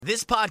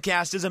This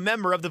podcast is a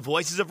member of the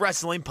Voices of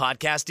Wrestling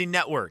Podcasting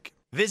Network.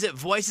 Visit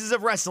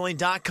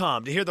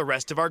voicesofwrestling.com to hear the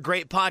rest of our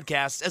great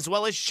podcasts, as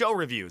well as show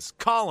reviews,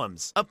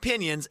 columns,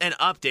 opinions, and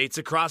updates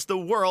across the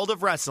world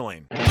of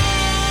wrestling.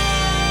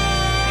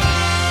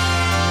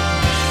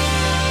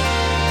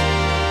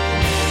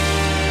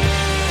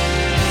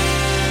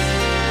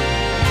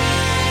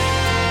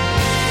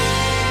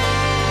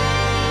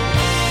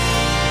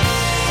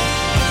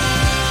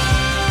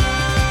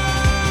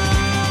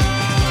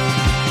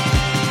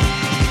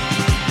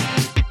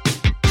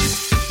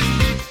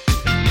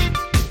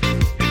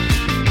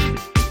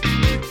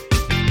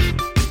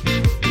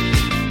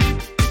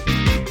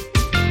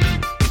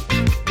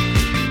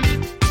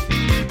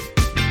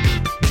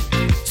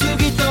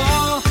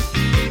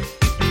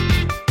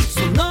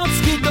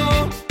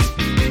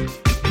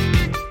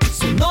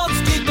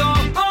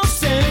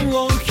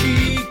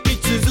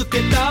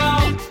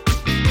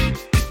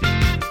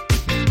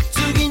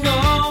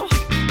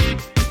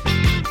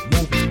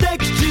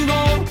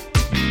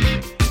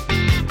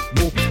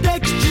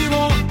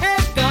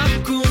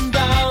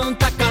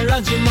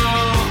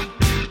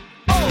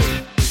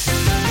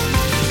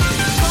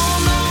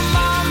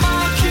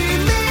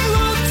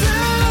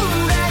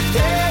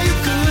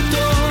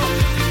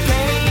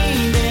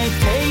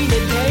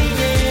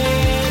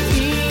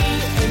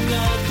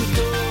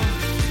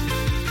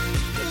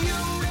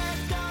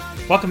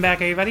 Welcome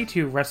back, everybody,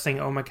 to Wrestling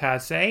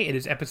Omakase. It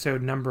is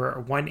episode number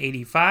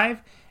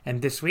 185,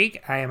 and this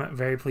week I am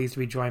very pleased to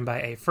be joined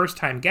by a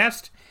first-time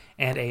guest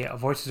and a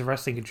Voices of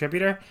Wrestling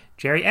contributor,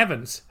 Jerry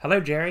Evans. Hello,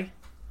 Jerry.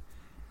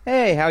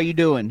 Hey, how you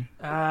doing?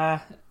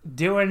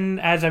 Doing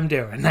as I'm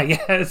doing, I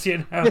guess,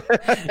 you know.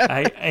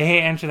 I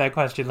hate answering that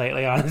question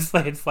lately,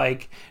 honestly. It's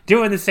like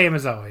doing the same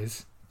as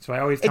always. So I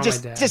always tell my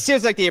dad. It just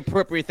seems like the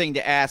appropriate thing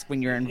to ask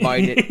when you're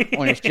invited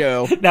on a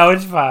show. No,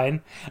 it's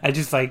fine. I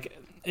just like...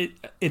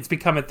 It's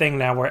become a thing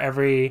now where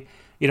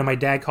my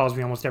dad calls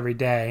me almost every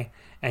day,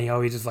 and he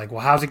always is like, well,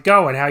 how's it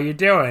going? How you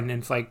doing?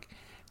 And it's like,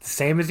 the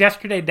same as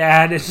yesterday,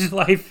 Dad. It's just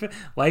life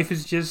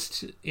is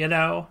just,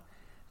 the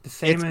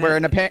same. We're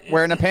in a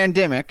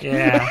pandemic.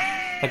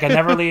 Yeah. Like, I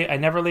never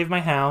leave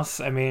my house.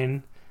 I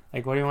mean,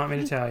 like, what do you want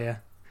me to tell you?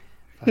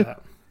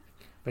 But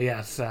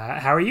yes,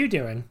 how are you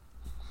doing?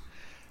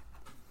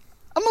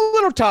 I'm a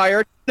little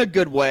tired in a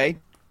good way.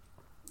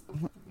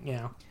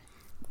 Yeah.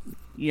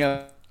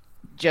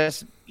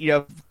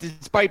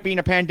 Despite being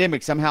a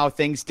pandemic, somehow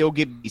things still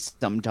get me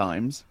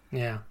sometimes.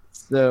 Yeah.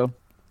 So,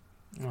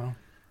 well,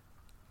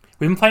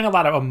 we've been playing a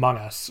lot of Among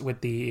Us in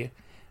the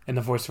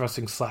Voice of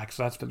Wrestling Slack,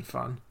 so that's been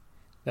fun.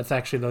 That's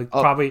actually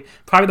probably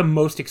the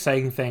most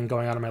exciting thing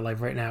going on in my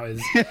life right now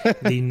is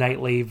the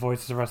nightly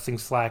Voices of Wrestling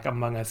Slack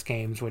Among Us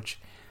games, which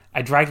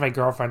I dragged my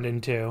girlfriend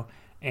into,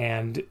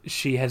 and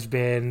she's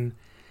been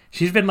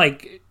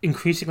like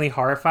increasingly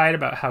horrified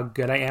about how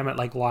good I am at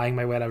like lying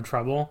my way out of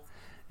trouble.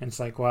 And it's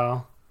like,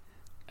 well,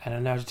 I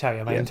don't know what to tell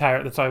you. That's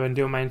what I've been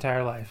doing my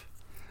entire life.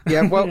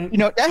 Yeah, well,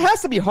 that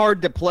has to be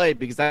hard to play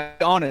because, to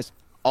be honest,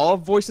 all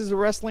Voices of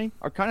Wrestling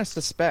are kind of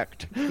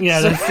suspect.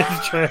 Yeah,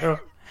 that's true.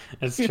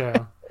 That's true.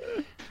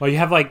 Well, you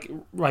have like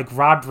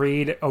Rob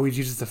Reed always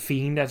uses the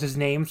Fiend as his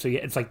name, so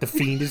it's like the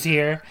Fiend is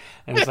here,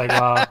 and it's like,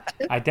 well,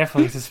 I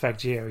definitely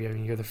suspect you.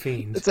 You're the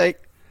Fiend. It's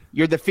like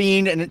you're the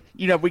Fiend, and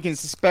we can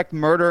suspect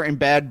murder and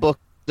bad books,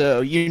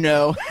 so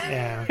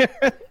Yeah,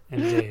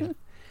 indeed.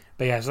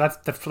 But yeah, so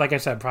that's, like I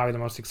said, probably the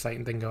most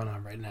exciting thing going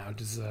on right now,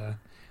 just the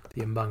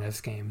Among Us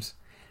games.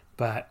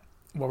 But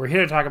what we're here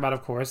to talk about,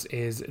 of course,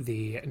 is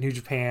the New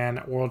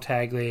Japan World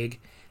Tag League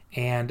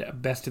and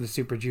Best of the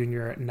Super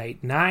Junior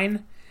Night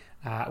 9,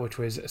 which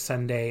was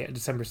Sunday,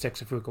 December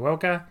 6th at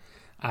Fukuoka.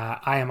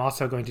 I am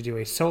also going to do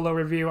a solo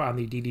review on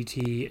the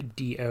DDT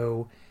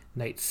DO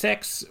Night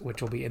 6,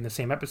 which will be in the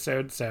same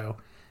episode. So,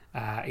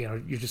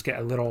 you just get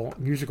a little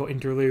musical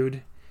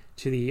interlude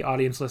to the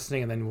audience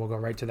listening, and then we'll go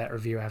right to that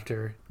review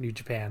after New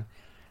Japan.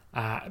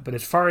 But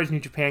as far as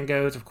New Japan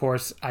goes, of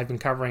course, I've been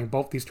covering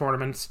both these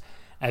tournaments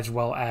as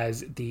well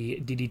as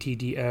the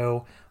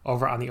DDT-DO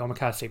over on the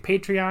Omakase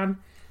Patreon.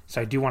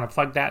 So I do want to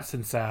plug that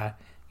since,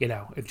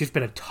 it's just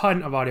been a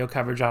ton of audio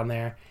coverage on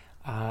there.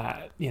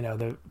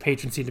 The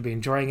patrons seem to be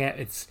enjoying it.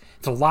 It's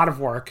a lot of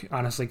work,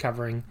 honestly,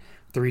 covering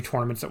 3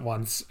 tournaments at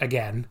once,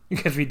 again,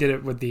 because we did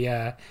it with the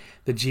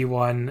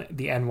G1,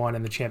 the N1,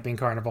 and the Champion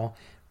Carnival.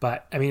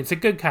 But, I mean, it's a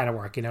good kind of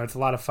work, it's a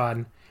lot of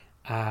fun,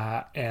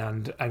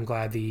 and I'm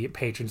glad the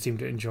patrons seem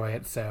to enjoy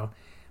it, so,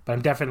 but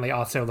I'm definitely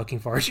also looking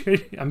forward to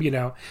it,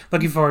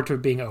 looking forward to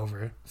it being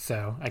over,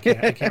 so I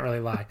can't really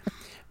lie.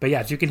 But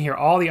yes, you can hear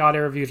all the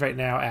audio reviews right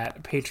now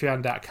at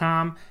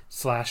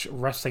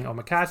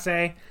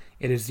patreon.com/wrestlingomakase.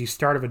 It is the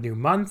start of a new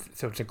month,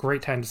 so it's a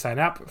great time to sign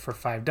up for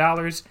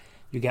 $5.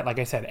 You get, like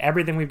I said,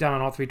 everything we've done on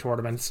all 3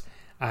 tournaments.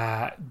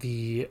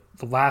 The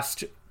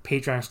last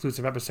Patreon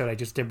exclusive episode I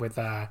just did with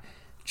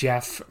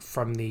Jeff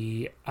from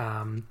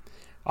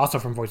also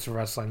from Voice of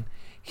Wrestling.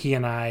 He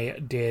and I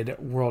did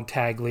World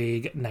Tag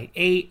League Night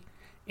 8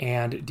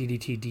 and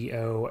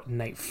DDT-DO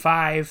Night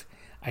 5.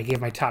 I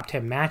gave my top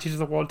 10 matches of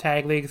the World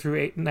Tag League through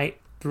 8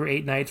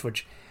 nights,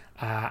 which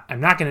I'm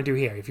not going to do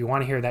here. If you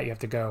want to hear that, you have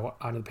to go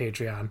onto the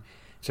Patreon.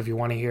 So if you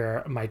want to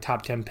hear my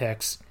top 10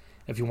 picks,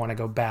 if you want to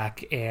go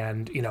back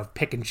and,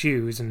 pick and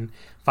choose and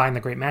find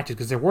the great matches,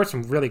 because there were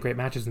some really great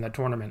matches in that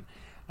tournament.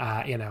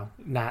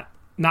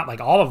 Not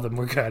like all of them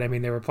were good. I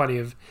mean, there were plenty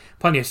of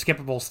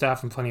skippable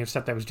stuff and plenty of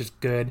stuff that was just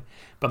good.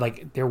 But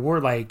like there were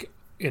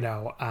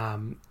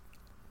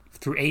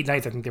through 8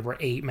 nights, I think there were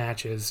 8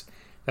 matches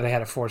that I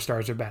had at 4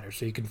 stars or better.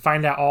 So you can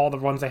find out all the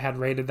ones I had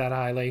rated that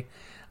highly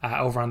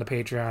over on the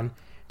Patreon.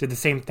 Did the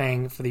same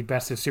thing for the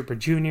Best of Super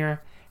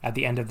Junior at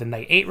the end of the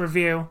Night 8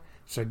 review.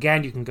 So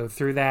again, you can go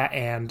through that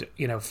and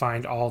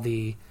find all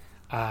the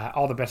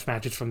best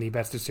matches from the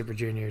Best of Super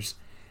Juniors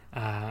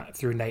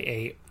through Night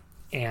 8.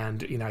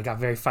 And I got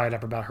very fired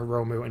up about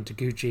Hiromu and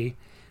Taguchi,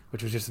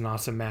 which was just an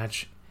awesome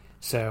match.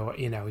 So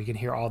you can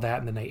hear all that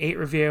in the Night 8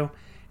 review.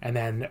 And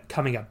then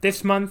coming up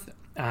this month,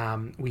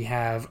 we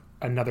have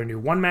another new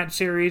one-match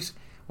series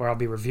where I'll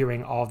be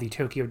reviewing all the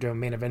Tokyo Dome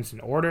main events in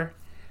order.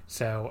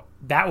 So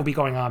that will be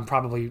going on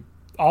probably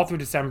all through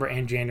December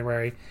and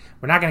January.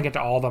 We're not going to get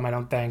to all of them, I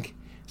don't think.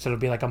 So it'll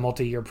be like a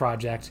multi-year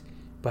project,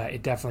 but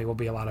it definitely will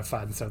be a lot of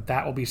fun. So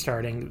that will be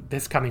starting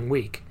this coming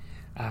week,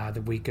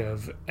 the week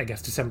of, I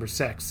guess, December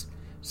 6th.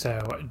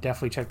 So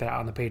definitely check that out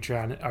on the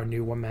Patreon, our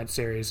new one-match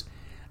series.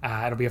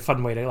 It'll be a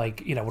fun way to,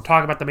 we'll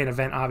talk about the main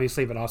event,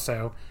 obviously, but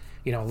also,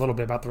 a little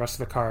bit about the rest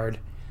of the card.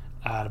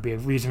 It'll be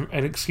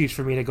an excuse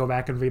for me to go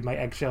back and read my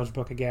Eggshells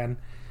book again,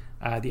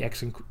 the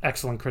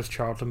excellent Chris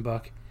Charlton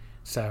book.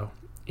 So,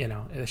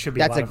 it should be.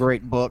 That's a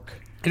great book.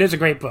 It is a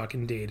great book,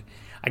 indeed.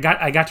 I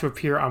got to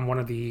appear on one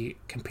of the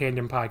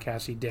companion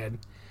podcasts he did,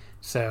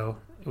 so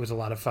it was a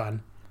lot of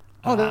fun.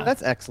 Oh,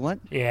 that's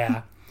excellent.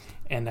 Yeah,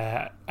 and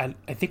I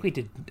think we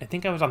did. I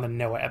think I was on the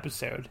Noah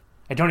episode.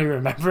 I don't even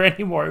remember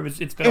anymore.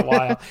 It's been a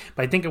while,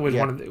 but I think it was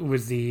it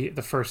was the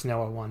first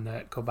Noah one,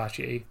 the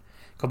Kobashi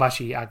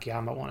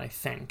Akiyama one, I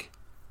think.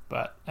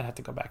 But I'd have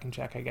to go back and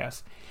check, I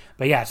guess.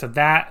 But yeah, so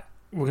that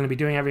we're going to be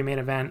doing every main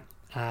event.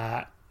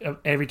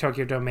 Every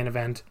Tokyo Dome main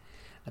event.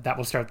 That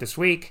will start this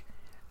week.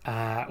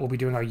 We'll be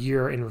doing our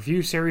year in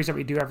review series that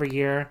we do every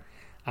year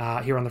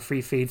here on the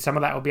free feed. Some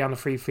of that will be on the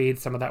free feed.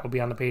 Some of that will be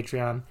on the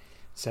Patreon.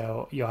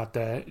 So you'll have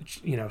to,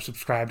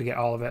 subscribe to get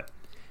all of it.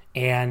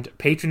 And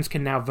patrons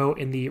can now vote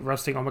in the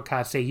Wrestling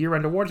Omakase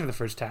year-end awards for the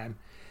first time,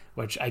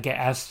 which I get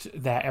asked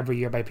that every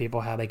year by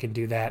people how they can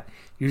do that.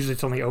 Usually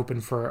it's only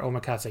open for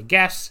Omakase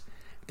guests.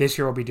 This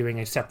year we'll be doing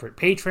a separate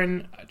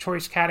patron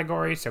choice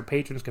category, so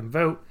patrons can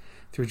vote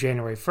through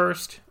January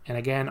 1st. And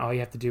again, all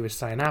you have to do is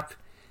sign up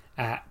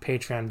at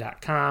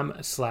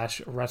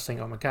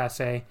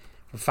patreon.com/wrestlingomakase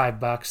for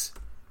 $5.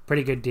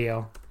 Pretty good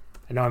deal.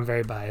 I know I'm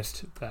very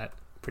biased, but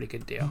pretty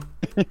good deal.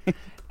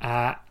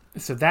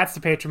 So that's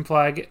the patron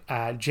plug.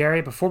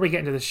 Jerry, before we get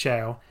into the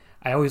show,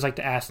 I always like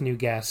to ask new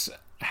guests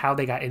how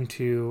they got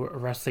into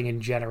wrestling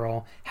in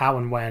general, how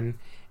and when,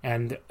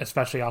 and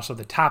especially also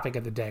the topic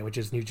of the day, which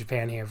is New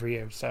Japan here for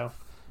you. So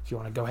if you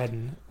want to go ahead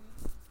and...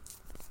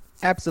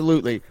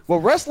 Absolutely. Well,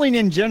 wrestling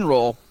in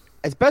general,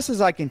 as best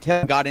as I can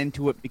tell, got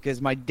into it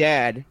because my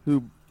dad,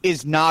 who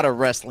is not a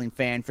wrestling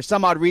fan, for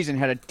some odd reason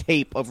had a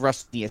tape of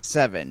WrestleMania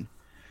 7,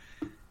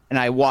 and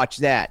I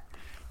watched that.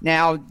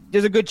 Now,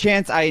 there's a good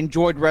chance I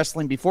enjoyed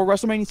wrestling before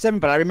WrestleMania 7,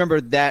 but I remember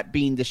that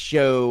being the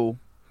show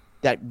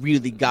that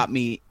really got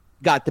the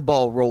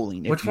ball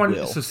rolling, Which one?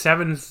 So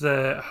 7's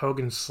the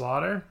Hogan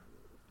Slaughter?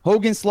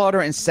 Hogan Slaughter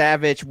and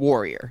Savage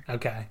Warrior.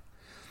 Okay.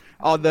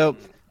 Although...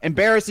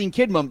 embarrassing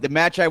kid moment. The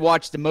match I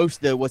watched the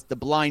most, though, was the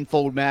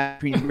blindfold match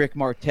between Rick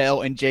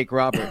Martel and Jake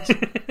Roberts.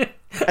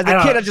 As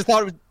a kid, I just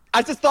thought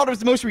it was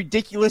the most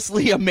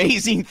ridiculously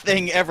amazing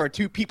thing ever.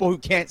 Two people who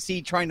can't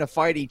see trying to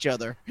fight each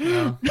other.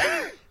 Yeah.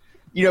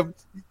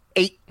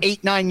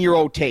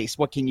 9-year-old taste.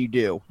 What can you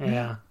do?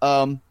 Yeah.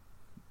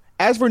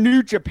 As for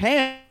New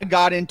Japan, I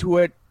got into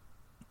it.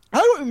 I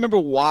don't remember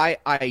why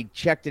I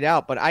checked it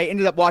out, but I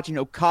ended up watching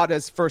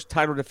Okada's first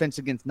title defense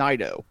against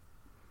Naito.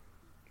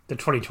 The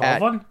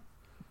 2012 one?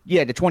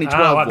 Yeah, the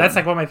 2012 wow, one. That's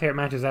like one of my favorite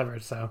matches ever,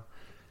 so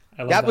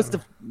I love that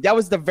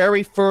was the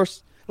very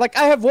first. Like,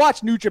 I have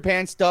watched New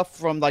Japan stuff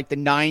from like the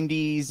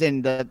 90s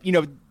and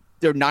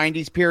their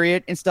 90s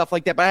period and stuff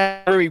like that, but I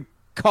haven't really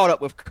caught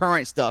up with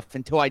current stuff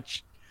until I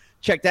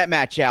checked that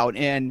match out.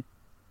 And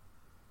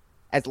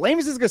as lame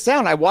as this is gonna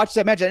sound, I watched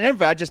that match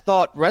and I just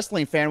thought,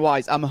 wrestling fan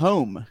wise, I'm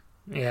home.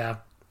 Yeah.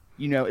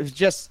 It was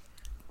just,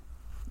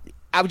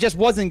 I just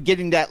wasn't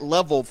getting that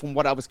level from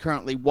what I was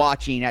currently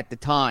watching at the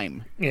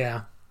time.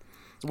 Yeah.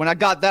 So when I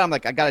got that, I'm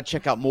like, I got to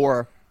check out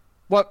more.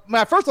 Well,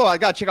 first of all, I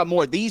got to check out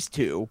more of these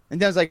two. And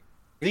then I was like,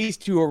 these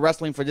two are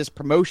wrestling for this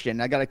promotion.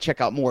 I got to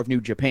check out more of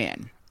New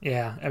Japan.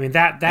 Yeah. I mean,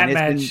 that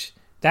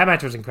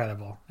match was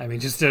incredible. I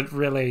mean, just to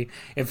really,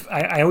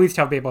 I always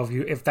tell people,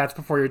 if that's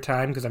before your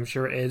time, because I'm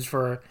sure it is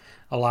for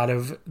a lot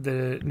of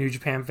the New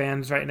Japan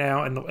fans right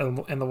now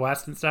in the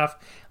West and stuff,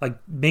 like,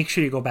 make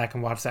sure you go back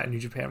and watch that New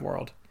Japan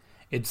World.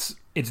 It's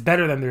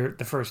better than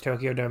the first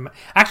Tokyo Dome.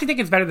 I actually think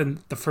it's better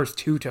than the first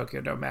 2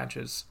 Tokyo Dome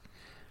matches.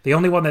 The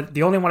only one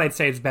I'd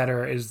say is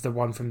better is the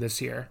one from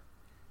this year.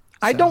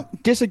 So. I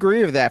don't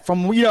disagree with that.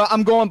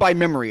 I'm going by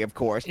memory, of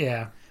course.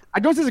 Yeah. I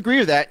don't disagree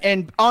with that.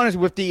 And honest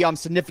with the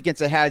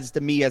significance it has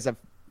to me as a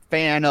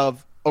fan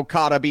of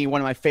Okada being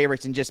one of my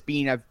favorites and just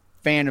being a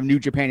fan of New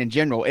Japan in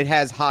general, it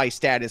has high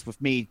status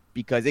with me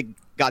because it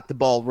got the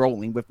ball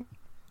rolling with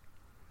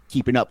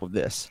keeping up with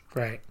this.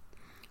 Right.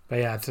 But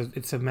yeah,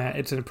 it's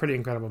a pretty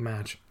incredible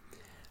match.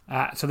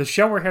 So the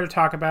show we're here to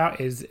talk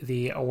about is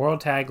the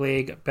World Tag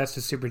League Best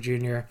of Super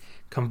Junior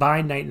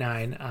Combined Night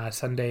 9,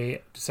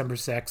 Sunday, December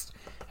 6th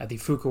at the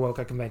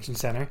Fukuoka Convention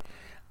Center.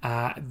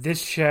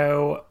 This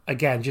show,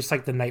 again, just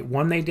like the Night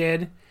 1 they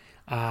did,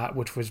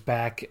 which was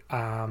back,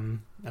 oh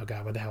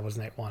God, what the hell was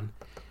Night 1?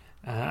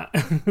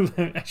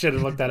 I should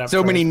have looked that up.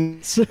 So first. many.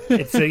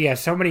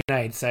 It's so many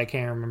nights, I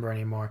can't remember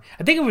anymore.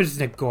 I think it was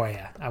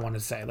Nagoya, I want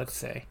to say. Let's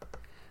see.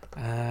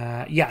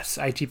 Yes,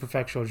 IT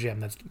Perfectional Gym,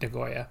 that's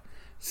Nagoya.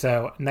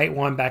 So, Night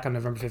 1 back on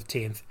November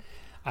 15th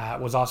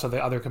was also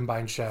the other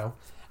combined show.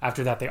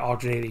 After that, they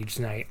alternated each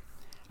night.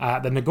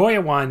 The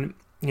Nagoya one,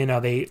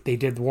 they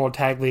did the World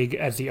Tag League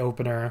as the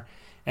opener,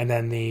 and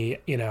then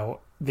they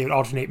would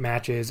alternate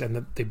matches,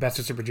 and the Best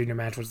of Super Junior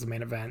match was the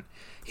main event.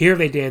 Here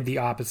they did the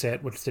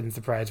opposite, which didn't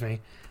surprise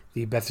me.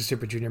 The Best of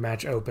Super Junior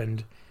match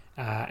opened,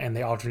 and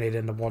they alternated,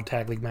 and the World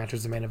Tag League match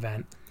was the main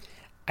event.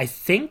 I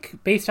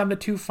think, based on the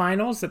two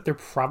finals, that they're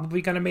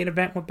probably going to main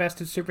event with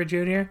Best of Super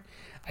Junior.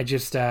 I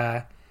just,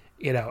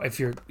 if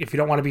you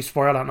don't want to be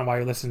spoiled, I don't know why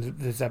you're listening to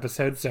this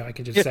episode, so I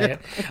can just say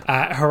it.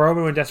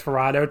 Hiromu and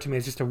Desperado, to me,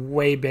 is just a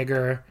way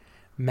bigger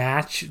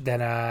match than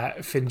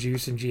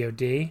Finjuice and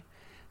God.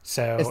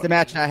 So it's the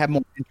match I have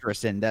more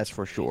interest in, that's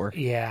for sure.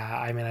 Yeah,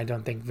 I mean, I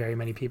don't think very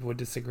many people would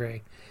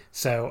disagree.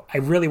 So I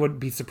really wouldn't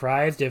be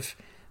surprised if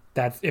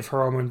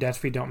Hiromu and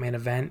Despy don't main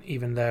event,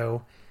 even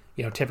though,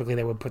 typically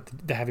they would put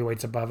the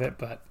heavyweights above it,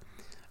 but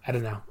I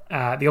don't know.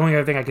 The only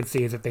other thing I could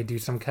see is if they do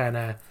some kind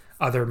of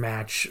other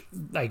match,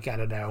 like, I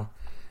don't know.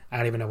 I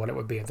don't even know what it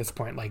would be at this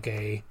point, like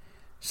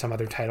some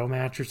other title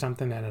match or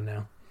something. I don't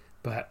know.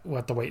 But we'll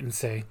have to wait and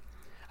see.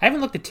 I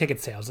haven't looked at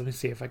ticket sales. Let me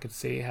see if I could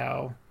see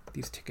how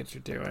these tickets are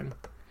doing.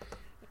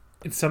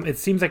 It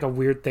seems like a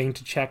weird thing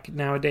to check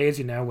nowadays,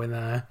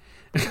 when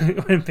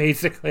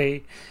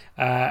basically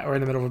we're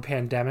in the middle of a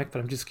pandemic, but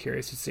I'm just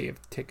curious to see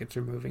if tickets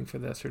are moving for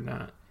this or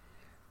not.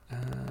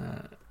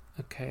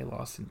 Okay,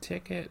 lost in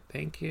ticket.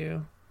 Thank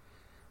you.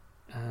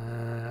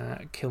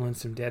 Killing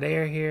some dead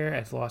air here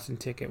as lost in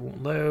ticket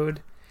won't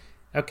load.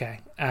 Okay,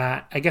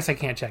 I guess I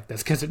can't check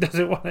this because it does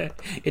not want to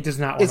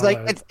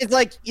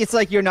load. It's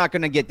like you're not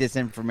going to get this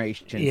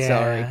information. Yeah,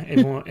 sorry.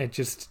 It won't. It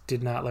just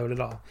did not load at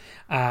all.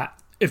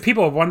 If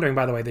people are wondering,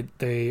 by the way,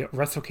 the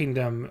Wrestle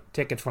Kingdom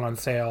tickets went on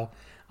sale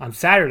on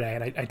Saturday,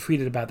 and I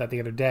tweeted about that the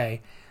other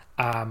day.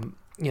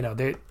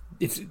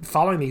 It's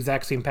following the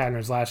exact same pattern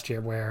as last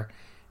year, where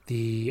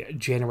the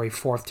January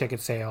 4th ticket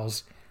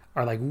sales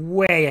are like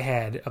way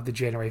ahead of the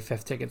January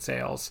 5th ticket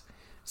sales.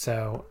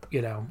 So,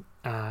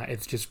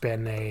 it's just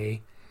been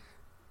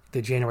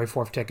the January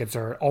 4th tickets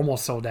are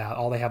almost sold out.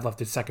 All they have left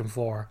is second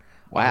floor.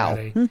 Wow.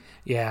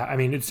 Yeah, I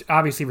mean, it's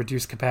obviously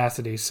reduced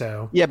capacity,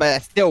 so. Yeah,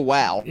 but still,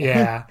 wow.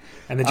 Yeah,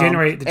 and the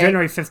January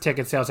 5th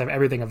ticket sales have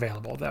everything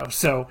available, though.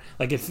 So,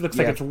 like, it looks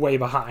like it's way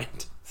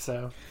behind.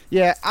 So.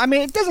 Yeah, I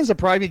mean, it doesn't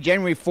surprise me.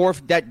 January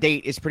 4th, that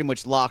date is pretty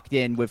much locked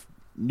in with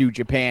New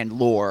Japan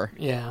lore.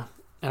 Yeah.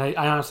 And I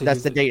honestly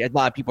that's the date a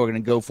lot of people are going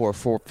to go for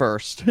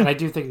first. And I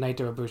do think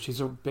Naito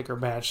Ibushi's a bigger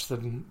match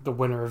than the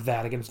winner of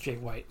that against Jay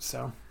White.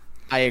 So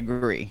I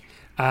agree.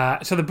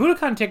 So the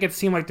Budokan tickets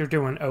seem like they're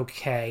doing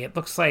okay. It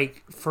looks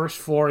like first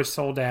floor is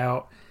sold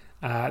out.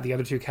 The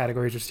other two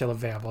categories are still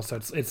available. So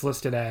it's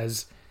listed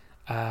as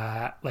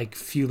like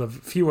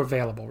few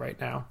available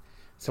right now.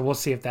 So we'll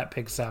see if that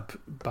picks up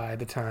by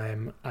the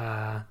time.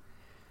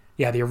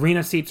 The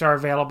arena seats are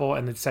available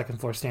and the second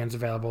floor stands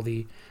available.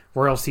 The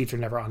Royal seats are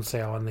never on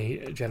sale in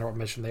the general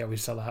admission. They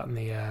always sell out in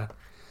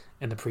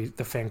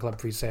the fan club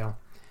pre-sale.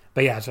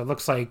 But yeah, so it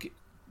looks like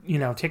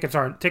ticket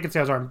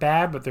sales aren't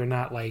bad, but they're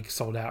not like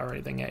sold out or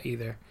anything yet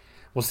either.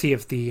 We'll see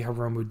if the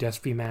Hiromu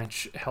Despy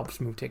match helps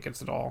move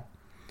tickets at all,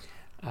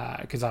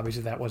 because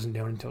obviously that wasn't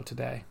known until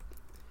today.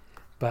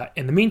 But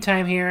in the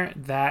meantime, here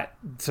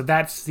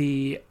that's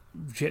the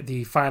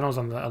finals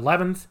on the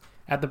 11th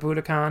at the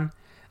Budokan.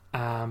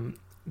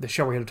 The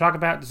show we're here to talk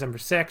about, December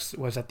 6th,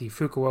 was at the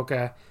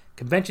Fukuoka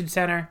Convention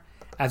Center.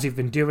 As we've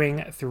been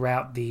doing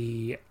throughout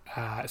the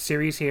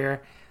series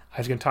here, I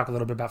was going to talk a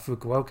little bit about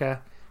Fukuoka.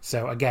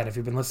 So again, if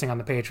you've been listening on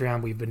the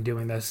Patreon, we've been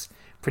doing this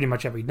pretty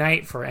much every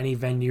night for any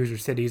venues or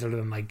cities other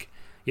than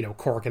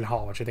Cork and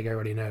Hall, which I think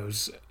everybody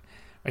knows,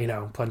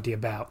 plenty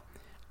about.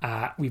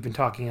 We've been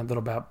talking a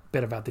little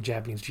bit about the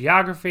Japanese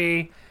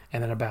geography,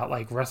 and then about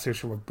like wrestlers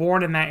who were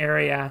born in that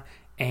area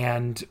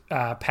and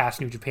past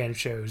New Japan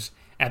shows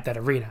at that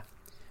arena.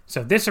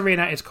 So this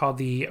arena is called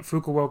the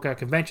Fukuoka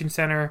Convention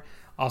Center,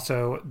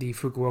 also the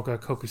Fukuoka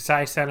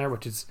Kokusai Center,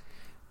 which is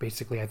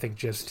basically, I think,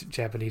 just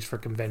Japanese for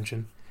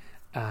convention.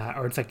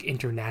 Or it's like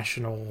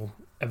International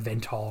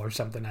Event Hall or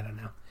something, I don't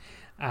know.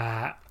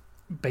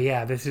 But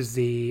yeah,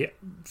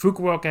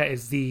 Fukuoka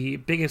is the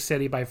biggest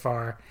city by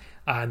far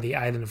on the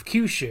island of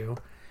Kyushu,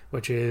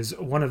 which is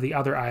one of the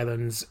other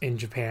islands in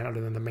Japan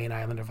other than the main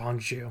island of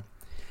Honshu.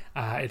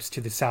 It's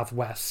to the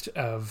southwest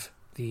of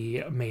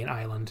the main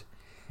island.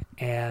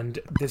 And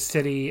this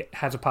city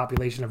has a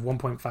population of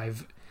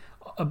 1.5,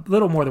 a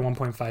little more than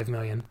 1.5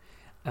 million.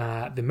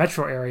 The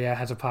metro area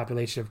has a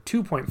population of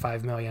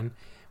 2.5 million,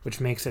 which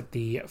makes it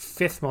the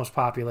 5th most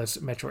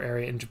populous metro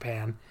area in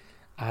Japan.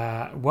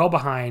 Well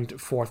behind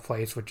 4th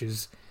place, which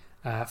is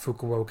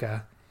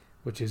Fukuoka,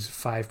 which is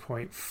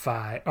 5.5.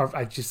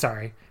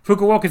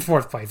 Fukuoka is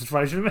 4th place. That's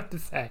what I should have meant to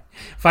say.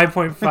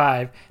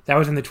 5.5. That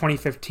was in the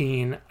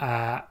 2015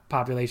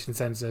 population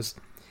census.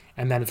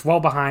 And then it's well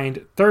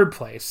behind 3rd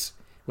place,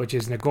 which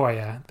is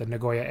Nagoya, the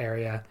Nagoya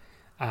area.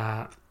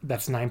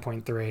 That's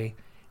 9.3.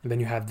 And then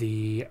you have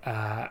the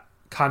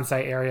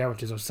Kansai area,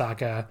 which is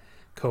Osaka,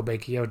 Kobe,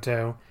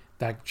 Kyoto.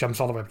 That jumps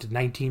all the way up to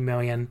 19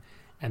 million.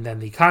 And then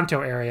the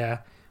Kanto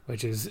area,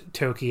 which is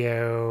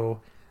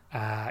Tokyo,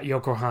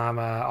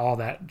 Yokohama, all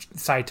that,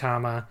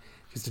 Saitama,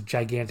 just a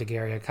gigantic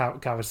area,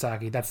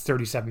 Kawasaki, that's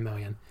 37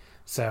 million.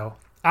 So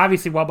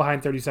obviously well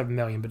behind 37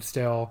 million, but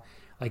still,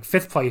 like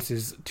 5th place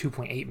is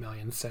 2.8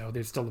 million. So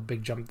there's still a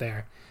big jump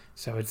there.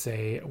 So it's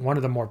one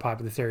of the more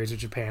populous areas of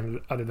Japan,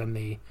 other than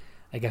the,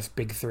 I guess,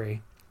 big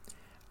 3.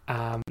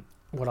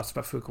 What else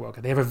about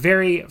Fukuoka? They have a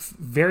very,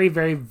 very,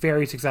 very,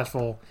 very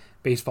successful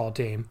baseball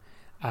team.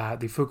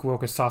 The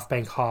Fukuoka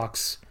SoftBank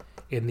Hawks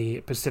in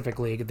the Pacific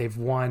League. They've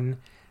won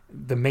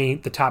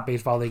the top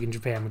baseball league in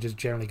Japan, which is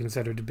generally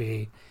considered to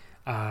be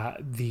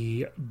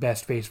the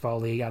best baseball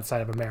league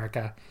outside of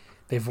America.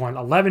 They've won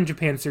 11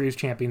 Japan Series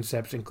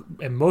championships,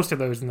 and most of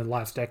those in the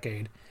last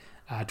decade.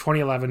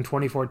 2011,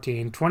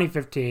 2014,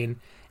 2015,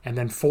 and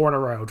then 4 in a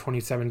row,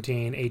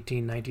 2017,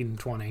 18, 19, and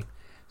 20.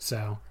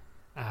 So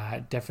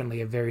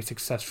definitely a very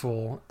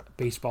successful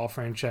baseball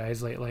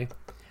franchise lately.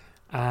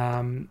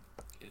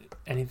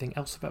 Anything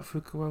else about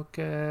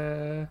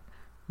Fukuoka?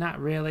 Not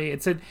really.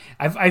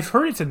 I've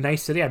heard it's a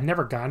nice city. I've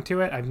never gone to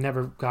it. I've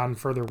never gone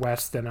further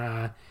west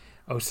than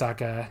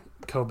Osaka,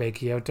 Kobe,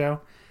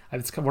 Kyoto.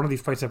 It's one of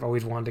these places I've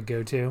always wanted to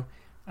go to.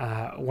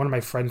 One of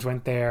my friends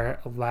went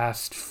there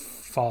last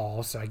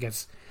fall, so I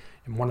guess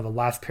in one of the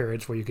last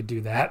periods where you could do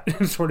that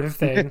sort of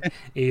thing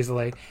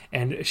easily.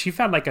 And she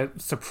found like a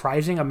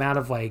surprising amount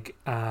of like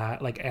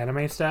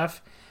anime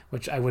stuff,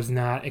 which I was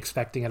not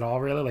expecting at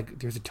all, really. Like,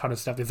 there's a ton of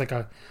stuff. There's like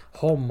a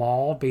whole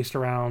mall based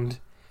around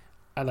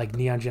like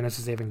Neon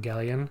Genesis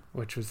Evangelion,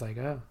 which was like,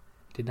 oh,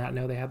 did not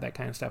know they had that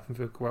kind of stuff in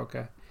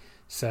Fukuoka.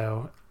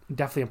 So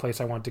definitely a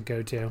place I want to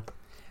go to.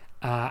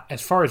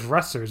 As far as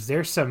wrestlers,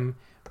 there's some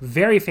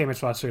very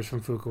famous wrestlers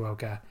from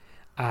Fukuoka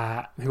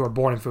who are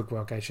born in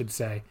Fukuoka, I should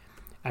say.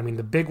 I mean,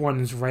 the big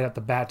ones right at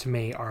the bat to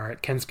me are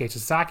Kensuke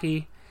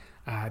Sasaki.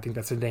 I think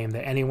that's a name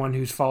that anyone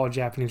who's followed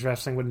Japanese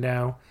wrestling would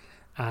know.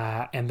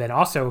 And then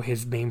also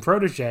his main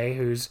protege,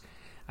 who's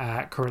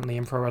currently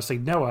in Pro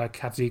Wrestling Noah,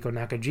 Katsuhiko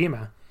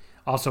Nakajima,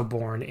 also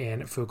born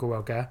in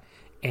Fukuoka,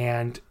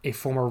 and a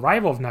former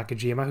rival of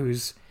Nakajima,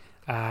 who's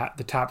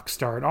the top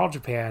star in All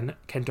Japan,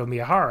 Kento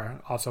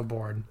Miyahara, also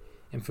born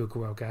in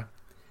Fukuoka.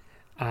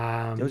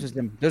 Those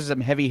are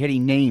some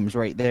heavy-hitting names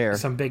right there.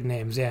 Some big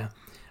names, yeah.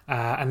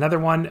 Another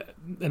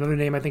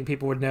name I think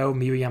people would know,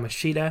 Miyu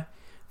Yamashita,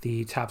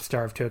 the top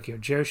star of Tokyo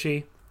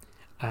Joshi.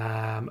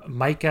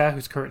 Maika,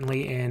 who's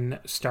currently in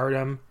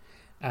Stardom,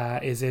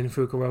 is in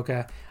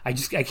Fukuoka. I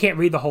can't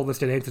read the whole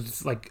list of names.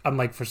 It's like,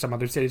 unlike for some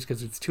other cities,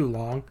 because it's too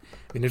long.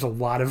 I mean, there's a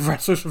lot of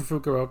wrestlers from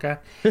Fukuoka.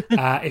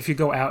 If you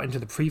go out into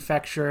the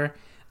prefecture,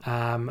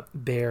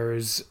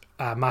 there's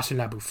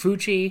Masanobu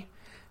Fuji.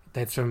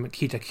 That's from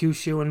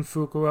Kitakyushu in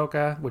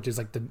Fukuoka, which is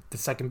like the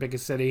second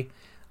biggest city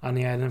on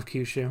the island of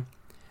Kyushu.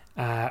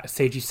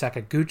 Seiji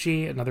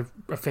Sakaguchi, another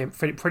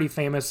pretty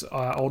famous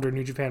older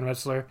New Japan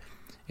wrestler,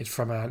 is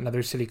from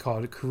another city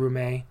called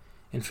Kurume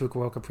in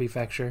Fukuoka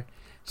Prefecture.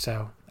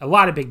 So a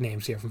lot of big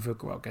names here from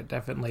Fukuoka.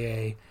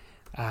 Definitely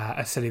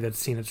a city that's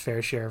seen its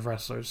fair share of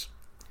wrestlers.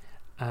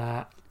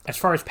 As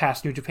far as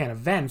past New Japan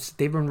events,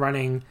 they've been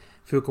running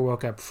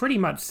Fukuoka pretty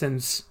much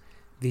since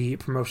the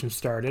promotion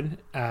started.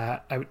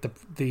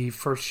 The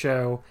first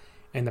show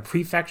in the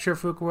prefecture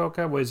of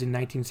Fukuoka was in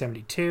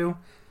 1972,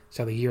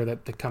 so the year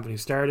that the company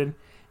started.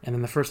 And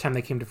then the first time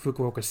they came to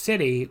Fukuoka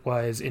City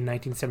was in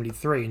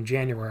 1973 in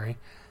January,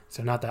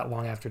 so not that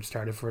long after it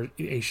started, for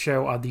a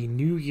show on the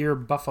New Year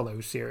Buffalo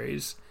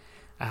series,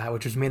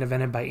 which was main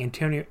evented by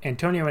Antonio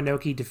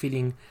Inoki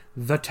defeating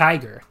The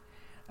Tiger.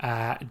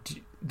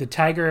 The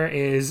Tiger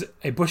is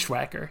a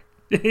bushwhacker.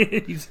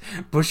 He's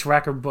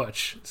Bushwhacker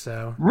Butch.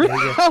 So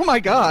oh my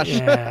gosh!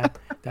 Yeah,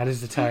 that is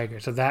the Tiger.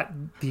 So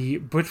the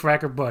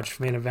Bushwhacker Butch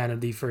main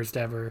evented the first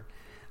ever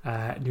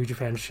New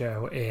Japan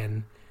show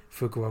in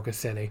Fukuoka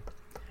City.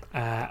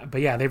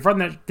 But yeah, they've run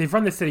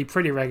the city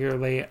pretty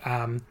regularly.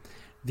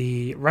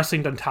 The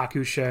Wrestling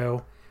Dontaku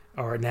show,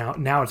 or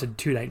now it's a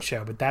 2-night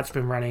show, but that's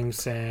been running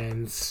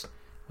since,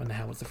 when the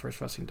hell was the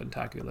first Wrestling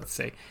Dontaku? Let's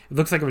see. It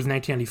looks like it was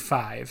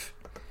 1995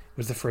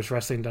 was the first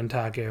Wrestling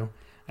Dontaku,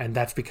 and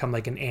that's become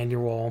like an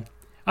annual.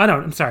 Oh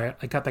no, I'm sorry,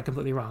 I got that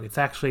completely wrong. It's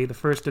actually, the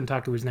first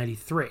Dontaku was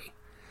 93,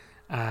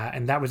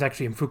 and that was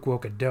actually in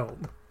Fukuoka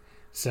Dome.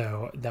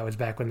 So that was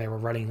back when they were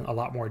running a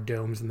lot more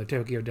domes than the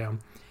Tokyo Dome.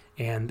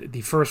 And the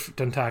first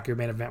Dontaku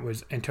main event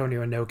was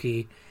Antonio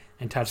Inoki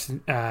and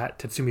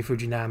Tatsumi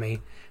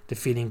Fujinami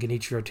defeating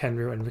Genichiro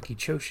Tenryu and Riki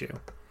Choshu.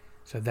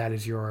 So that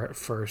is your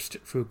first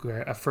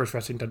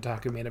wrestling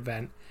Dontaku main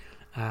event.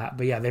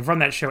 But yeah, they've run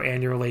that show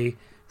annually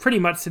pretty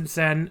much since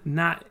then.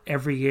 Not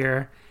every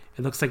year.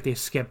 It looks like they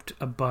skipped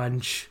a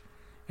bunch,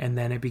 and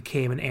then it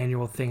became an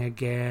annual thing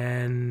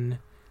again.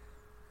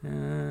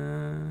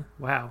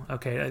 Wow.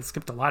 Okay, I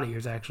skipped a lot of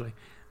years actually.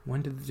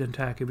 When did the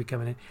Dontaku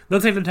become an?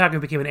 Looks like Dontaku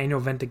became an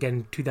annual event again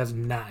in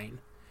 2009.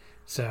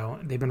 So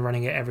they've been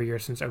running it every year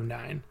since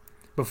 2009.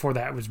 Before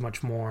that, it was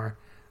much more,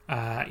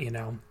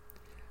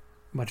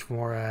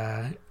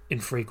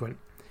 infrequent.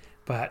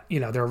 But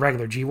they're a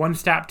regular G1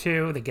 stop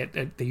too.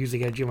 They usually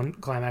get a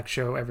G1 Climax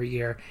show every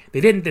year.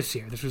 They didn't this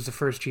year. This was the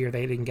first year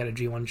they didn't get a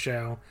G1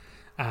 show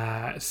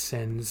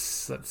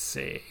since, let's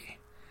see,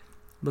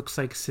 looks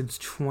like since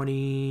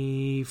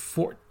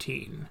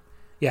 2014.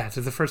 Yeah, so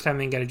it's the first time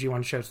they didn't get a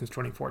G1 show since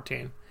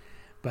 2014.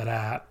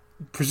 But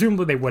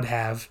presumably they would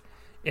have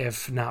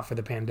if not for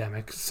the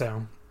pandemic.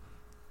 So,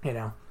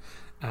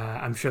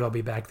 I'm sure they'll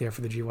be back there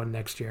for the G1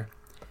 next year.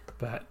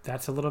 But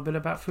that's a little bit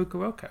about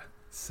Fukuoka.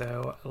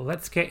 So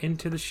let's get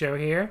into the show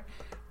here,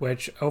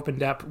 which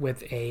opened up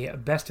with a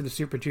Best of the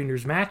Super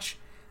Juniors match.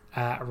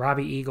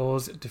 Robbie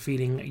Eagles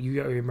defeating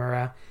Yuya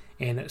Uemura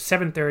in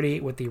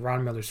 7:30 with the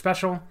Ron Miller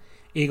special.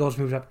 Eagles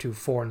moved up to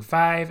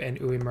 4-5, and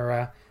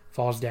Uemura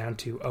falls down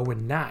to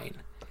 0-9.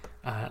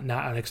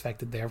 Not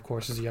unexpected there, of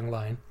course, as a young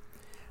lion.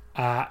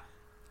 Go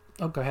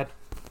ahead.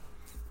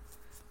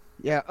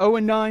 Yeah,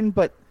 0-9,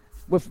 but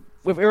with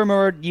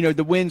Uemura,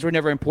 the wins were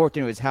never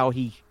important. It was how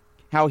he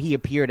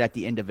appeared at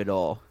the end of it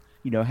all.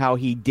 How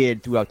he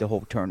did throughout the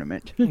whole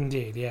tournament.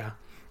 Indeed, yeah.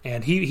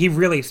 And he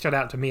really stood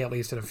out to me, at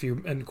least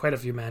in quite a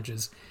few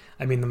matches.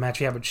 I mean, the match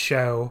he had with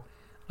Sho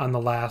on the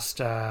last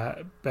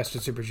Best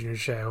of Super Junior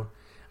show,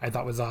 I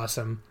thought was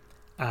awesome.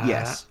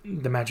 Yes.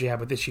 The match he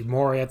had with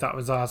Ishimori, I thought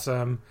was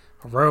awesome.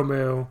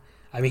 Hiromu.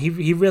 I mean,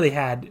 he really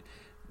had...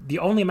 The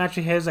only match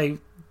of his I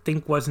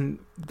think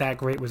wasn't that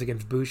great was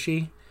against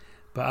Bushi.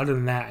 But other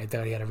than that, I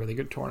thought he had a really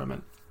good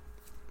tournament.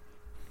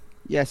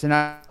 Yes,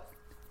 and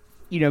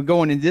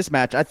going into this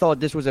match, I thought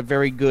this was a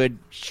very good,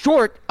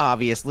 short,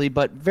 obviously,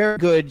 but very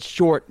good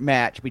short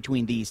match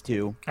between these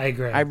two. I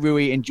agree. I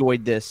really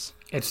enjoyed this.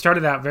 It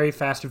started out very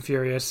fast and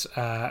furious.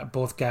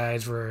 Both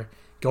guys were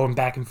going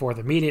back and forth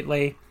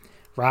immediately.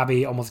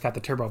 Robbie almost got the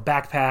turbo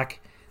backpack.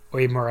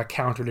 Uemura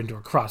countered into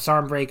a cross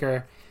arm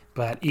breaker,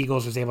 but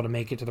Eagles was able to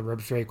make it to the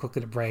ropes very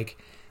quickly to break.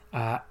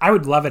 I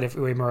would love it if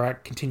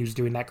Uemura continues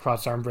doing that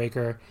cross arm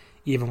breaker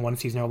even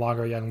once he's no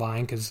longer a young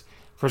lion, because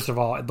first of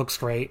all, it looks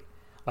great.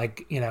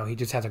 He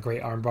just has a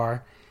great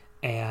armbar.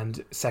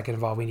 And second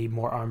of all, we need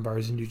more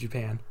armbars in New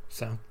Japan.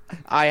 So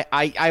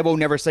I will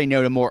never say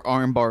no to more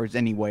armbars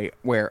anyway,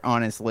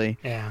 honestly.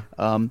 Yeah.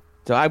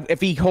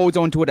 If he holds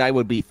on to it, I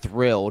would be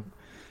thrilled.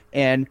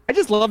 And I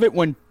just love it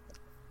when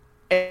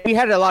we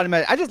had a lot of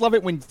I just love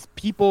it when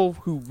people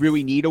who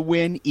really need a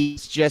win,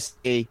 it's just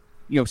a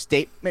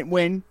statement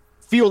win,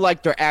 feel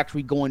like they're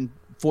actually going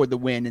for the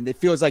win, and it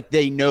feels like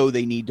they know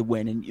they need to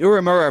win. And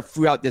Uemura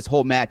throughout this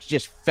whole match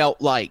just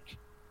felt like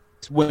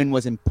this win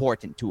was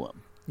important to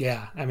him.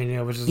 Yeah, I mean,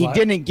 it was just he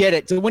didn't get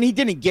it. So when he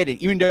didn't get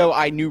it, even though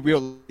I knew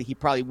really he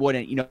probably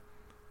wouldn't,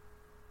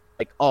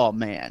 oh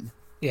man,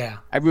 yeah,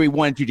 I really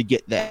wanted you to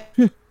get that.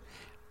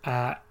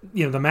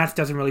 The match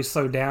doesn't really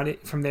slow down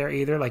from there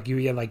either.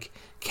 Yuya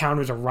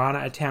counters a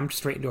Rana attempt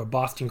straight into a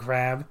Boston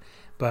Crab,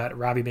 but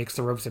Robbie makes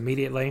the ropes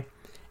immediately.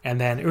 And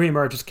then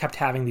Uemura just kept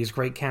having these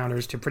great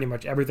counters to pretty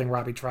much everything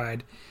Robbie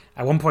tried.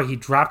 At one point, he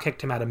drop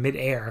kicked him out of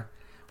midair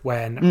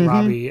when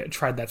Robbie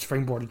tried that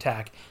springboard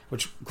attack,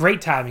 which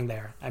great timing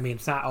there. I mean,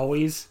 it's not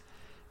always,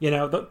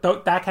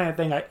 that kind of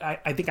thing.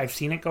 I think I've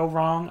seen it go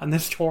wrong on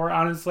this tour,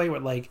 honestly,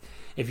 with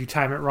if you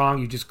time it wrong,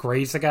 you just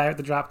graze the guy with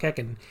the drop kick,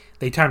 and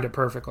they timed it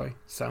perfectly.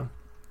 So,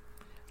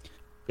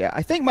 yeah,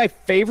 I think my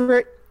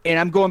favorite, and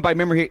I'm going by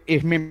memory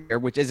here,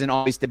 which isn't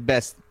always the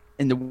best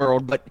in the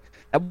world, but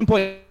at one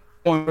point,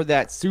 going for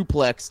that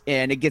suplex,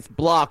 and it gets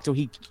blocked, so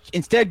he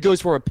instead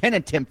goes for a pin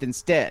attempt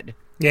instead.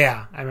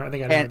 Yeah, I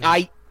think I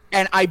know.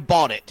 And I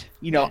bought it.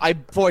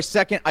 For a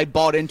second, I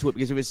bought into it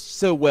because it was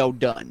so well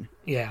done.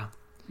 Yeah.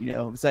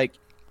 It's like,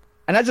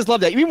 and I just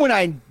love that. Even when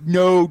I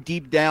know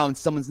deep down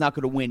someone's not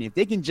going to win, if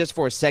they can just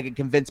for a second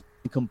convince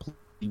me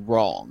completely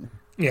wrong,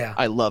 yeah,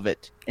 I love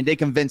it. And they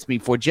convince me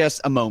for just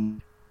a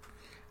moment.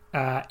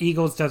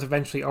 Eagles does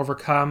eventually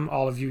overcome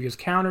all of Yuya's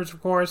counters,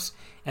 of course,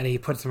 and he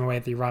puts them away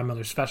at the Ron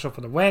Miller special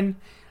for the win.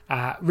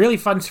 Really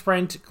fun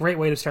sprint. Great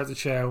way to start the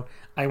show.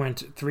 I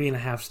went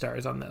 3.5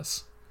 stars on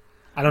this.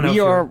 I don't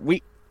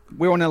know.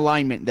 We're on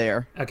alignment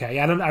there.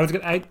 Okay,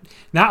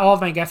 not all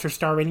of my guests are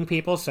star rating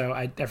people, so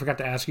I forgot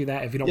to ask you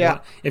that. If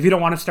you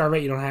don't want to star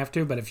rate, you don't have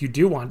to. But if you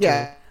do want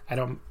to, I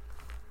don't.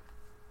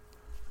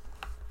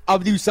 I'll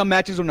do some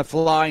matches on the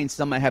fly and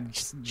some I have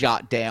just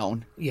jot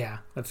down. Yeah,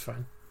 that's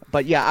fine.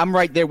 But yeah, I'm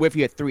right there with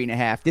you at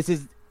 3.5. This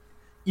is,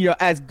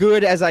 as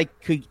good as I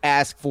could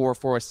ask for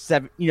a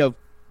 7,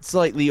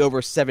 slightly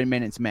over 7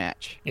 minutes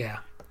match. Yeah.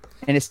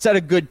 and it set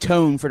a good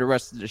tone for the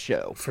rest of the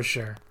show. For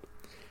sure.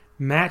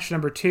 Match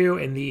number 2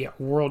 in the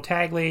World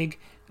Tag League,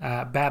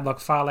 Bad Luck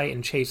Fale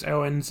and Chase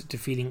Owens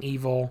defeating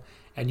Evil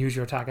and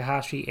Yujiro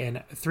Takahashi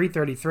in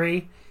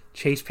 3:33.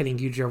 Chase pinning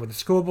Yujiro with a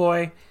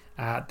schoolboy.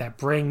 That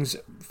brings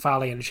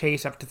Fale and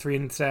Chase up to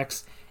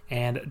 3-6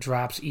 and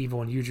drops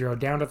Evil and Yujiro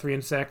down to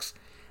 3-6.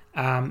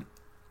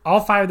 All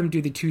 5 of them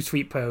do the 2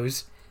 sweet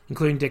pose,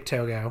 including Dick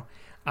Togo.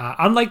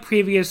 Unlike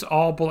previous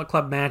all Bullet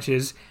Club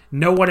matches,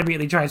 no one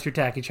immediately tries to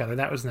attack each other.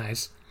 That was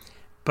nice.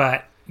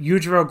 But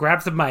Yujiro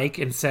grabs the mic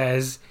and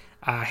says,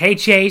 "Hey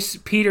Chase,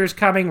 Peter's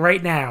coming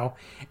right now."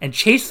 And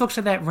Chase looks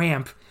at that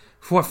ramp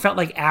for what felt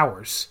like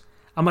hours.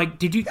 I'm like,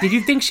 did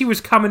you think she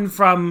was coming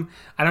from,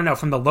 I don't know,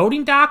 from the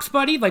loading docks,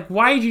 buddy? Like,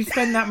 why did you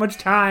spend that much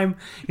time?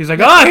 He's like,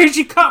 "Oh, here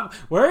she comes.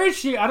 Where is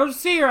she? I don't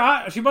see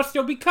her. She must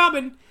still be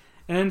coming."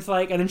 And it's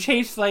like, and then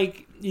Chase,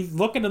 like, he's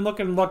looking and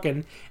looking and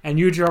looking, and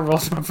Yujiro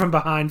rolls him up from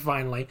behind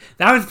finally.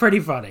 That was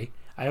pretty funny.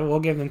 I will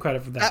give them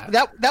credit for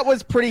that. That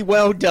was pretty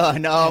well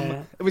done.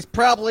 It was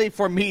probably,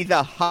 for me,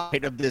 the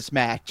highlight of this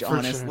match,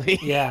 honestly.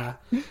 Sure. Yeah.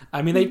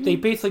 I mean, they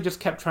basically just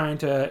kept trying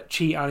to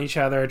cheat on each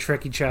other,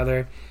 trick each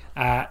other.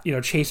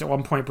 Chase at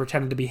one point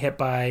pretended to be hit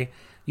by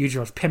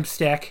Yujiro's pimp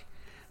stick,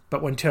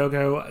 but when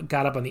Togo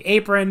got up on the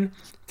apron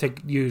to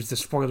use the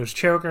spoiler's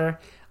choker,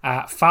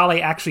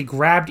 Fale actually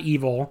grabbed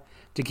Evil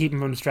to keep him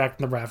from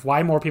distracting the ref.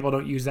 Why more people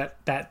don't use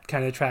that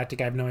kind of tactic,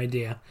 I have no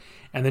idea.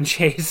 And then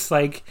Chase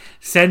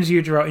sends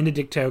Yujiro into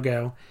Dick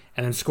Togo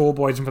and then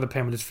schoolboys him for the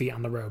pin with his feet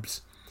on the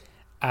ropes.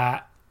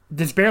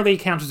 This barely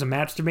counts as a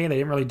match to me. They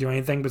didn't really do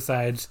anything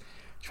besides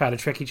try to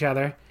trick each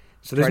other.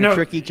 So there's no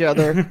trick each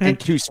other and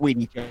too sweet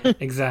each other.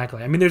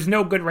 Exactly. I mean, there's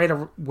no good way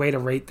to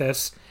rate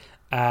this.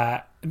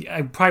 I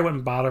probably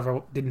wouldn't bother if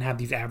I didn't have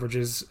these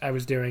averages I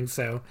was doing.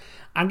 So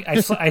I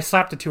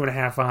slapped a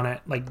 2.5 on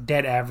it, like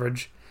dead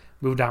average.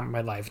 Moved on with my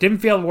life. Didn't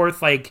feel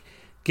worth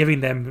giving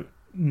them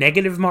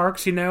negative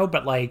marks,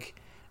 but I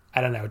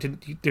don't know.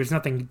 There's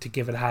nothing to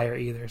give it higher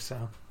either.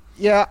 So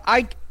yeah,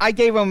 I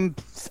gave them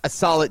a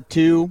solid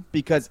 2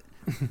 because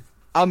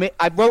I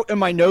wrote in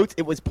my notes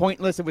it was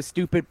pointless, it was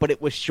stupid, but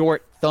it was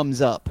short.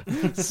 Thumbs up.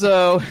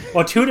 So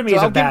well, 2 to me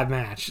is a bad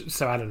match.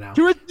 So I don't know.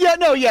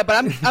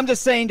 But I'm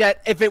just saying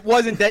that if it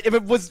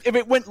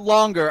went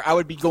longer, I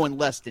would be going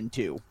less than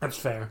 2. That's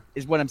fair.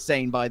 Is what I'm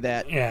saying by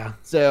that. Yeah.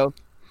 So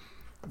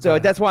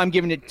that's why I'm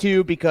giving it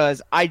 2,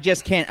 because I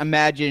just can't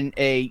imagine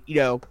a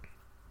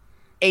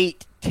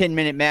 8-10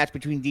 minute match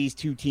between these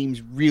two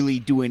teams really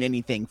doing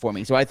anything for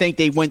me. So I think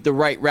they went the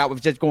right route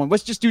with just going,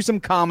 let's just do some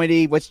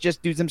comedy, let's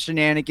just do some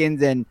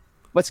shenanigans, and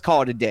let's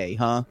call it a day,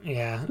 huh?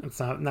 Yeah, it's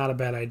not a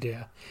bad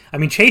idea. I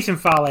mean, Chase and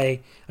Fale,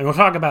 and we'll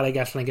talk about it, I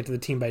guess, when I get to the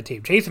team by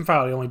team. Chase and Fale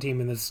are the only team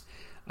in this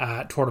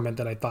tournament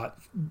that I thought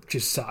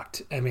just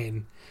sucked. I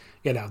mean,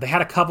 they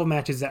had a couple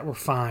matches that were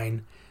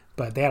fine,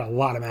 but they had a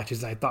lot of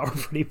matches I thought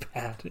were pretty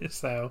bad.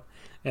 So,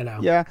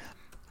 Yeah.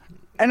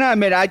 And I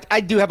admit,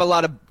 I do have a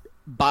lot of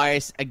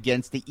bias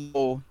against the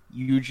Evil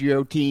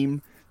Yujiro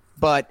team,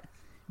 but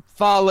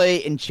Fale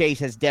and Chase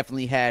has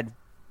definitely had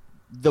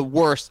the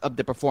worst of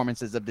the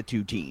performances of the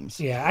two teams.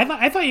 Yeah,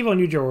 I thought Evil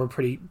and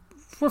Yujiro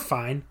were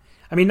fine.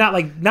 I mean,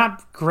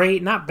 not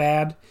great, not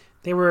bad.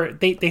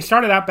 They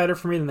started out better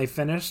for me than they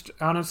finished,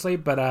 honestly,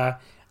 but I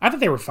thought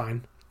they were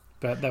fine.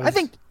 But that was...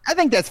 I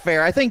think that's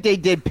fair. I think they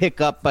did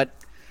pick up, but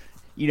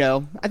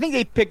I think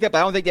they picked up.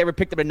 I don't think they ever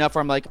picked up enough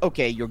where I'm like,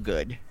 okay, you're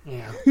good.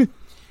 Yeah.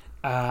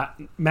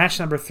 Match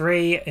number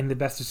 3 in the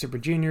Best of Super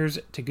Juniors,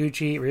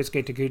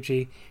 Ryusuke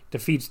Taguchi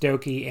defeats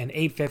Doki in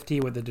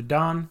 8:50 with the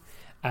Dodon.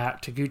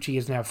 Taguchi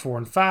is now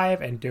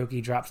 4-5, and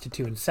Doki drops to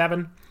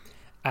 2-7.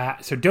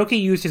 So Doki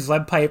used his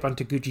lead pipe on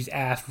Taguchi's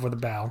ass before the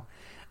bell.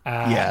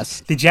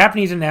 Yes. The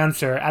Japanese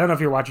announcer, I don't know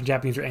if you're watching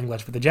Japanese or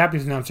English, but the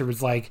Japanese announcer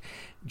was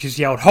just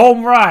yelled,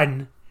 "Home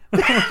run!"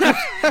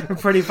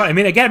 Pretty funny. I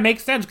mean, again, it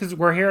makes sense because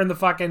we're here in the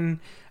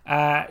fucking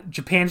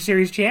Japan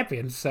Series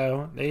champions,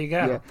 so there you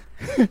go.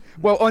 Yeah.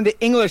 Well, on the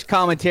English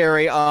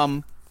commentary,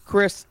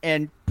 Chris,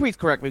 and please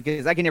correct me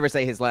because I can never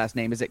say his last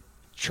name. Is it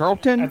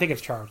Charlton? I think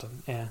it's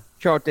Charlton, yeah.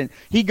 Charlton.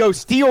 He goes,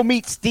 "Steel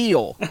meets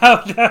steel."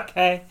 Oh,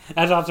 okay.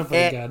 That's also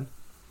pretty good.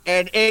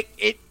 And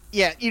it's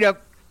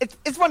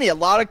funny, a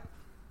lot of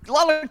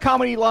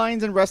comedy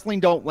lines in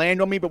wrestling don't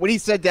land on me, but when he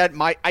said that,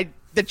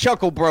 the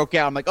chuckle broke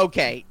out. I'm like,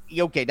 okay,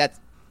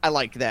 I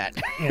like that.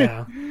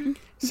 Yeah.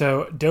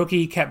 So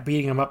Doki kept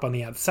beating him up on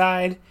the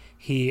outside.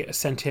 He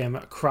sent him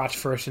crotch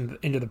first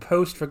into the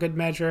post for good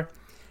measure.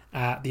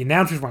 The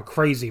announcers went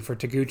crazy for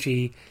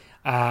Taguchi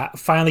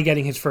finally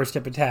getting his first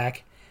hip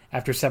attack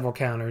after several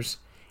counters.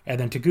 And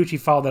then Taguchi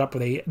followed it up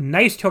with a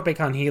nice tope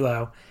con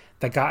hilo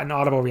that got an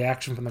audible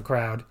reaction from the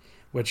crowd,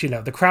 which,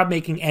 the crowd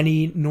making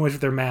any noise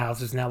with their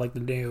mouths is now like the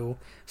new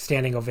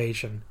standing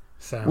ovation.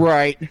 So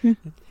right.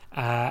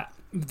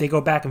 They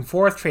go back and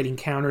forth, trading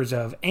counters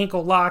of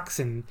ankle locks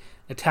and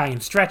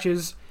Italian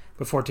stretches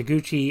before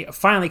Taguchi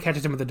finally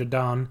catches him with the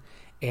Dodon.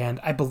 And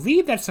I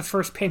believe that's the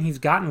first pin he's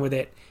gotten with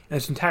it in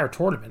this entire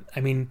tournament.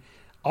 I mean,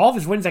 all of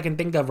his wins I can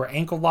think of were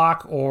ankle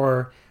lock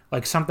or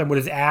something with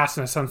his ass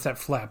and a sunset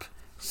flip.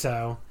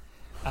 So,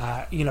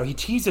 He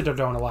teased the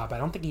Dodone a lot, but I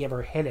don't think he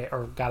ever hit it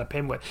or got a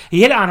pin with.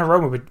 He hit it on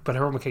Hiromu, but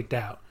Hiromu kicked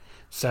out.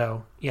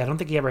 So yeah, I don't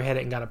think he ever hit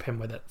it and got a pin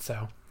with it.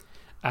 So,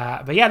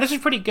 but yeah, this is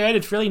pretty good.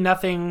 It's really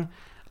nothing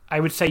I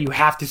would say you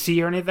have to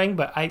see or anything,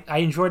 but I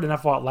enjoyed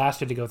enough while it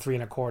lasted to go 3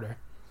 1/4.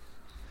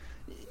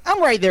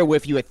 I'm right there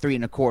with you at 3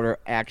 1/4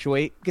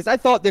 actually, because I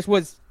thought this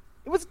was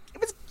it was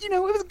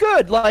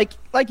good. Like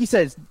you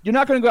said, you're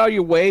not going to go out of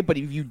your way, but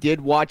if you did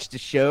watch the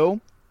show,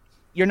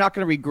 you're not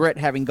going to regret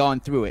having gone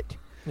through it.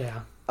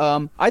 Yeah.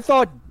 I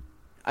thought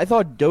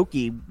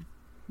Doki,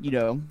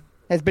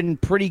 has been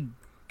pretty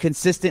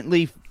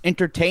consistently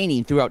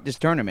entertaining throughout this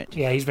tournament.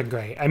 Yeah, he's been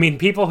great. I mean,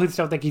 people who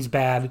still think he's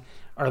bad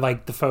are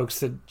like the folks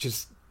that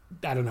just,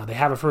 I don't know, they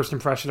have a first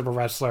impression of a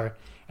wrestler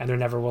and they're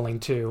never willing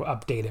to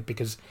update it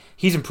because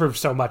he's improved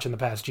so much in the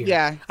past year.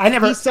 Yeah,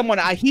 he's someone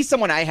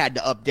I had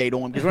to update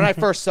on because when I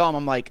first saw him,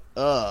 I'm like,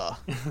 ugh.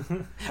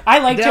 I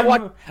liked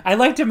him. I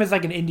liked him as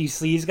like an indie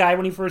sleaze guy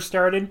when he first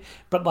started,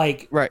 but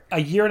like a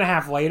year and a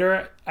half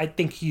later, I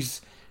think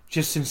he's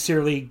just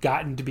sincerely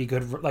gotten to be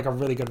good, like a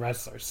really good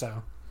wrestler.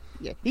 So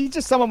yeah, he's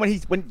just someone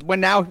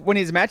when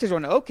his matches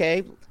are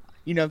okay,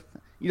 you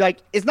like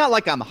it's not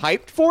like I'm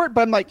hyped for it,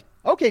 but I'm like,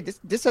 okay,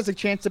 this has a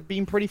chance of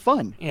being pretty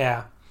fun.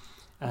 Yeah.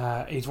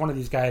 He's one of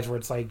these guys where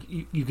it's like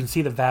you can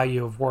see the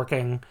value of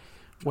working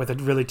with a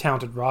really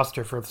talented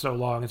roster for so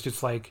long. It's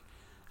just like,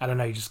 I don't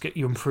know,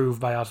 you improve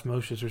by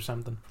osmosis or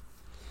something.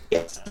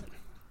 Yes.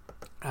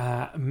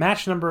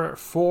 Match number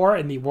 4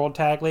 in the World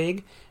Tag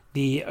League,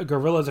 the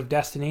Gorillas of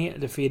Destiny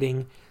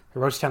defeating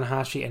Hiroshi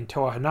Tanahashi and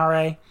Toa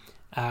Henare.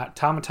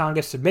 Tama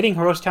Tonga submitting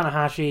Hiroshi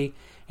Tanahashi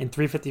in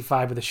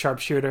 3:55 with a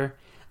sharpshooter.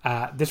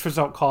 This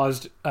result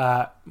caused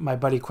my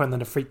buddy Quinlan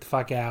to freak the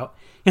fuck out.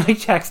 He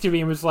texted me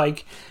and was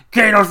like,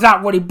 "Gato's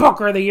not Woody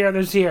Booker of the year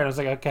this year." And I was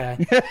like,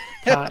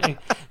 okay.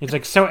 He's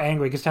like so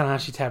angry because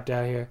Tanahashi tapped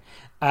out here.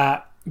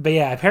 But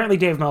yeah, apparently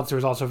Dave Meltzer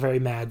was also very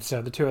mad,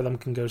 so the two of them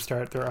can go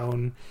start their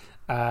own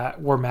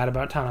We're Mad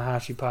About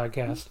Tanahashi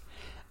podcast.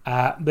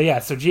 But yeah,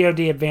 so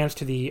GOD advanced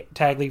to the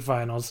Tag League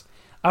Finals.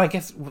 Oh, I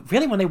guess,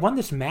 really, when they won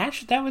this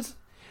match,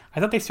 I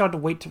thought they still had to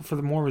wait for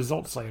the more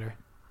results later.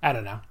 I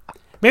don't know.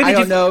 Maybe I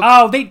don't know.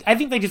 Oh, I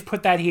think they just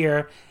put that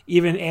here,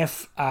 even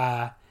if,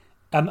 because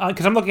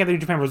I'm looking at the New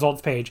Japan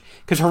results page,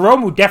 because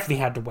Hiromu definitely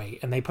had to wait,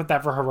 and they put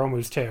that for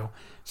Hiromu's too.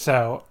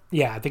 So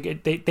yeah, I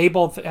think they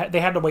both had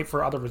to wait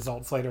for other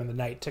results later in the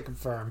night to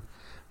confirm,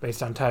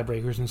 based on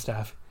tiebreakers and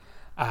stuff.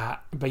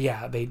 But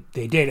yeah, they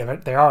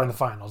did. They are in the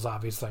finals,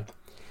 obviously.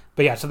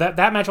 But yeah, so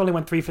that match only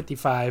went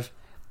 3:55.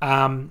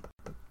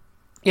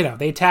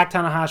 They attacked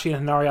Tanahashi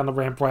and Henare on the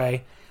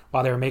rampway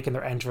while they were making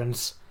their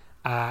entrance.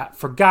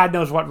 For God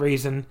knows what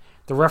reason,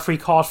 the referee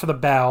calls for the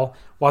bell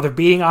while they're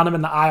beating on him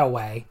in the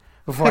aisleway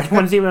before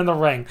anyone's even in the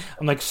ring.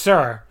 I'm like,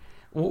 sir,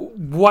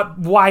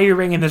 why are you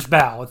ringing this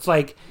bell? It's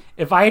like,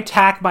 if I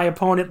attack my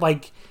opponent,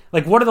 like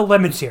what are the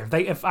limits here?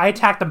 If I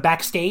attack them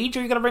backstage,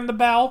 are you going to ring the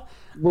bell?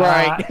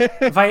 Right.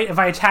 If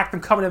I attack them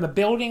coming in the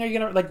building, are you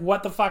going to,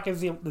 what the fuck is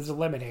the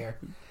limit here?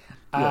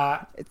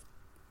 Go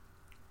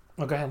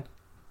ahead.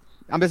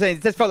 I'm just saying,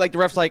 it just felt like the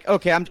ref's like,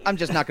 okay, I'm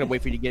just not going to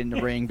wait for you to get in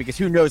the ring because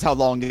who knows how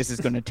long this is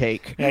going to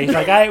take. Yeah, he's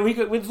like,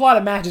 there's a lot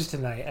of matches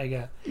tonight, I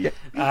guess.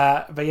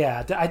 Yeah. But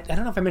yeah, I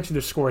don't know if I mentioned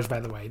their scores, by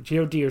the way.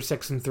 GOD are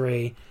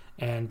 6-3,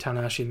 and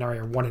Tanahashi and Nari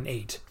are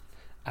 1-8.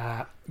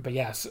 But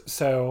yes,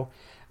 so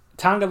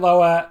Tonga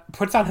Loa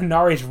puts on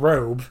Hinari's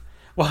robe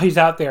while he's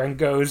out there and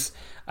goes,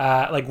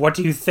 what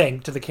do you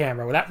think, to the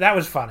camera? Well, that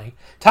was funny.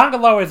 Tonga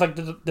Loa is like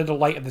the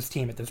delight of this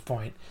team at this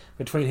point.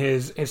 Between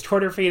his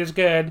Twitter feed is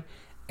good,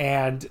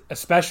 and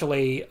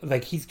especially,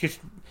 like, he's just...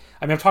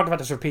 I mean, I've talked about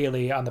this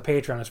repeatedly on the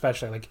Patreon,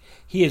 especially. Like,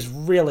 he has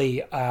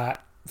really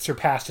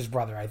surpassed his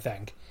brother, I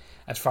think,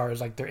 as far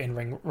as, like, their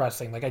in-ring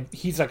wrestling. Like,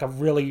 he's, like,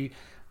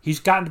 he's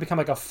gotten to become,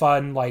 like, a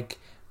fun, like,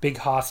 big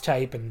hoss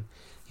type, and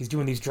he's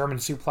doing these German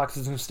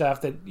suplexes and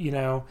stuff that,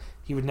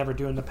 he would never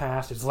do in the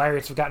past. His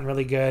lariats have gotten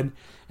really good.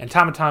 And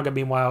Tama Tonga,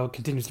 meanwhile,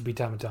 continues to be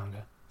Tama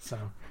Tonga. So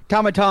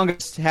Tama Tonga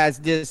has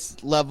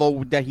this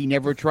level that he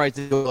never tries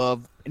to go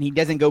above, and he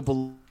doesn't go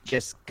below,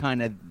 just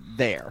kind of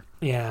there.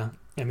 Yeah.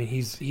 I mean,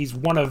 he's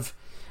one of...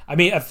 I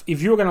mean,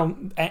 if you were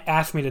going to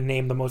ask me to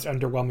name the most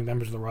underwhelming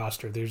members of the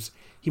roster,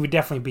 he would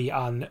definitely be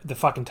on the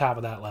fucking top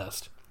of that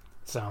list.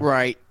 So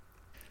right.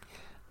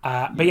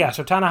 But yeah,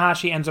 so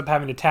Tanahashi ends up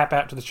having to tap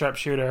out to the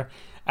sharpshooter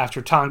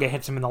after Tonga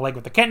hits him in the leg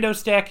with the kendo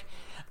stick.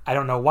 I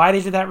don't know why they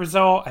did that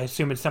result. I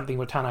assume it's something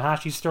with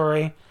Tanahashi's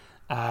story.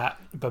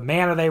 But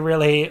man, are they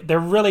really... They're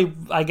really,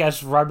 I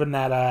guess, rubbing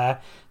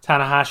that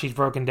Tanahashi's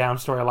broken down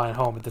storyline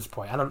home at this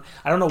point. I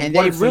don't know. And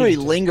they really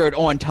lingered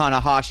on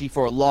Tanahashi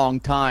for a long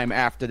time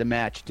after the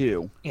match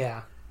too.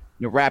 Yeah.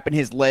 Wrapping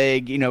his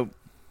leg,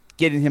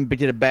 getting him to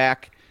the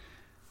back.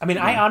 I mean,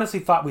 I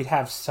honestly thought we'd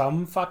have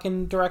some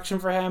fucking direction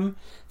for him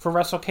for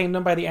Wrestle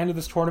Kingdom by the end of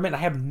this tournament. I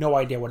have no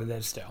idea what it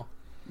is still.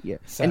 Yeah,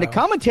 so. And the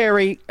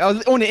commentary on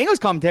the English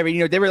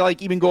commentary, they were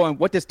like even going,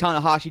 "What does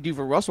Tanahashi do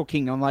for Wrestle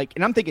Kingdom?"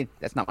 And I'm thinking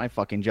that's not my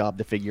fucking job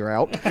to figure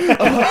out.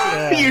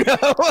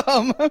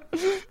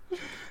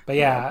 But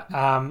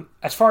yeah,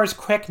 as far as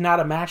quick not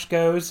a match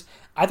goes,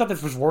 I thought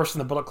this was worse than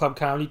the Bullet Club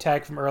comedy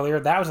tag from earlier.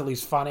 That was at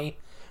least funny.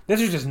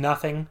 This was just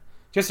nothing.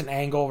 Just an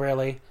angle,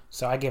 really.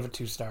 So I gave it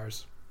 2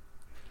 stars.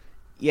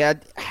 Yeah,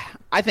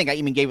 I think I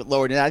even gave it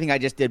lower than that. I think I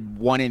just did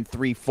 1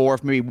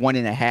 3/4, maybe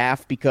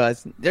 1.5,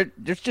 because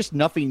there's just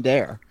nothing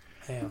there.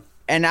 Yeah.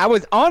 And I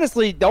was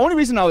honestly, the only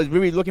reason I was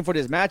really looking for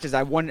this match is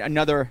I want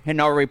another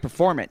Hinari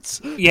performance.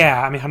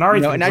 Yeah, I mean,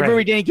 Hanari's been and great. I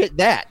really didn't get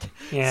that.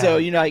 Yeah. So,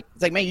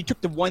 it's like, man, you took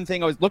the one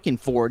thing I was looking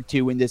forward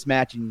to in this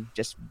match and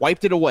just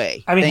wiped it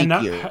away. I mean,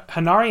 Thank you.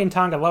 Hanari and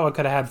Tangaloa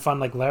could have had fun,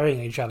 like,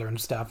 larrying each other and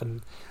stuff,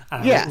 and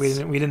Yes. we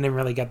didn't even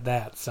really get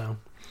that, so.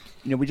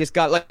 We just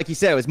got, like you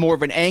said, it was more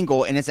of an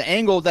angle, and it's an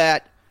angle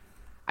that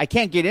I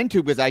can't get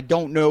into because I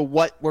don't know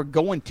what we're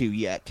going to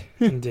yet.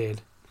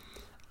 Indeed.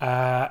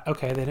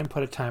 Okay, they didn't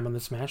put a time on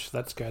this match, so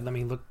that's good. Let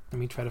me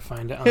try to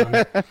find it on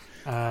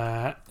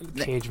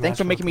Cage Match.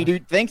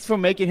 Thanks for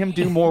making him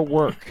do more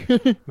work.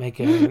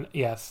 making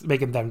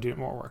them do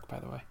more work, by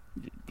the way.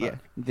 Yeah,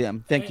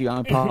 them. Thank you. I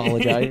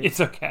apologize. It's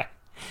okay.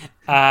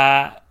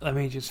 Let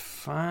me just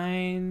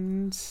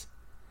find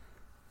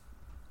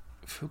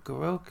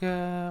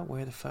Fukuoka.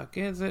 Where the fuck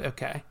is it?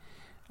 Okay.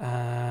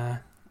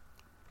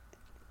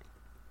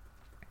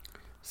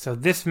 So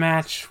this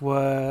match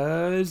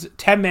was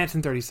 10 minutes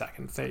and 30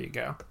 seconds. There you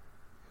go.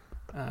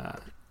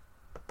 But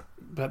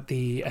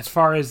as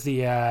far as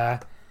the oh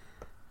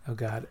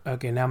god.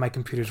 Okay, now my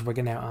computer's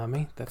wigging out on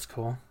me. That's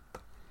cool.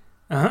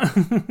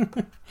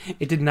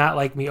 It did not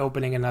like me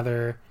opening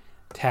another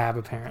tab,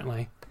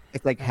 apparently.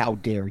 It's like, how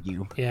dare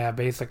you? Yeah,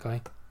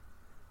 basically.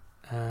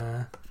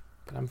 But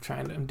I'm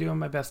doing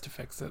my best to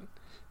fix it.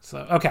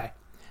 So, okay.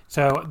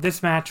 So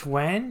this match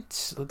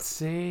went, let's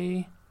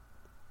see.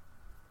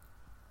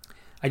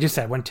 I just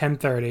said went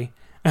 10:30.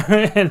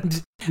 And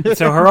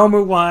so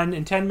Hiromu won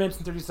in 10 minutes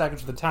and 30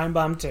 seconds with a time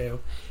bomb 2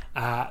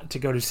 to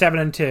go to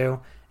 7-2,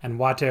 and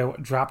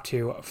Wato dropped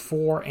to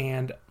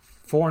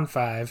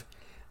 4-5.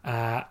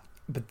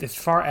 But as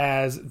far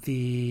as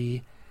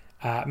the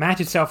match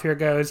itself here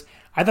goes,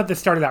 I thought this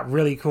started out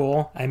really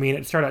cool. I mean,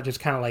 it started out just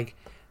kind of like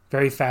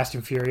very fast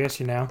and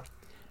furious,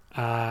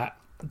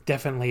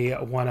 Definitely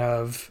one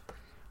of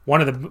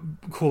the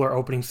cooler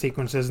opening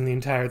sequences in the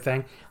entire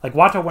thing. Like,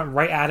 Wato went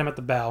right at him at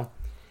the bell.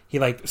 He,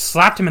 like,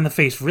 slapped him in the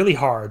face really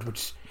hard,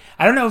 which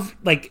I don't know if,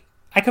 like,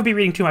 I could be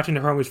reading too much into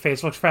Hiromu's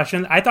facial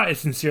expression. I thought it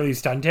sincerely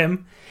stunned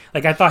him.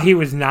 Like, I thought he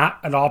was not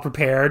at all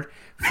prepared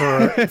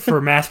for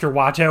Master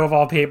Wato, of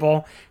all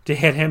people, to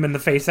hit him in the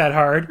face that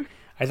hard.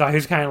 I thought he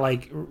was kind of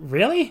like,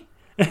 really?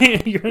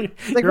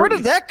 Where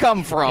did that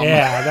come from?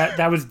 Yeah,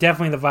 that was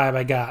definitely the vibe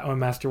I got when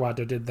Master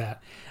Wato did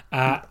that.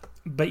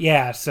 But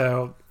yeah,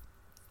 so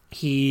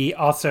he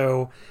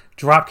also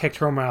drop kicked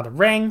Hiromu out of the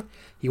ring.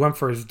 He went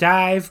for his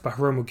dive, but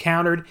Hiromu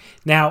countered.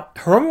 Now,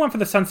 Hiromu went for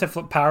the sunset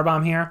flip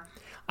powerbomb here.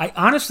 I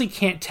honestly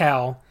can't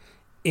tell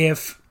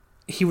if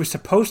he was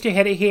supposed to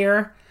hit it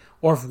here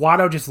or if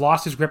Wato just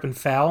lost his grip and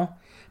fell,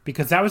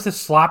 because that was the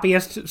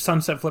sloppiest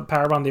sunset flip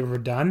powerbomb they've ever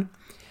done.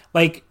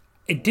 Like,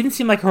 it didn't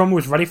seem like Hiromu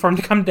was ready for him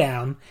to come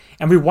down.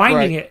 And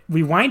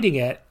rewinding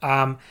it,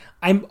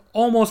 I'm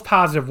almost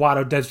positive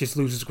Wato does just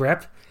lose his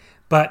grip.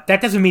 But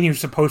that doesn't mean he was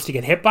supposed to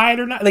get hit by it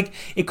or not. Like,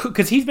 it could,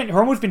 because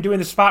Hiromu's been doing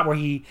this spot where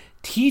he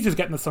teases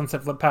getting the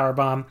sunset flip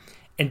powerbomb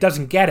and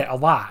doesn't get it a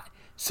lot.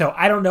 So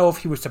I don't know if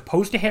he was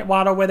supposed to hit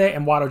Wato with it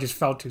and Wato just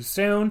fell too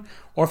soon,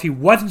 or if he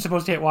wasn't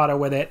supposed to hit Wato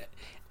with it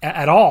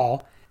at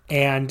all.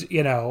 And,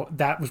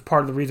 that was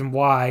part of the reason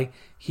why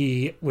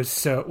why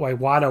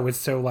Wato was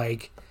so,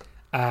 like,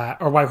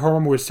 or why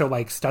Hiromu was so,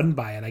 like, stunned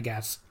by it, I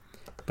guess.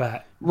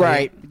 But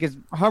right, because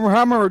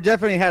Hiromu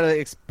definitely had an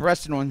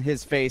expression on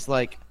his face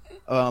like,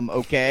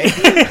 okay.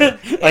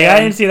 I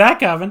didn't see that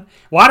coming.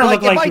 Wato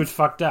looked like he was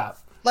fucked up.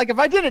 Like, if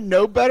I didn't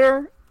know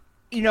better,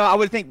 I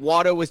would think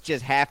Wato was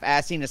just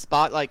half-assing a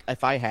spot, like,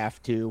 if I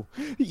have to,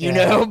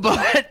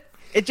 but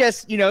it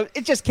just,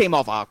 it just came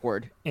off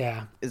awkward.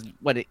 Yeah. Is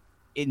what it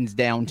ends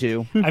down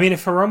to. I mean,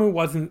 if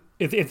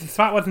the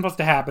spot wasn't supposed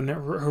to happen,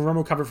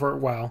 Hiromu covered for it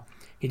well.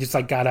 He just,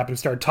 like, got up and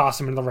started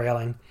tossing him into the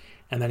railing,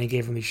 and then he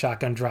gave him the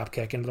shotgun drop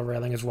kick into the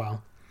railing as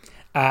well.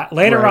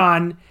 Later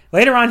on,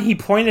 he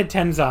pointed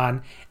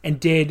Tenzan and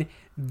did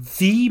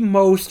the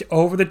most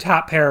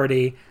over-the-top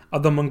parody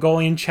of the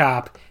Mongolian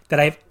chop that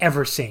I've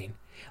ever seen.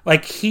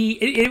 Like,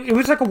 it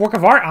was like a work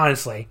of art,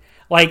 honestly.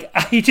 Like,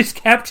 he just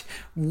kept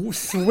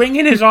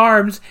swinging his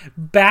arms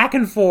back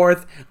and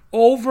forth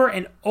over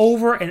and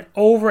over and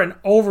over and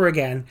over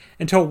again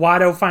until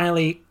Wato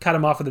finally cut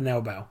him off with an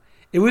elbow.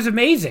 It was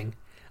amazing.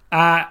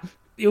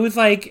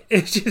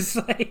 It's just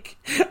like,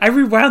 I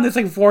rewound this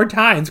like 4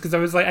 times because I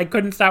was like, I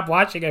couldn't stop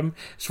watching him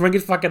swing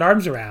his fucking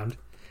arms around.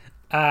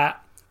 But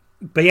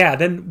yeah,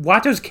 then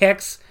Wato's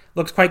kicks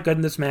looks quite good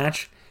in this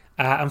match.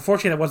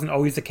 Unfortunately, that wasn't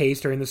always the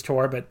case during this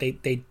tour, but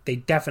they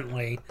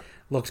definitely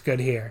looked good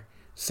here.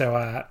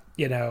 So,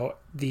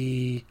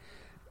 the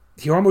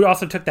Hiromu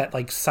also took that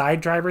like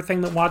side driver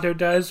thing that Wato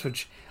does,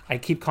 which I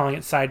keep calling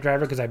it side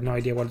driver because I have no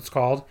idea what it's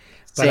called.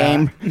 But,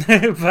 Same.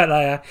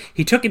 But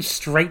he took it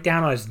straight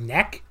down on his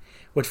neck,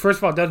 which first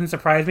of all doesn't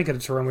surprise me because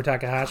it's Hiromu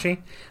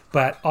Takahashi,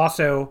 but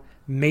also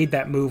made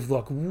that move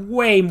look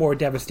way more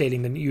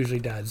devastating than it usually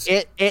does.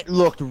 It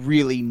looked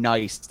really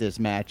nice this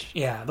match.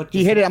 Yeah,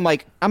 he hit it.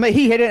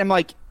 He hit it. I'm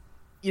like,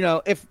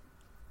 if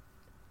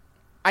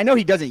I know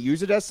he doesn't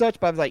use it as such,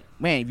 but I was like,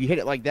 man, if you hit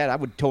it like that, I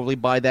would totally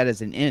buy that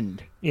as an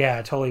end.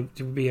 Yeah, totally.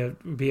 To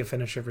be a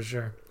finisher for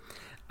sure.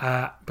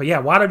 But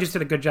yeah, Wato just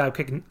did a good job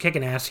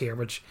kicking ass here,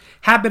 which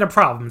had been a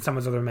problem in some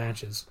of his other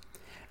matches.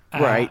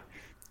 Right.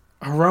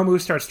 Hiromu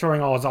starts throwing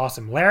all his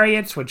awesome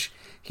lariats, which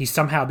he's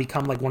somehow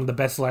become like one of the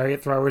best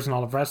lariat throwers in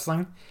all of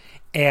wrestling.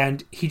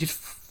 And he just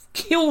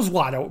kills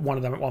Wato, one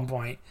of them at one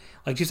point.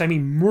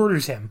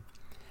 Murders him.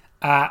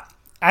 I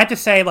have to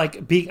say,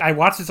 I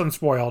watched this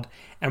unspoiled,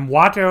 and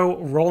Wato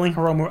rolling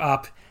Hiromu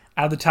up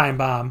out of the time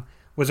bomb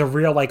was a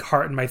real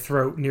heart in my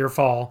throat near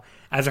fall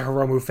as a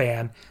Hiromu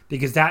fan,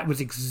 because that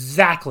was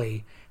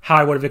exactly how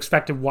I would have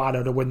expected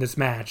Wato to win this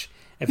match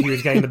if he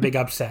was getting the big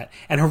upset.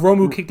 And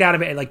Hiromu kicked out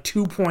of it at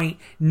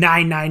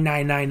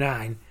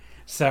 2.99999.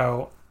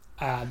 So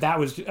that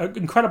was an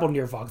incredible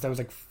near fall, because I was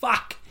like,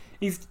 fuck,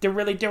 they're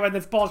really doing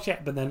this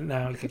bullshit. But then,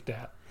 no, he kicked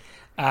out.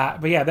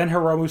 But yeah, then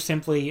Hiromu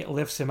simply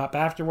lifts him up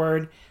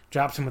afterward,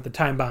 drops him with the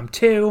time bomb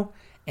 2,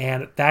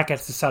 and that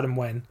gets the sudden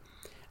win.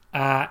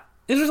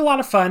 This was a lot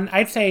of fun.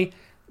 I'd say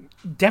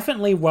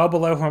definitely well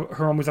below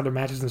Hiromu's other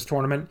matches in this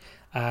tournament.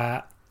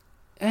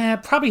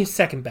 Probably his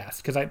second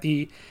best, because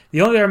the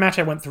only other match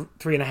I went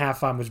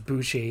 3.5 on was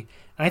Bushi,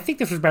 and I think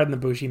this was better than the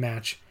Bushi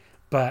match.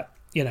 But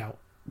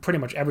pretty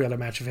much every other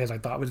match of his I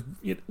thought was,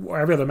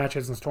 or every other match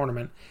in this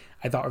tournament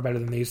I thought were better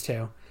than these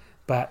two.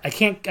 But I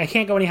can't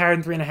go any higher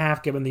than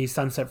 3.5 given the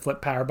sunset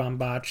flip powerbomb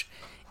botch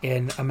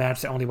in a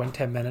match that only went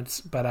 10 minutes.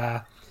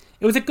 But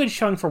it was a good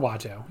showing for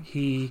Wato.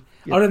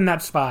 Other than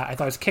that spot, I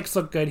thought his kicks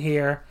looked good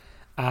here.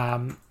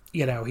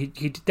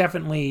 He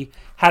definitely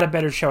had a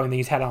better showing than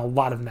he's had on a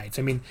lot of nights.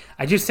 I mean,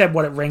 I just said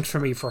what it ranks for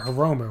me for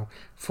Hiromu.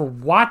 For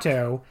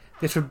Wato,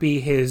 this would be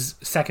his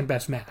second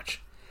best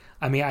match.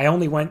 I mean, I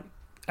went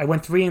 3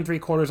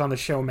 3/4 on the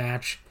show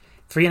match,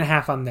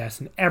 3.5 on this,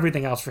 and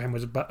everything else for him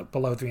was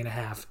below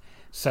 3.5.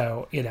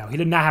 So, he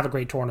did not have a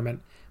great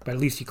tournament, but at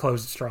least he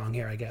closed it strong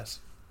here, I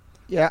guess.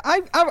 Yeah,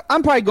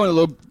 I'm probably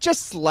going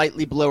just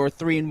slightly below, or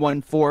 3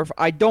 1/4.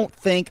 I don't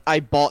think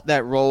I bought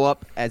that roll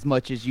up as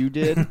much as you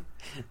did.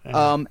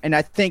 And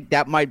I think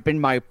that might have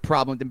been my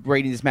problem with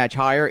rating this match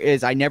higher,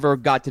 is I never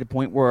got to the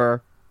point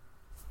where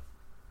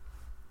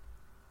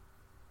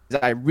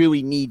I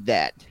really need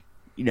that,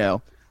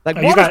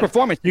 Wato's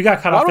performance. You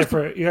got cut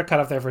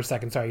off there for a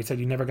second. Sorry, you said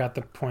you never got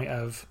the point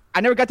of.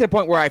 I never got to the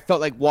point where I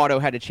felt like Wato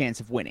had a chance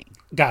of winning.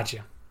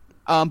 Gotcha.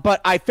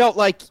 But I felt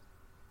like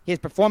his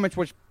performance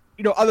was,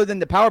 other than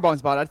the powerbomb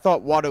spot, I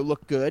thought Wato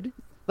looked good.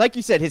 Like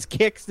you said, his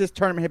kicks this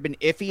tournament have been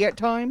iffy at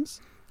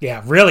times.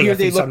 Yeah, really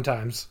iffy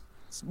sometimes.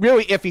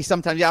 Really iffy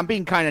sometimes. Yeah, I'm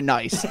being kind of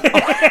nice.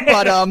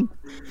 But,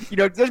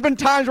 there's been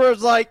times where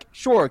it's like,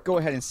 sure, go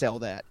ahead and sell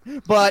that.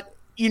 But,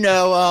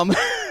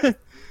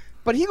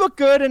 but he looked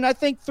good, and I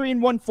think 3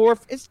 1/4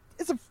 it's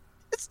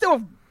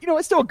still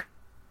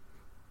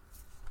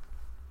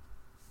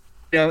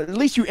at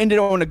least you ended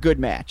on a good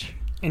match.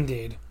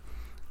 Indeed.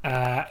 3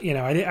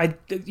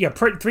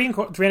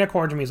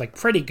 1/4 to me is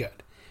pretty good.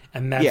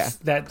 And that's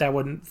that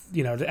wouldn't,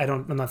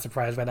 I'm not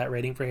surprised by that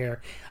rating for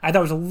here. I thought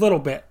it was a little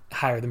bit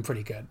higher than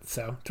pretty good.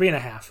 So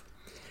 3.5.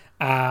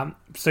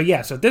 So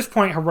at this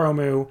point,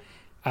 Hiromu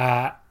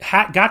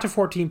got to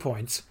 14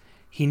 points.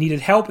 He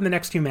needed help in the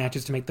next 2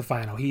 matches to make the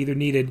final. He either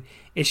needed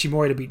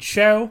Ishimori to beat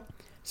Sho,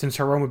 since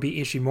Hiromu beat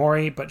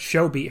Ishimori, but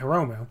Sho beat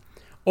Hiromu,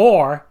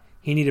 or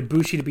he needed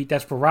Bushi to beat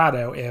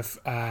Desperado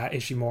if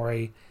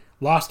Ishimori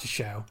lost to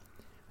Sho,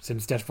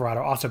 since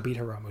Desperado also beat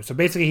Hiromu. So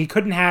basically, he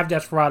couldn't have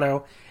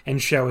Desperado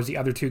and Sho as the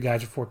other 2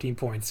 guys with 14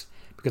 points,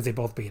 because they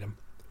both beat him.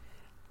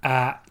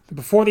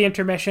 Before the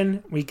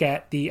intermission, we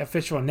get the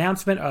official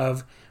announcement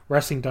of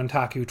Wrestling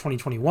Dontaku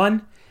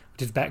 2021,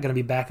 which is going to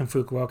be back in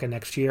Fukuoka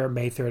next year,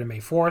 May 3rd and May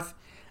 4th.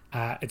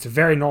 It's a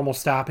very normal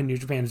stop in New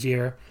Japan's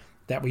year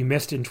that we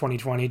missed in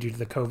 2020 due to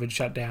the COVID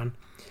shutdown.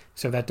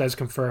 So that does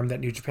confirm that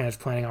New Japan is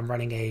planning on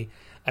running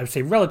I would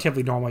say,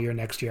 relatively normal year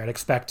next year. I'd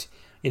expect,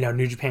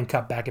 New Japan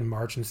Cup back in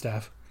March and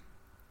stuff.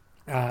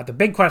 The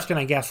big question,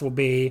 I guess, will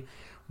be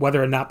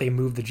whether or not they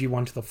move the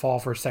G1 to the fall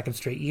for a second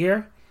straight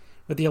year,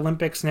 with the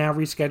Olympics now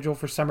rescheduled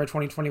for summer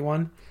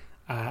 2021.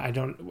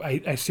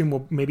 I assume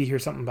we'll maybe hear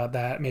something about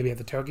that, maybe at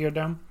the Tokyo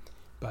Dome,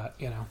 but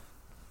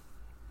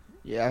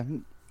Yeah,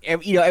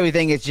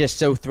 everything is just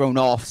so thrown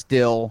off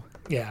still.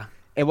 Yeah.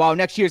 And while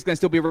next year is going to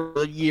still be a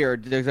regular year,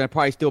 there's going to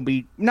probably still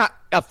be not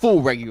a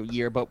full regular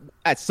year, but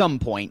at some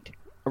point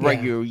a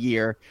regular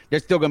year.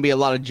 There's still going to be a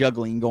lot of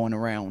juggling going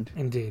around.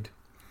 Indeed.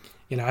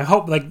 I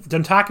hope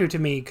Dontaku to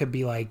me could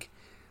be I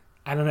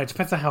don't know. It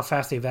depends on how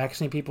fast they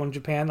vaccinate people in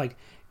Japan.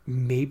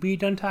 Maybe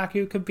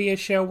Dontaku could be a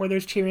show where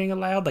there's cheering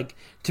allowed.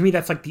 To me,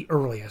 that's the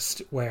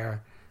earliest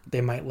where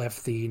they might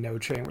lift the no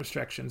cheering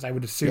restrictions. I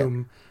would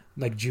assume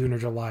June or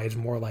July is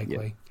more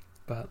likely. Yeah.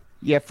 But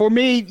yeah, for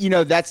me,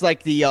 that's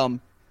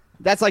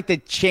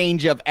the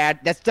change of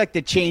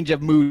the change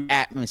of mood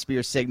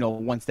atmosphere signal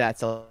once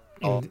that's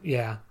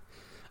yeah,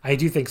 I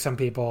do think some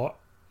people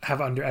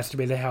have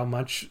underestimated how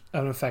much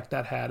of an effect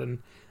that had, and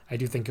I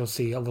do think you'll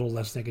see a little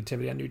less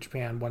negativity on New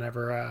Japan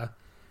whenever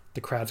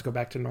the crowds go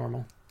back to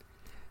normal.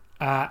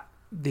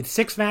 The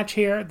sixth match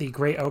here, the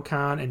Great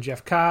Okan and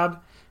Jeff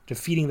Cobb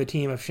defeating the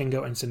team of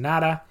Shingo and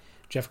Sonata.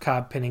 Jeff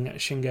Cobb pinning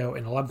Shingo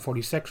in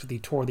 11:46 with the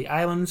Tour of the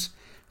Islands.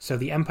 So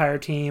the Empire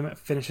team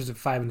finishes at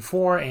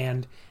 5-4,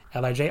 and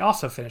LIJ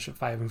also finished at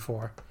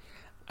 5-4.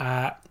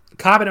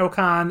 Cobb and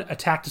Okan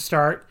attacked to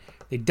start.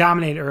 They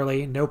dominated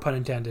early, no pun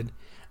intended.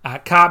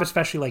 Cobb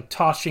especially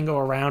tossed Shingo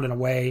around in a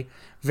way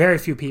very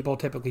few people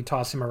typically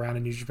toss him around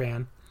in New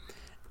Japan.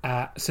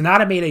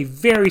 Sonata made a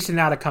very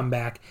Sonata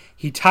comeback.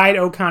 He tied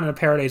Okan in a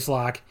Paradise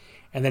Lock,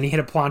 and then he hit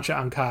a plancha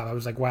on Cobb. I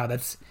was like, wow,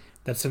 that's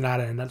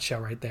Sonata in a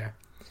nutshell right there.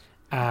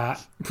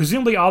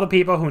 Presumably all the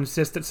people who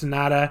insist that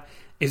Sonata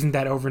isn't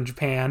that over in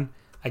Japan,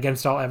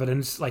 against all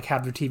evidence,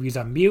 have their TVs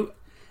on mute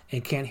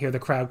and can't hear the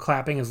crowd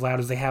clapping as loud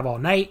as they have all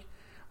night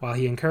while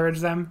he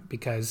encouraged them,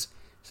 because,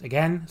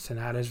 again,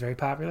 Sonata is very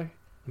popular,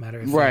 no matter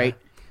if none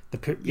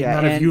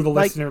of you, the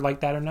listener,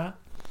 like that or not.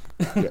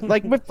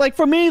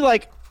 For me,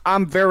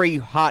 I'm very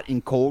hot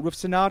and cold with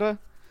Sonata,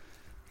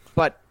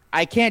 but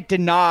I can't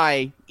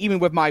deny, even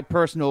with my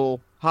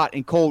personal hot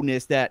and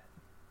coldness, that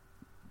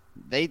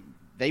they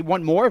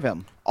want more of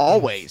him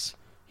always.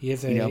 He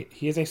is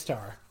a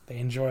star.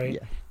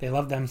 They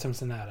love them some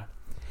Sonata.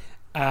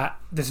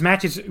 This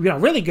match is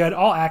really good,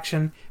 all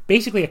action,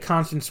 basically a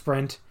constant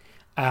sprint.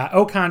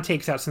 Okan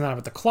takes out Sonata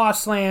with the claw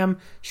slam.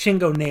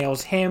 Shingo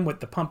nails him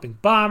with the pumping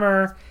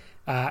bomber.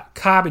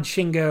 Cobb and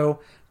Shingo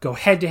go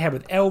head to head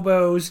with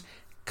elbows.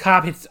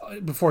 Cobb hits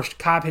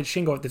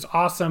Shingo with this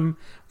awesome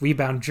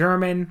rebound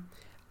German.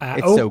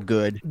 It's so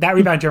good. That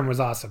rebound German was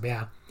awesome,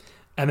 yeah.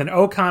 And then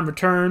Okan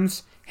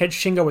returns, hits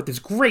Shingo with this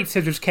great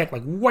scissors kick,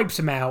 wipes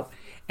him out.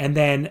 And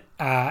then,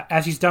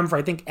 as he's done for,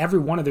 I think, every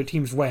one of their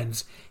team's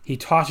wins, he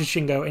tosses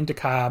Shingo into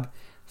Cobb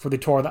for the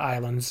Tour of the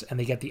Islands, and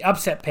they get the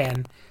upset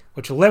pin,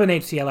 which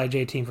eliminates the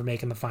LIJ team from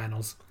making the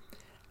finals.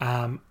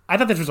 I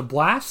thought this was a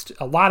blast,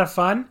 a lot of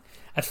fun.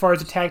 As far as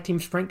the tag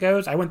team sprint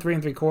goes, I went 3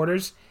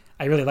 3/4.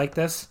 I really like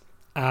this.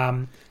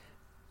 I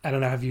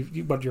don't know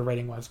what your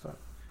rating was, but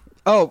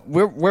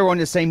we're on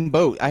the same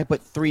boat. I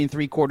put 3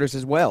 3/4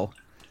 as well.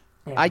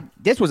 Yeah.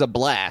 This was a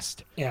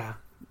blast. Yeah,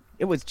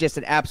 it was just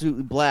an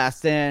absolute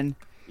blast, and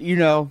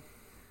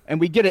and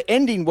we get an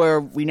ending where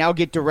we now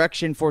get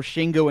direction for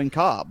Shingo and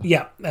Cobb.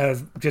 Yeah, I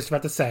was just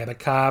about to say that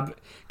Cobb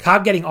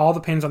getting all the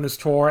pins on this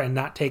tour and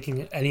not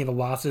taking any of the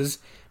losses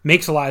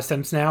makes a lot of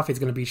sense now if he's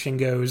going to be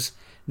Shingo's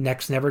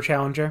next Never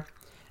challenger.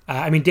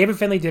 David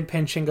Finlay did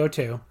pin Shingo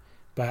too,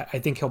 but I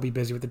think he'll be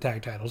busy with the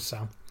tag titles.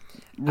 So,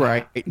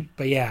 right.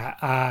 But yeah,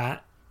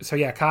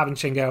 Cobb and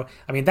Shingo.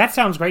 That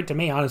sounds great to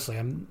me. Honestly,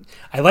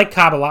 I like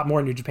Cobb a lot more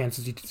in New Japan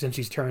since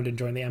he's turned and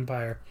joined the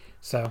Empire.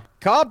 So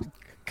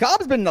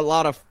Cobb's been a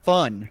lot of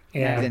fun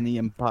in the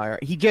Empire.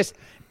 He just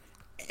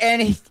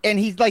he's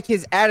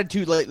his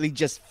attitude lately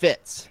just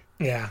fits.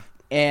 Yeah.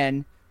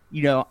 And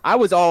I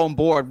was all on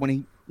board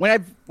when I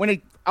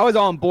was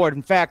all on board.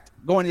 In fact,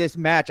 going to this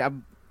match,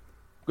 I'm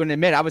going to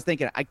admit I was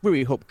thinking I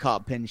really hope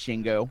Cobb pins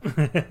Shingo.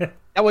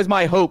 That was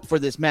my hope for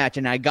this match,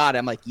 and I got it.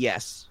 I'm like,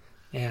 yes.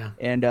 Yeah.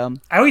 And I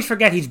always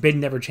forget he's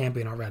been Never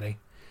champion already,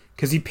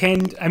 because he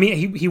pinned.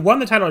 He won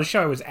the title of the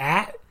show. It was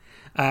at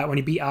when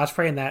he beat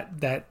Ospreay in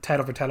that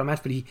title for title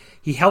match, but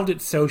he held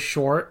it so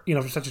short,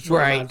 for such a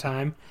short amount of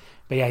time.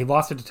 But yeah, he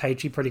lost it to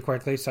Taichi pretty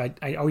quickly, so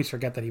I always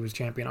forget that he was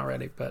champion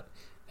already. But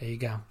there you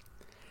go.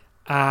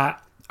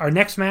 Our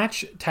next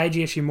match,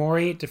 Taiji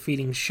Ishimori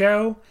defeating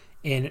Sho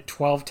in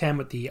 12-10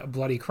 with the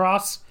Bloody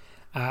Cross.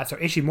 So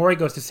Ishimori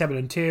goes to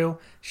 7-2,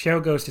 Sho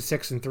goes to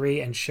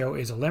 6-3, and Sho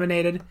is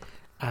eliminated.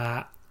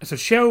 So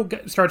Sho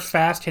starts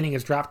fast, hitting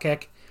his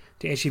dropkick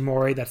to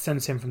Ishimori that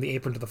sends him from the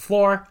apron to the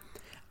floor.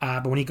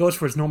 But when he goes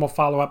for his normal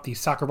follow-up, the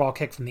soccer ball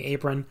kick from the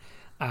apron,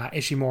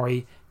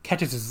 Ishimori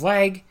catches his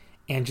leg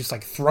and just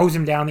throws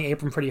him down the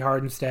apron pretty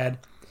hard instead.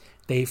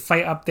 They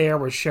fight up there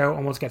where Sho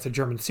almost gets a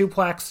German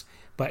suplex,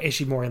 but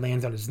Ishimori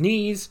lands on his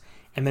knees,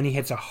 and then he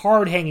hits a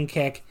hard hanging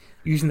kick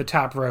using the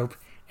top rope,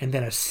 and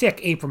then a sick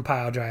apron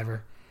pile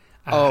driver.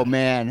 Oh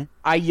man,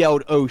 I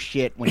yelled "oh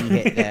shit" when he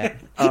hit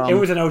that. It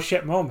was an oh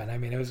shit moment.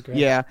 It was great.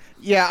 Yeah.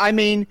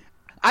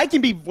 I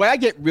can be, when I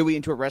get really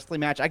into a wrestling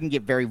match, I can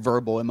get very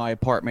verbal in my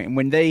apartment, and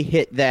when they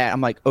hit that,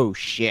 I'm like, oh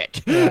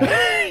shit.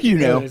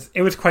 Yeah.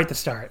 It was quite the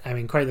start.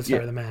 Quite the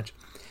start of the match.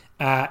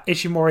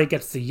 Ishimori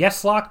gets the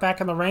yes lock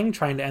back in the ring,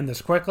 trying to end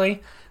this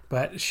quickly,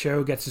 but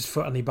Sho gets his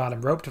foot on the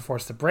bottom rope to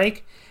force the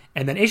break.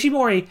 And then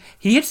Ishimori,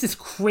 he hits this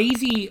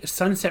crazy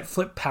sunset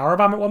flip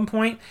powerbomb at one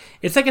point.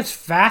 It's as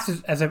fast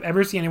as I've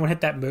ever seen anyone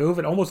hit that move.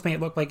 It almost made it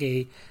look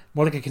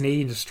more like a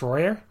Canadian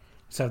destroyer.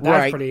 So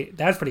that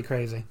was pretty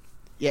crazy.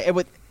 Yeah, it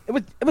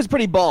was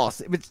pretty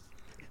boss.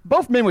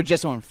 Both men were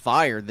just on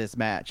fire this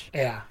match.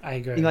 Yeah, I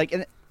agree.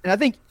 And I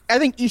think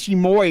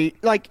Ishimori,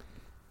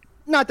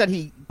 not that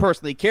he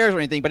personally cares or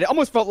anything, but it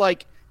almost felt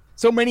like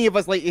so many of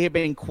us lately have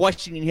been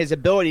questioning his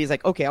abilities.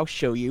 Like, okay, I'll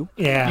show you.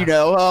 Yeah.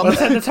 Well,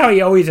 that's how he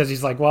always is.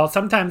 He's like, well,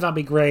 sometimes I'll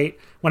be great.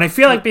 When I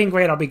feel like being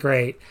great, I'll be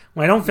great.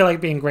 When I don't feel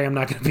like being great, I'm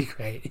not going to be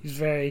great. He's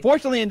very...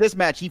 Fortunately, in this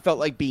match, he felt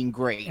like being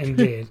great.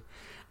 Indeed.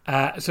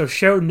 So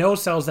Show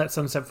no-sells that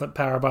sunset flip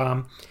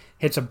powerbomb,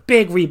 hits a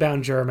big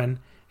rebound German.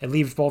 It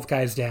leaves both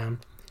guys down.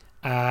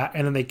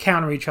 And then they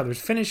counter each other's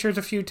finishers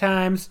a few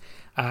times.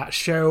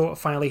 Show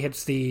finally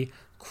hits the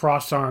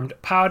cross-armed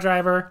power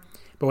driver.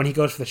 But when he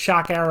goes for the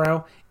shock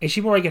arrow,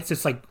 Ishimori gets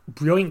this like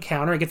brilliant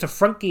counter. He gets a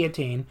front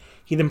guillotine.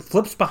 He then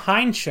flips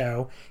behind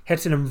Show,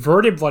 hits an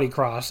inverted bloody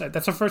cross.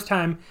 That's the first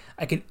time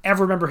I can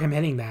ever remember him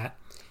hitting that.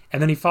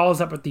 And then he follows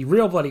up with the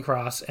real bloody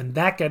cross, and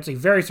that gets a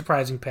very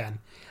surprising pin.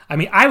 I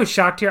mean, I was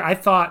shocked here. I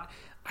thought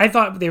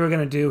they were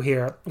going to do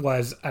here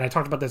was, and I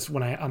talked about this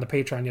on the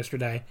Patreon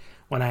yesterday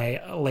when I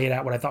laid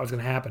out what I thought was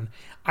going to happen.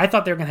 I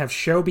thought they were going to have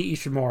Show beat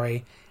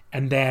Ishimori,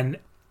 and then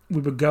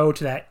we would go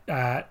to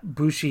that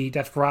Bushi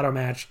Desperado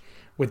match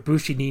with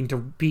Bushi needing to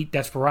beat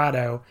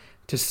Desperado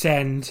to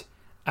send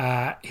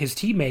his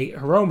teammate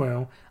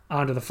Hiromu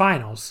onto the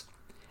finals.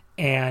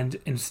 And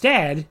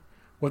instead,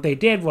 what they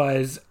did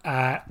was,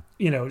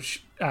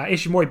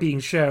 Ishimori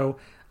beating Show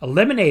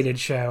eliminated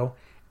Show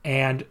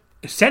and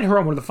sent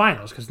Hiromu to the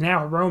finals. Because now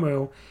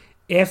Hiromu,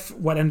 if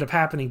what ended up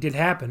happening did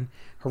happen,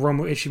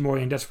 Hiromu,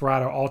 Ishimori, and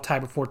Desperado all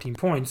tied with 14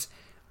 points.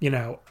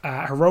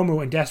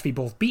 Hiromu and Despi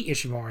both beat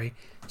Ishimori,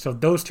 so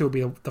those two will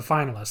be the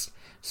finalists.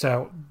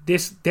 So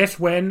this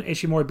win,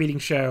 Ishimori beating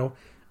Show,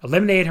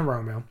 eliminated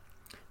Hiromu,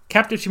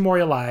 kept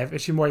Ishimori alive.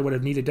 Ishimori would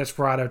have needed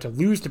Desperado to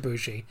lose to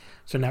Bushi,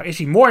 so now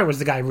Ishimori was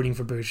the guy rooting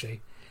for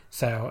Bushi.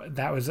 So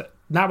that was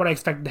not what I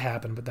expected to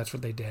happen, but that's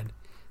what they did.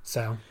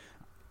 So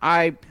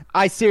I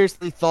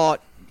seriously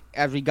thought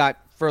as we got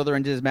further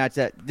into this match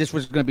that this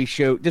was going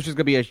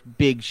to be a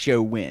big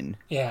Show win.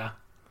 Yeah,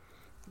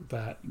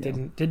 but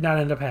did not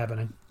end up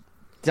happening.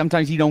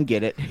 Sometimes you don't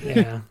get it.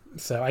 Yeah,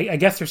 so I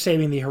guess they're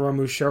saving the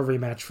Hiromu Show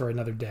rematch for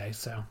another day,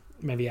 so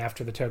maybe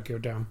after the Tokyo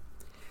Dome.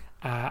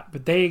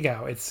 But there you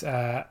go. It's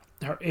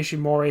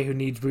Ishimori who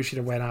needs Bushi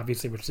to win,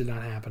 obviously, which did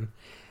not happen.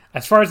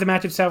 As far as the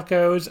match itself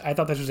goes, I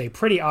thought this was a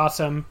pretty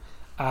awesome,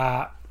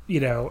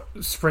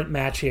 sprint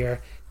match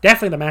here.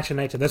 Definitely the match of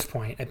the night to this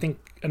point. I think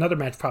another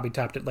match probably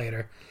topped it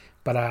later.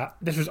 But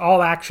this was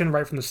all action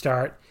right from the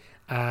start.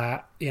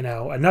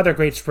 Another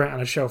great sprint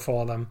on a show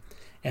full of them.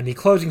 And the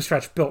closing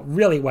stretch built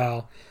really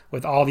well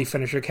with all the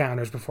finisher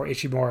counters before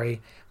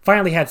Ishimori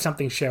finally had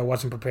something Show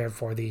wasn't prepared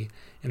for, the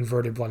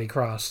inverted bloody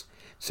cross.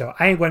 So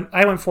I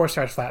went 4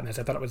 stars flat in this.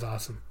 I thought it was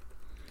awesome.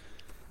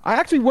 I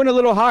actually went a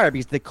little higher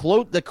because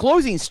the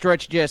closing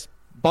stretch just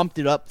bumped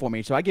it up for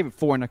me. So I gave it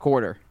 4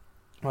 1/4.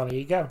 Well, there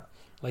you go.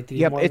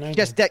 It's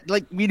just that,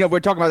 we're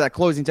talking about that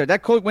closing stretch.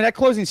 When that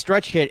closing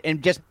stretch hit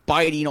and just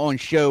biting on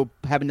Show,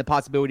 having the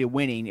possibility of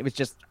winning,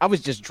 I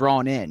was just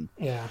drawn in.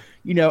 Yeah.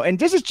 And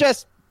this is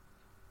just,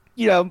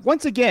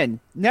 once again,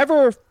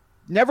 never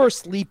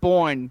sleep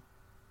on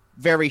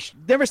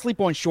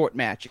short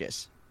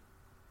matches.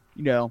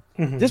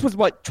 Mm-hmm. This was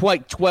what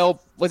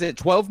 12 was it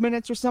 12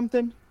 minutes or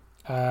something?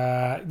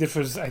 This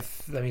was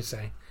let me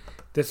say,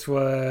 this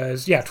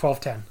was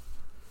 12:10.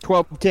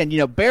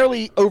 12:10.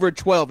 Barely over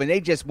 12, and they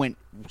just went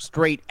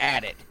straight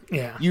at it.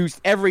 Yeah,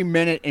 used every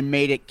minute and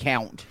made it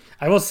count.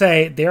 I will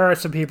say there are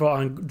some people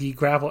on the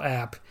Gravel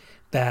app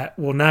that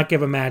will not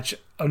give a match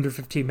under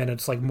 15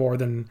 minutes like more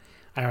than,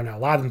 I don't know, a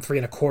lot of them 3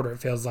 1/4. It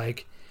feels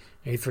like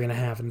maybe 3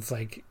 1/2, and it's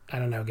like, I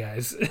don't know,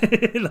 guys.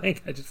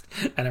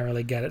 I don't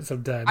really get it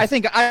sometimes. I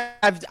think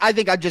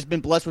I've just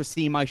been blessed with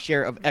seeing my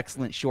share of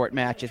excellent short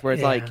matches where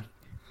it's like,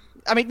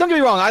 I mean, don't get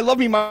me wrong, I love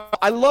me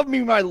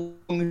my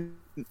long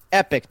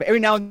epics, but every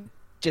now and then,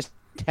 just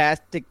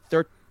fantastic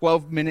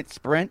 12-minute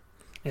sprint.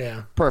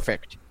 Yeah,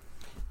 perfect.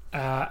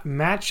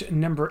 Match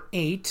number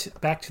 8,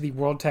 back to the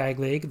World Tag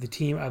League. The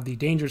team of the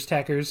Dangerous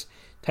Tackers,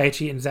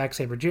 Taichi and Zack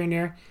Sabre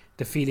Jr.,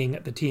 defeating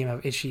the team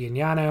of Ishii and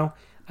Yano.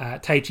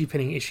 Taichi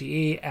pinning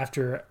Ishii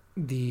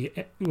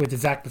with the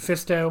Zack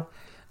Mephisto.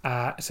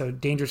 So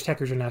Dangerous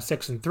Tackers are now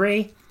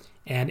 6-3,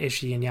 and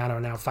Ishii and Yano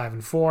are now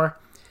 5-4.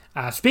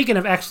 Speaking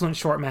of excellent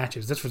short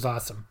matches, this was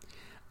awesome.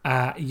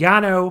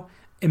 Yano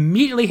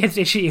immediately hits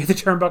Ishii with the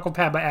turnbuckle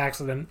pad by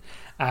accident,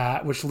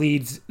 which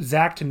leads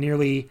Zack to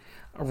nearly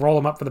roll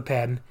him up for the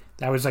pin.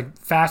 That was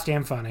fast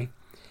and funny.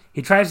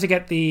 He tries to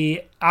get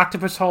the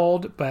octopus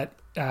hold, but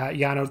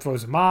Yano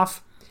throws him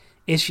off.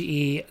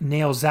 Ishii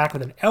nails Zack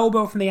with an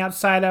elbow from the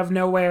outside of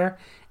nowhere,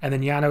 and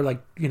then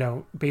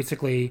Yano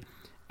basically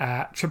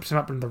trips him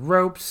up into the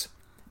ropes,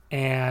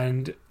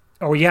 when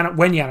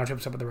Yano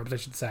trips up with the ropes, I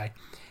should say.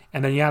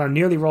 And then Yano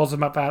nearly rolls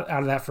him up out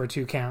of that for a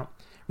 2 count.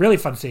 Really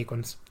fun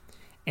sequence.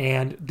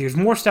 And there's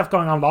more stuff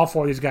going on with all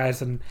 4 of these guys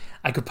than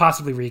I could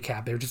possibly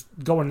recap. They're just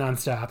going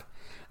nonstop.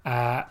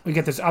 We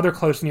get this other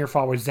close near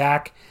fall where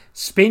Zack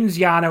spins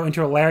Yano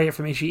into a lariat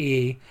from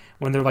Ishii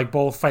when they're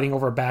both fighting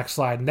over a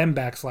backslide, and then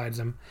backslides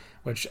him,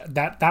 which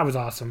that was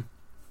awesome.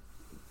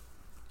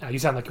 You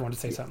sound like you wanted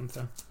to say something.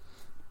 So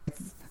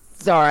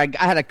sorry,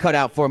 I had to cut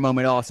out for a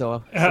moment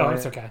also. Oh,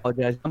 it's okay. I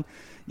apologize.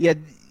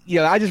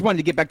 I just wanted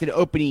to get back to the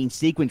opening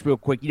sequence real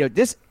quick.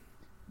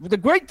 The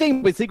great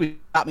thing with sequence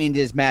got me into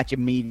this match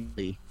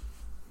immediately.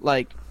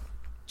 Like,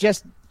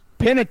 just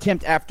pin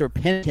attempt after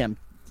pin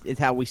attempt is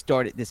how we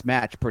started this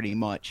match pretty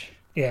much.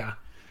 Yeah.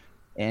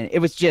 And it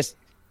was just,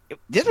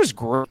 this was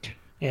great.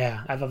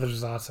 Yeah, I thought this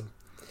was awesome.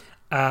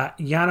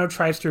 Yano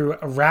tries to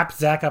wrap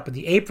Zack up in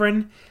the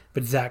apron,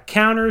 but Zack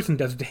counters and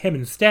does it to him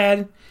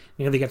instead.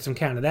 Nearly gets him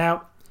counted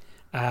out.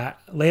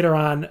 Later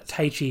on,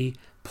 Taichi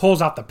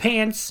pulls out the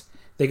pants.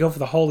 They go for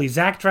the Holy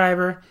Zack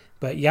driver,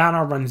 but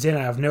Yano runs in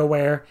out of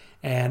nowhere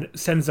and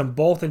sends them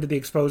both into the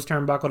exposed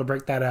turnbuckle to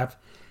break that up.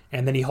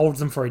 And then he holds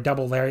them for a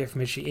double lariat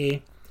from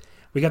Ishii.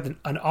 We got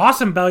an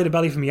awesome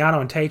belly-to-belly from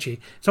Yano and Taichi.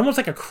 It's almost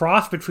like a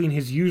cross between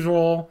his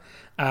usual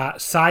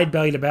side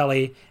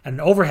belly-to-belly and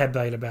an overhead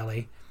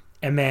belly-to-belly.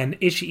 And then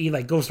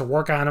Ishii goes to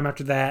work on him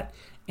after that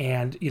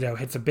and,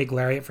 hits a big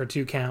lariat for a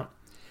 2 count.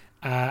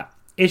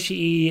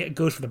 Ishii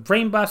goes for the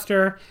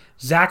brainbuster.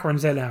 Zack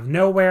runs in out of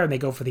nowhere, and they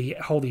go for the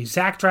Holy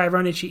Zack driver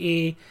on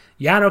Ishii.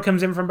 Yano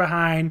comes in from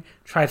behind,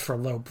 tries for a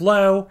low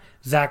blow.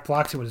 Zack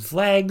blocks it with his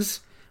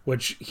legs,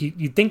 which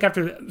you'd think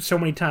after so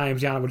many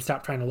times Yano would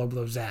stop trying to low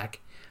blow Zack.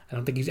 I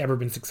don't think he's ever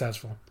been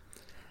successful.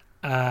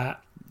 But I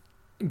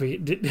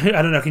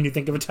don't know, can you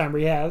think of a time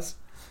where he has?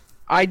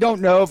 I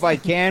don't know if I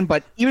can,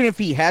 but even if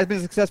he has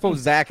been successful,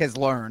 Zack has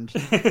learned.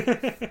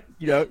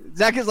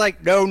 Zack is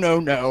like,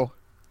 no.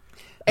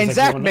 And like,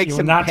 Zack makes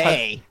him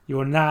pay. You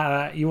will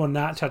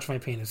not touch my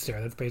penis, sir.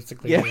 That's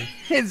basically it.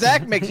 And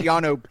Zack makes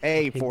Yano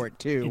pay for it,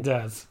 too. He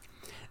does.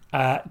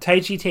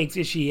 Taichi takes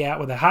Ishii out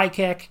with a high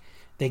kick.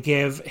 They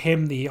give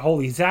him the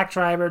Holy Zack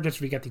driver, just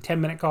so we get the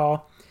 10-minute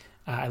call.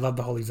 I love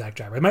the Holy Zack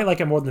driver. I might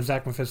like it more than the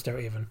Zack Mephisto,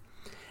 even.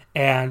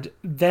 And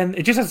then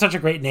it just has such a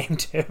great name,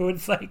 too.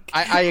 It's like...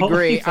 I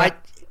agree. And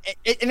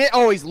it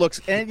always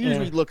looks... And it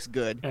usually looks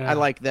good. Yeah. I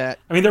like that.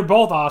 I mean, they're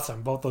both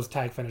awesome, both those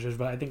tag finishers,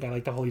 but I think I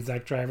like the Holy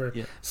Zack driver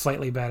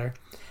slightly better.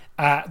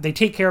 They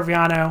take care of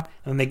Yano,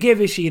 and they give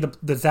Ishii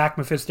the Zack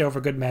Mephisto for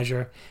good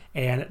measure,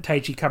 and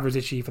Taichi covers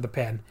Ishii for the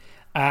pin.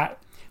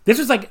 This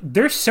was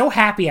they're so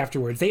happy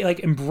afterwards. They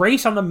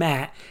embrace on the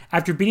mat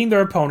after beating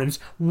their opponents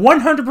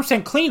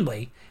 100%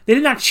 cleanly. They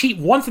did not cheat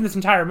once in this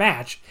entire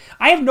match.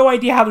 I have no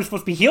idea how they're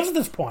supposed to be heels at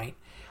this point.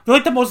 They're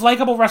the most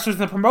likable wrestlers in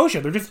the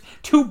promotion. They're just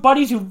two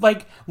buddies who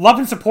love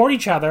and support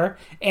each other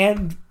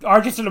and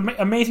are just an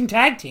amazing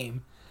tag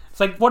team.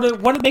 It's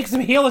what makes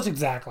them heelish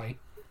exactly?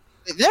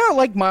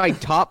 They're my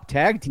top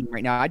tag team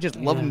right now. I just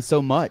love them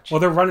so much.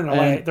 Well, they're running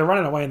away. They're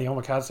running away in the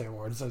Omakase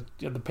Awards,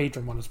 the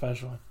patron one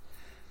especially.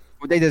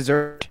 They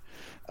deserve.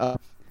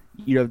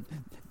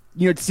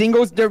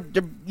 Singles. They're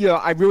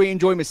I really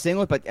enjoy them as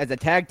singles, but as a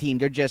tag team,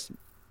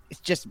 it's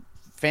just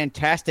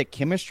fantastic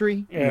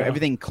chemistry. Yeah.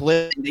 Everything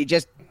clicked. They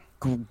just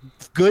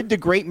good to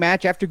great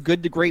match after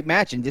good to great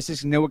match, and this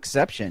is no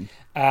exception.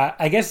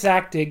 I guess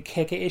Zack did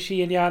kick at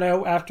Ishii and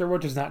Yano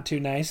afterwards, which is not too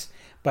nice,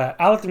 but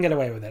I'll let them get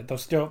away with it.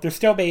 They're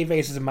still baby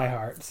faces in my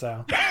heart,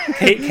 so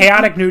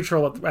chaotic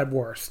neutral at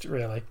worst,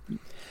 really.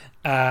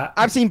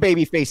 I've seen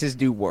baby faces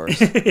do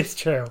worse. It's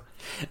true.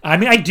 I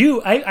mean,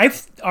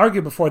 I've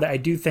argued before that I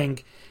do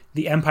think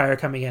the Empire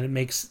coming in, it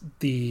makes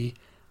the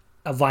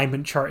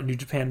alignment chart in New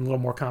Japan a little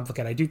more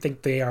complicated. I do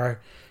think they are,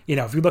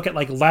 if you look at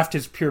left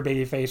is pure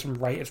babyface and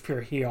right is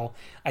pure heel,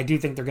 I do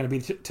think they're going to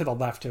be to the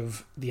left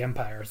of the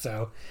Empire.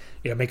 So,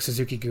 make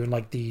Suzuki-gun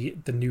the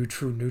new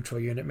true neutral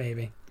unit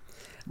maybe.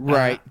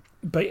 Right.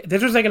 But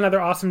this was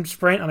another awesome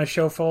sprint on a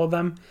show full of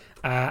them.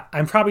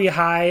 I'm probably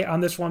high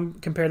on this one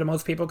compared to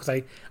most people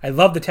because I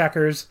love the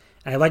Tekkers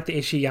and I like the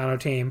Ishii Yano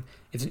team.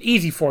 It's an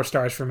easy 4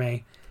 stars for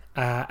me.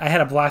 I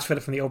had a blast with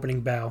it from the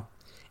opening bell.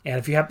 And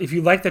if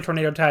you like the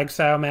Tornado Tag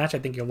style match, I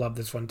think you'll love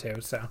this one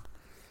too. So,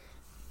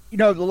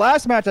 the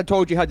last match I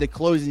told you had the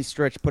closing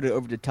stretch put it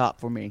over the top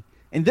for me.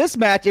 In this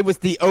match, it was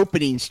the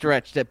opening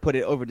stretch that put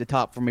it over the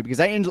top for me because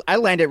I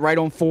landed right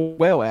on full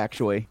well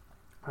actually.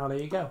 Oh, there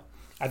you go.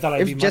 I thought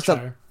I'd be much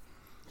higher.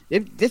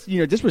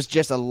 This was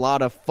just a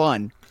lot of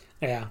fun.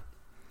 Yeah.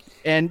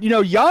 And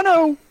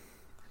Yano,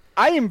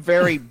 I am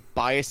very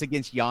biased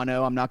against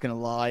Yano. I'm not gonna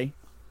lie.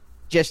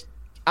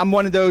 I'm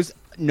one of those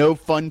no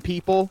fun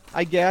people,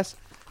 I guess.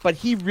 But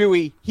he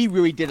really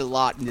did a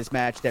lot in this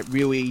match that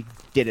really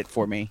did it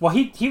for me. Well,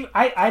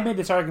 I made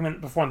this argument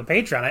before on the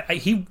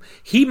Patreon.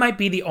 He might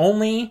be the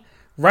only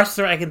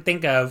wrestler I can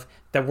think of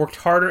that worked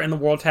harder in the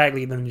World Tag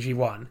League than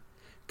G1.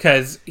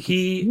 Because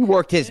he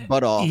worked his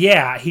butt off.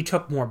 Yeah, he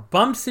took more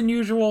bumps than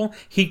usual.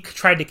 He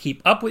tried to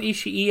keep up with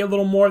Ishii a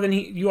little more than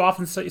you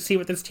often see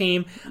with this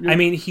team. Yeah. I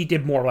mean, he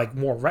did more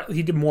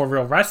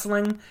real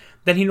wrestling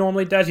than he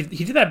normally does.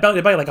 He did that belly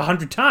to belly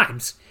 100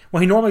 times. Well,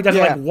 he normally does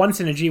it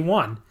once in a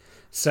G1.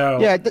 So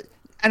yeah,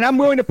 and I'm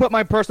willing to put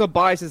my personal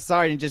bias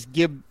aside and just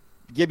give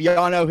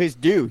Yano his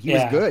due. He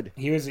was good.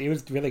 He was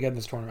really good in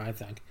this tournament, I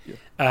think.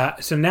 Yeah.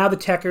 So now the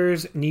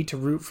Tekkers need to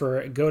root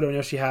for Goto and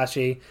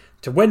Yoshihashi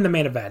to win the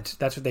main event.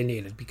 That's what they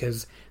needed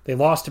because they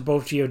lost to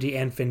both God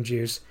and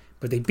FinJuice,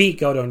 but they beat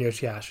Goto and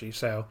Yoshihashi.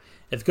 So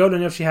if Goto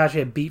and Yoshihashi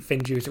had beat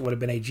FinJuice, it would have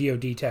been a God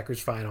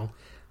Tekkers final.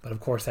 But of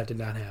course, that did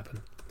not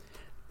happen.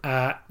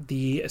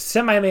 The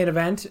semi-main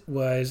event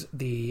was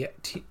the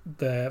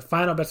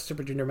final Best of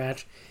Super Junior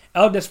match.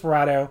 El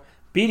Desperado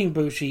beating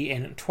Bushi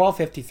in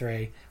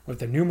 12:53 with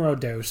the numero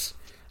dos.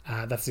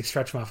 That's the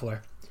stretch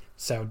muffler.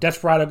 So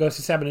Desperado goes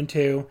to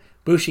 7-2.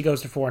 Bushi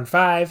goes to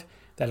 4-5.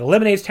 That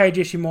eliminates Taiji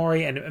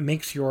Ishimori and it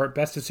makes your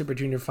Best of Super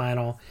Junior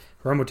final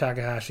Hiromu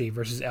Takahashi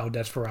versus El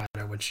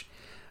Desperado, which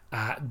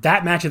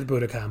that match at the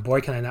Budokan,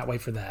 boy, can I not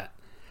wait for that.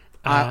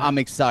 I'm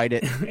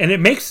excited. And it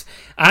makes,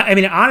 I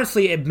mean,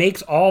 honestly, it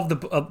makes all of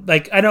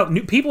the, I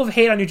know people have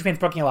hated on New Japan's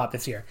booking a lot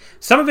this year.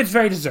 Some of it's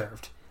very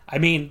deserved. I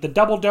mean, the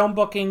Double Dome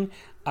booking,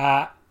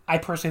 I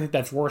personally think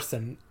that's worse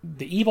than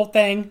the Evil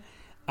thing.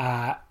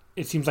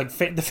 It seems like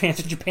the fans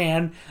in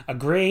Japan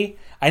agree.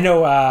 I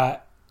know,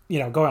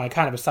 going on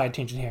kind of a side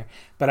tangent here,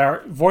 but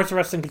our Voice of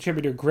Wrestling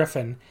contributor,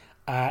 Griffin,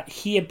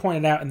 he had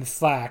pointed out in the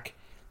Slack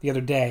the other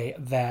day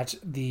that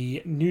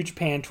the New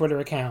Japan Twitter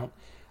account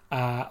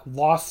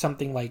lost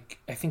something like,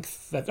 I think,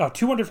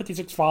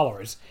 256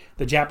 followers.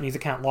 The Japanese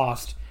account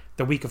lost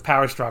the week of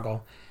Power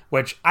Struggle,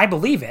 which I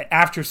believe it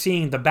after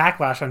seeing the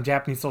backlash on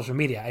Japanese social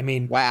media. I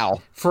mean,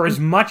 wow. For as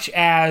much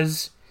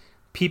as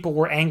people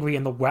were angry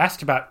in the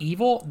West about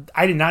Evil,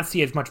 I did not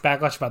see as much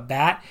backlash about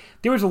that.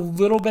 There was a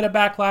little bit of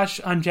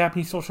backlash on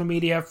Japanese social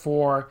media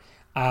for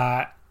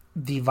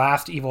the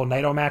last Evil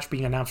Naito match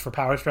being announced for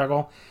Power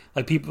Struggle.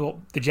 Like,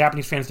 the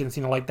Japanese fans didn't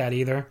seem to like that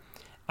either.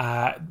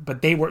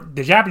 But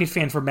the Japanese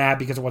fans were mad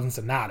because it wasn't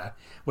Sonata,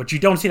 which you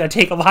don't see that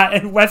take a lot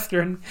in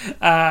Western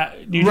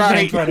New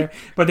Japan Twitter.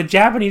 But the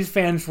Japanese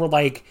fans were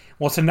like,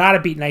 well, Sonata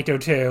beat Naito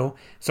too,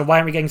 so why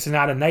aren't we getting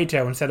Sonata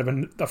Naito instead of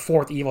a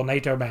fourth Evil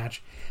Naito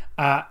match?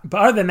 But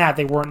other than that,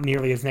 they weren't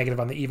nearly as negative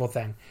on the Evil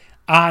thing.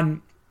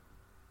 On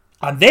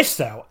this,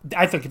 though,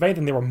 I think, if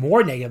anything, they were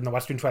more negative in the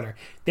Western Twitter.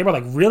 They were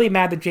like really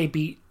mad that Jay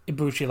beat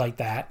Ibushi like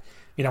that,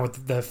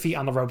 with the feet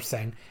on the ropes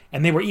thing.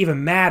 And they were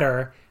even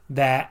madder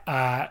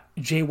that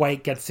Jay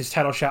White gets his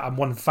title shot on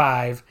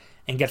 1-5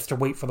 and gets to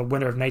wait for the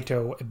winner of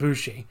Naito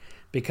Ibushi.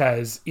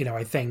 Because,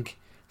 I think,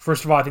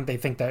 first of all, they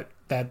think that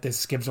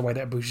this gives away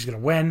that Ibushi's going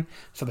to win.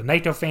 So the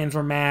Naito fans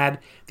were mad.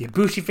 The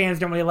Ibushi fans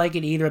don't really like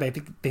it either.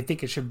 They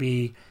think it should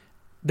be...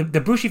 The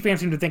Ibushi fans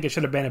seem to think it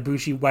should have been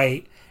Ibushi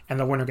White and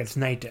the winner gets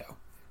Naito.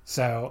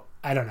 So,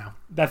 I don't know.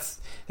 That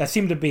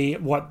seemed to be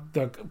what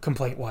the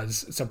complaint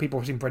was. So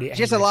people seem pretty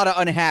angry. Just a lot of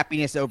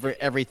unhappiness over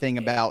everything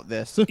about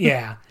this.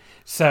 Yeah.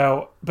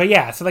 So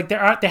like there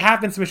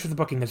have been some issues with the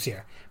booking this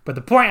year. But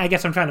the point I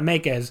guess I'm trying to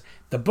make is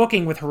the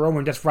booking with Hiromu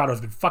and Desperado has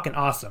been fucking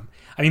awesome.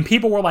 I mean,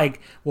 people were like,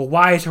 well,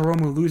 why is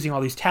Hiromu losing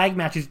all these tag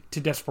matches to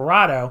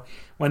Desperado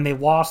when they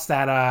lost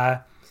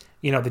that,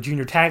 the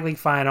Junior Tag League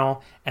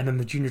final and then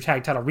the Junior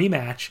Tag title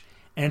rematch?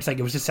 And it's like,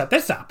 it was to set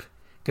this up.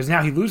 Because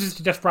now he loses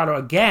to Desperado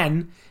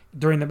again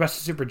during the Best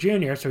of Super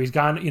Junior, so he's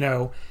gone,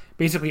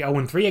 basically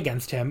 0-3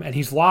 against him, and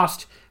he's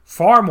lost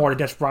far more to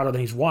Desperado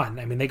than he's won.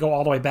 I mean, they go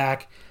all the way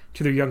back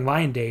to their Young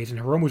Lion days, and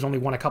Hiromu's only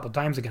won a couple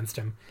times against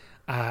him.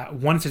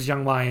 Once as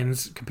Young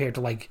Lions, compared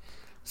to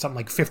something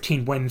like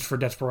 15 wins for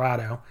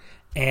Desperado.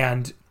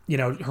 And,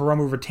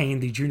 Hiromu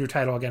retained the junior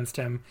title against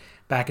him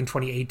back in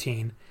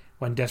 2018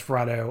 when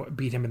Desperado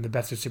beat him in the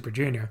Best of Super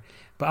Junior.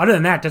 But other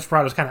than that,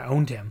 Desperado's kind of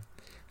owned him.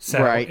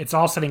 So It's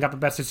all setting up a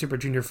Best of Super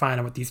Junior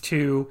final with these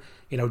two,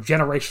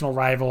 generational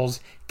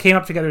rivals, came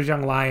up together as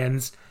Young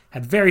Lions,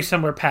 had very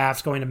similar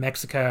paths going to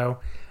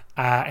Mexico,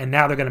 and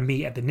now they're going to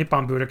meet at the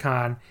Nippon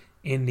Budokan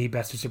in the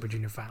Best of Super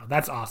Junior final.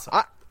 That's awesome.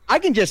 I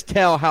can just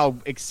tell how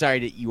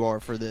excited you are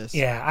for this.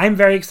 Yeah, I'm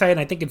very excited.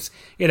 I think it's,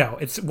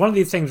 it's one of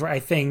these things where I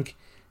think,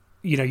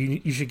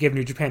 you should give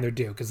New Japan their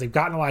due, because they've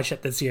gotten a lot of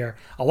shit this year.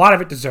 A lot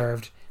of it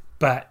deserved,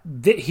 but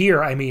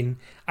here, I mean,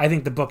 I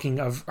think the booking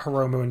of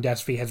Hiromu and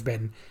Despi has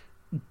been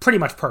pretty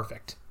much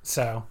perfect.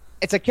 So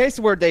it's a case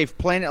where they've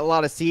planted a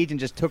lot of seeds and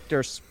just took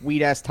their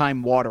sweet ass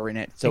time watering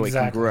it so it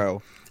can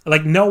grow.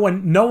 Like no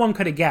one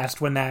could have guessed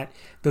when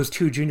those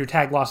two junior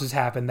tag losses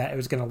happened that it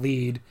was going to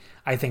lead,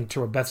 I think,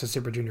 to a Best of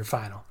Super Junior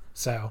final.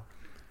 So,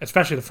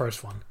 especially the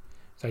first one.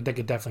 So I think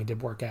it definitely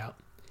did work out.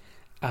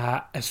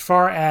 As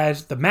far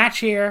as the match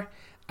here,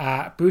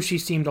 Bushi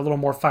seemed a little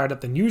more fired up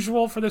than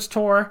usual for this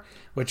tour,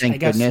 which I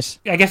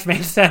guess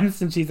makes sense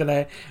since he's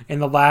in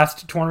the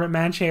last tournament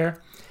match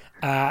here.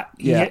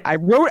 I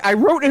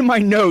wrote in my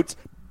notes,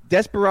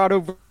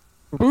 Desperado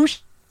Bushi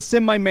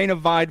semi-main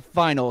event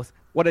finals.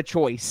 What a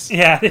choice!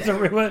 Yeah,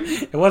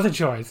 it was a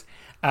choice.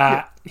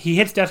 He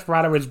hits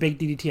Desperado with his big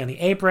DDT on the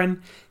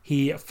apron.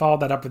 He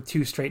followed that up with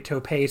 2 straight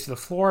topes to the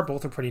floor.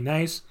 Both are pretty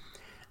nice.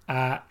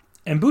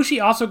 And Bushi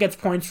also gets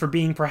points for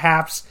being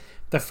perhaps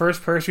the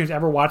first person who's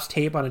ever watched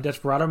tape on a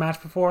Desperado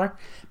match before,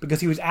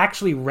 because he was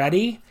actually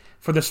ready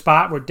for the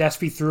spot where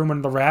Despy threw him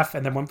into the ref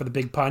and then went for the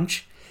big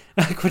punch.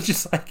 Which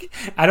is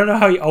I don't know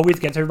how he always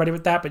gets everybody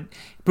with that, but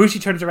Bushi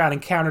turns around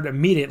and countered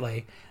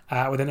immediately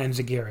with an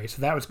enziguri,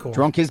 so that was cool.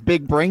 Drunk his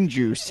big brain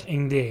juice.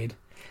 Indeed.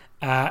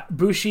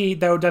 Bushi,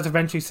 though, does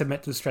eventually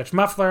submit to the stretch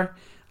muffler,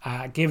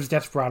 gives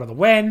Desperado the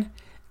win,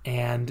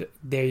 and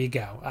there you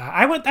go.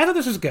 I thought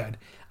this was good.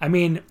 I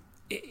mean,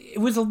 it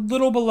was a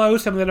little below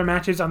some of the other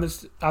matches on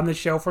this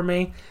show for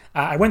me.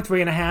 I went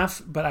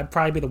 3.5, but I'd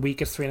probably be the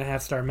weakest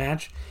 3.5 star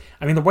match.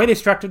 I mean, the way they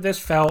structured this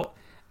felt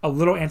a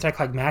little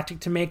anticlimactic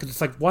to me, because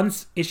it's like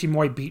once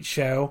Ishimori beat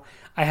Sho,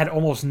 I had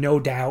almost no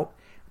doubt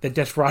that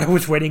Desperado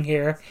was winning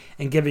here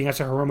and giving us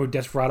a Hiromu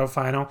Desperado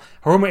final.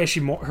 Hiromu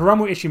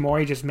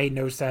Ishimori just made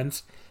no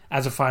sense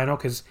as a final,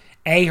 because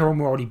A,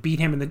 Hiromu already beat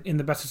him in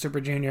the Best of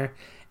Super Junior,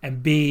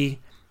 and B,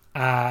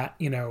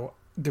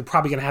 they're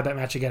probably going to have that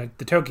match again at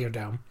the Tokyo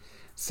Dome.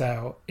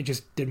 So it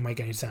just didn't make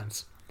any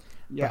sense.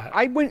 Yeah,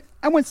 but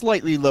I went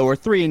slightly lower,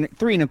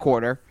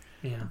 3.25.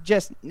 Yeah.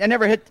 I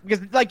never hit,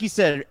 because like you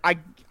said,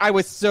 I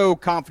was so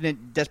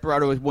confident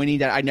Desperado was winning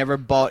that I never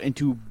bought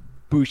into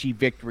Bushi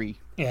victory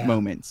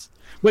moments.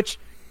 Which,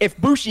 if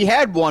Bushi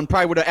had won,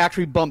 probably would have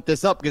actually bumped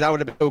this up, because I would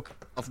have been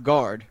off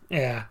guard.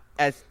 Yeah.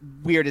 As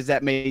weird as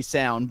that may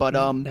sound, but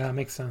yeah, it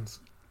makes sense.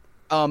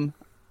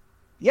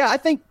 Yeah, I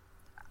think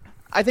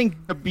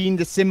being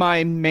the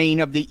semi-main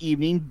of the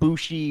evening,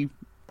 Bushi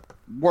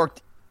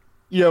worked,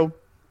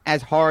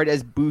 as hard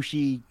as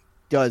Bushi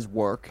does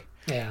work.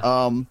 Yeah.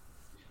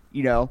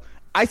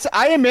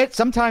 I admit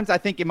sometimes I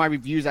think in my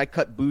reviews I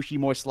cut Bushi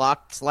more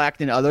slack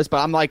than others, but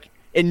I'm like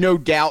in no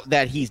doubt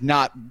that he's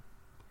not,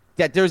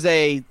 that there's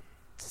a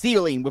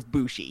ceiling with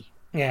Bushi.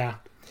 Yeah.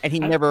 And he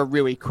never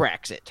really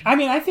cracks it. I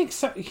mean, I think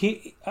so.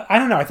 I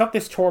don't know. I thought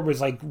this tour was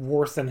like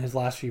worse than his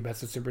last few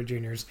Best of Super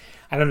Juniors.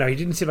 I don't know. He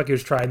didn't seem like he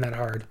was trying that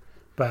hard.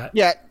 But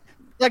yeah,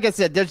 like I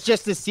said, there's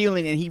just this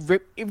ceiling,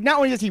 and not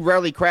only does he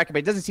rarely crack it, but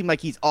it doesn't seem like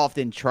he's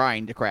often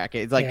trying to crack it.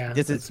 It's like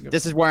this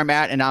is where I'm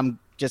at, and I'm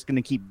just going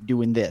to keep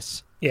doing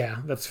this. Yeah,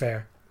 that's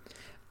fair.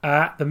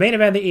 The main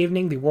event of the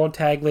evening, the World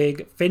Tag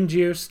League,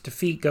 FinJuice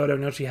defeat Goto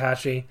and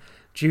Yoshihashi.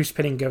 Juice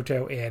pinning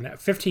Goto in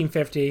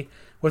 15:50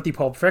 with the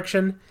Pulp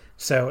Friction.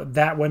 So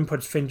that win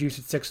puts FinJuice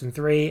at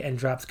 6-3 and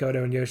drops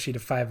Goto and Yoshi to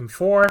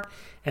 5-4.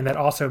 And that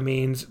also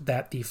means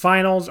that the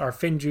finals are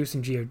FinJuice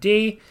and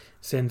GOD,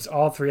 since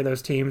all three of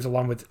those teams,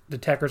 along with the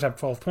Techers, have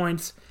 12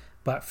 points,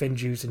 but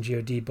FinJuice and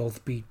GOD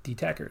both beat the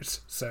Techers.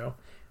 So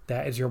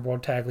that is your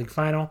World Tag League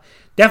final.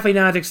 Definitely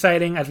not as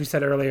exciting, as we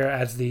said earlier,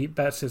 as the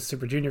Best of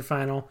Super Junior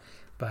final,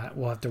 but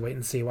we'll have to wait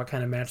and see what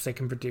kind of match they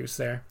can produce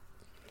there.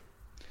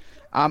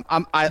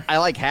 I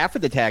like half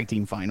of the tag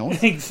team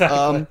finals.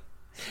 Exactly.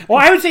 Well,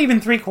 I would say even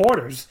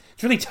 3/4.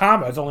 It's really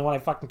Tama's the only one I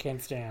fucking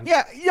can't stand.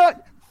 Yeah,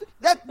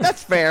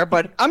 that's fair,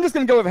 but I'm just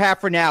gonna go with half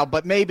for now.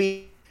 But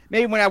maybe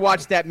when I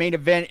watch that main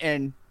event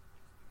and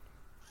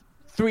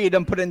three of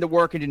them put into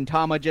work, and then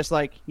Tama just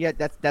like, yeah,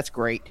 that's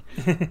great.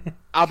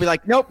 I'll be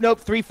like, nope,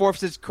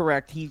 3/4 is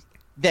correct.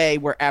 They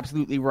were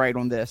absolutely right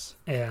on this.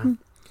 Yeah.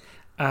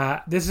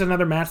 This is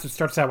another match that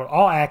starts out with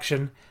all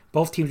action.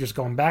 Both teams just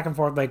going back and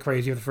forth like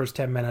crazy for the first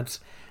 10 minutes.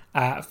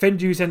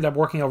 FinJuice ends up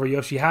working over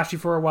Yoshihashi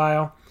for a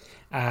while.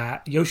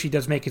 Yoshi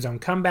does make his own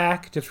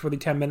comeback just for the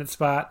 10-minute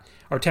spot,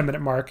 or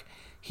 10-minute mark.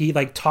 He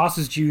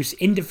tosses Juice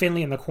into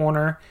Finley in the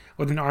corner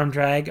with an arm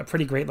drag, a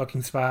pretty great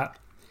looking spot.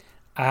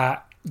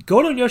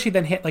 Goto and Yoshi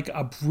then hit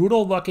a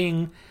brutal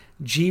looking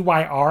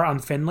GYR on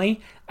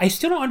Finley. I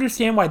still don't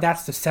understand why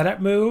that's the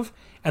setup move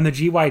and the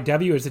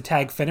GYW is the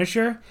tag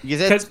finisher.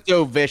 Because it's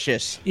so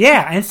vicious.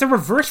 Yeah, and it's the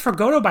reverse for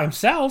Goto by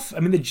himself. I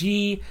mean, the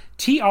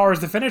GTR is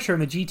the finisher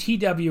and the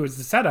GTW is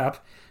the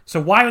setup. So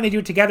why, when they do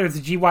it together, is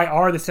the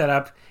GYR the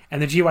setup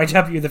and the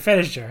GYW the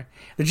finisher?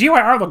 The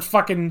GYR looks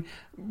fucking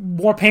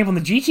more painful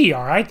than the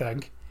GTR, I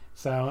think.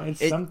 So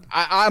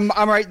I'm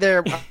right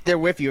there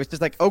with you. It's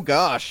just like, oh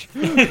gosh.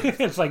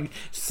 It's like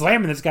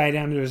slamming this guy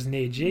down to his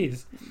knee.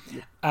 Jeez.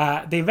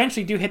 They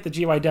eventually do hit the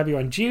GYW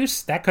on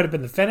Juice. That could have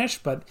been the finish,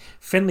 but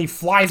Finley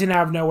flies in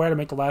out of nowhere to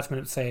make a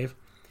last-minute save.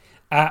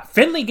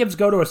 Finley gives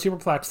Goto a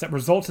superplex that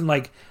results in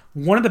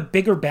one of the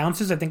bigger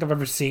bounces I think I've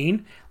ever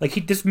seen.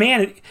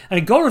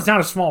 Goto's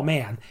not a small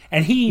man,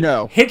 and he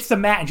hits the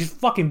mat and just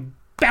fucking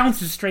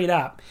bounces straight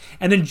up.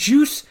 And then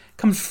Juice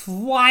comes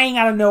flying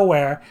out of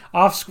nowhere,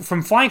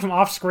 flying from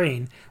off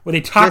screen with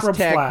a top rope splash.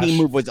 This tag team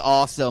move was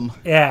awesome.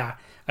 Yeah,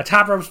 a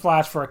top rope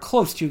splash for a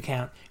close 2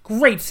 count.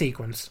 Great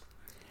sequence.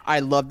 I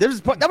love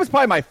this. That was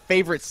probably my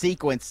favorite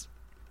sequence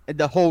in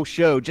the whole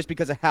show, just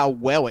because of how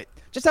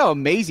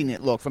amazing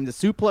it looked, from the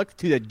suplex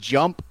to the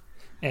jump.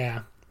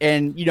 Yeah,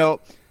 and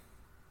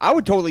I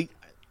would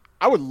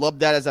love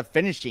that as a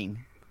finishing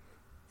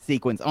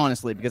sequence,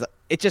 honestly, because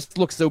it just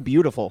looks so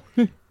beautiful.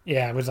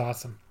 Yeah, it was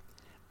awesome.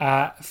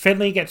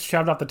 Finley gets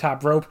shoved off the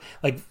top rope.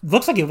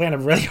 Looks like he landed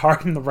really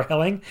hard in the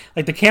railing.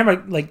 The camera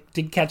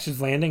did catch his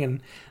landing,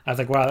 and I was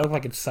like, wow, that looked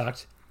like it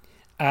sucked.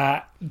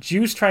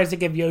 Juice tries to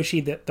give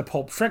Yoshi the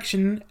Pulp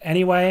Friction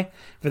anyway,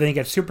 but then he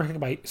gets super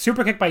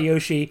kicked by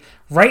Yoshi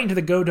right into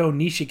the Goto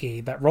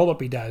Nishiki, that roll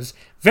up he does.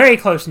 Very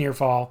close near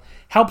fall.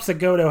 Helps that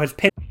Goto has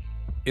pinned.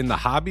 In the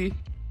hobby,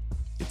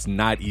 it's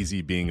not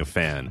easy being a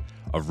fan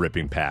of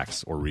ripping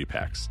packs or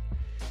repacks.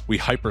 We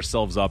hype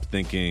ourselves up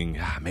thinking,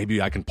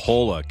 maybe I can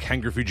pull a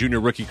Ken Griffey Jr.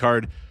 rookie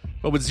card,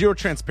 but with zero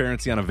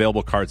transparency on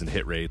available cards and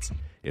hit rates,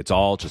 it's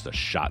all just a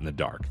shot in the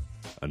dark.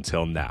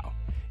 Until now.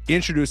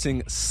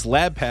 Introducing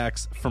slab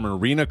packs from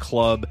Arena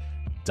Club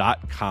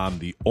arenaClub.com,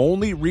 the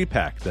only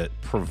repack that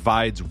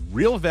provides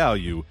real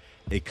value,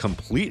 a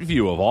complete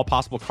view of all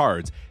possible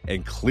cards,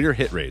 and clear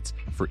hit rates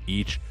for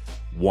each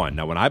one.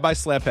 Now, when I buy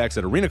slab packs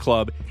at Arena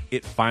Club,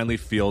 it finally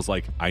feels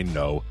like I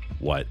know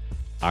what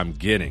I'm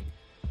getting.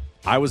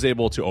 I was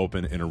able to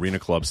open an Arena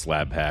Club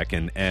slab pack,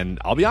 and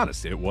I'll be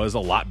honest, it was a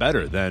lot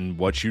better than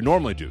what you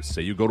normally do.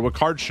 Say you go to a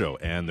card show,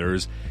 and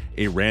there's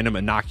a random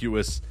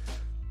innocuous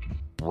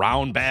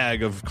brown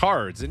bag of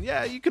cards, and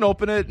yeah, you can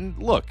open it, and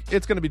look,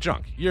 it's going to be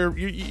junk.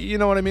 You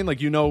know what I mean?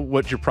 Like, you know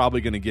what you're probably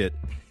going to get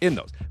in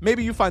those.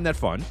 Maybe you find that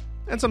fun.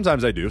 And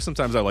sometimes I do.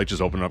 Sometimes I like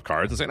just opening up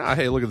cards and saying,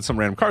 hey, look at some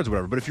random cards or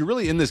whatever. But if you're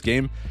really in this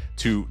game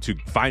to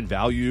find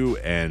value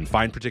and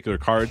find particular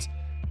cards,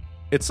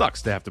 it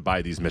sucks to have to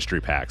buy these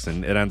mystery packs.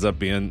 And it ends up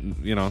being,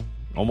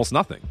 almost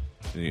nothing.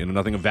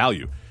 Nothing of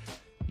value.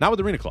 Not with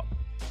Arena Club.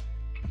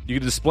 You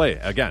can display,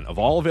 again, of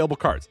all available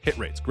cards, hit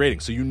rates, grading.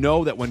 So you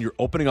know that when you're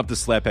opening up this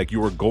slab pack,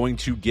 you are going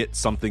to get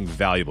something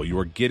valuable. You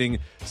are getting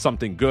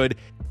something good.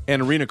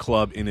 And Arena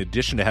Club, in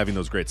addition to having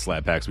those great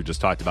slab packs we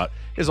just talked about,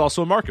 is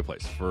also a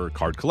marketplace for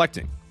card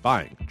collecting,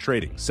 buying,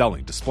 trading,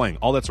 selling, displaying,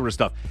 all that sort of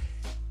stuff.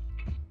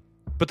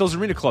 But those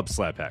Arena Club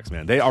slab packs,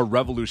 man, they are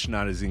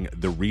revolutionizing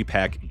the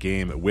repack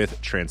game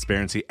with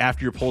transparency.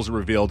 After your pulls are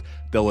revealed,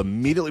 they'll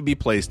immediately be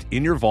placed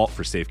in your vault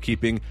for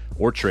safekeeping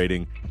or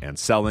trading and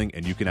selling,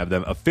 and you can have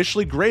them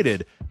officially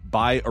graded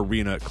by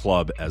Arena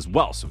Club as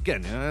well. So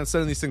again,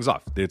 sending these things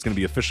off, it's going to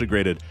be officially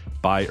graded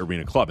by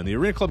Arena Club. And the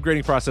Arena Club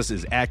grading process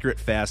is accurate,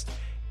 fast,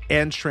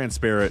 and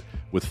transparent,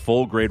 with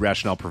full grade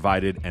rationale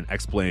provided and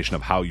explanation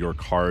of how your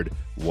card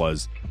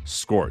was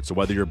scored. So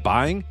whether you're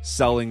buying,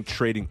 selling,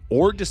 trading,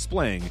 or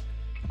displaying,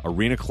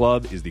 Arena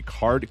Club is the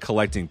card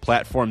collecting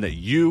platform that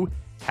you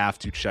have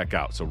to check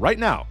out. So right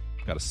now,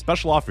 I've got a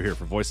special offer here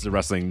for Voices of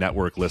Wrestling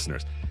Network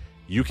listeners.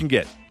 You can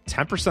get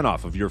 10%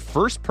 off of your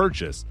first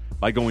purchase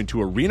by going to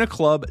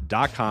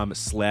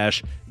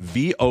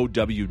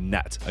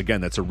arenaclub.com/VOWnet. Again,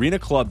 that's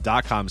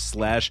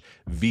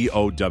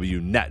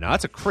arenaclub.com/VOWnet. Now,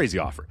 that's a crazy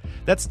offer.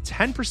 That's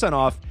 10%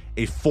 off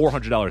a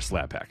 $400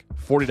 slab pack.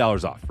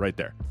 $40 off right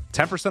there.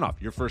 10%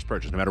 off your first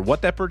purchase. No matter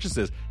what that purchase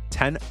is,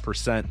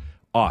 10%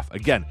 off.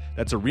 Again,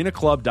 that's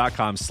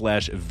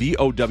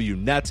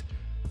arenaclub.com/VOWnet.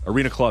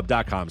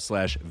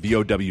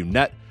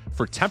 arenaclub.com/VOWnet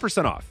for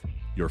 10% off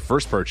your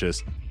first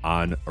purchase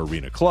on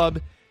Arena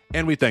Club.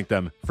 And we thank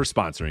them for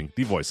sponsoring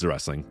the Voices of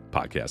Wrestling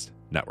Podcast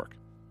Network.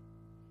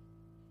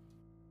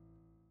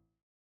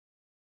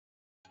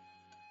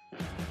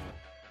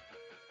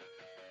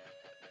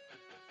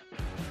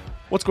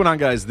 What's going on,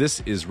 guys?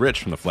 This is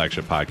Rich from the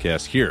Flagship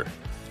Podcast here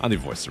on the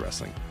Voices of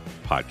Wrestling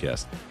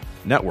Podcast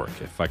Network.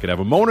 If I could have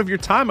a moment of your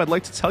time, I'd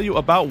like to tell you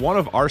about one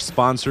of our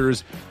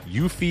sponsors,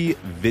 Eufy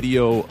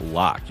Video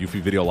Lock.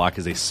 Eufy Video Lock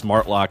is a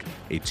smart lock,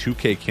 a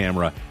 2K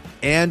camera,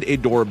 and a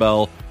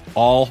doorbell,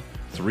 all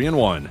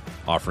 3-in-1,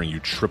 offering you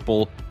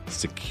triple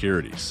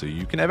security. So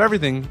you can have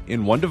everything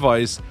in one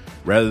device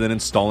rather than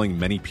installing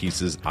many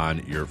pieces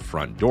on your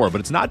front door.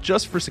 But it's not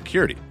just for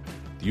security.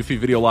 The Eufy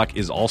Video Lock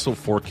is also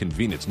for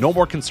convenience. No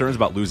more concerns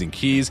about losing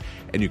keys,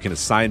 and you can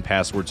assign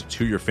passwords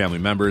to your family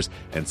members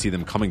and see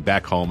them coming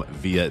back home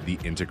via the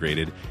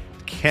integrated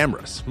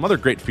cameras. Some other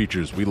great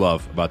features we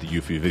love about the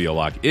Eufy Video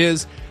Lock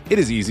is it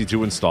is easy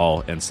to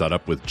install and set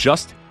up with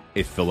just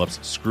a Phillips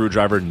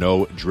screwdriver,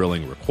 no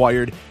drilling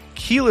required.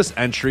 Keyless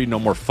entry, no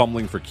more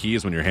fumbling for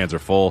keys when your hands are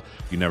full.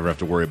 You never have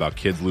to worry about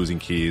kids losing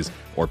keys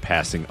or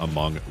passing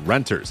among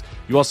renters.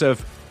 You also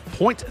have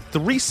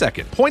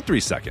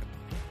 0.3 second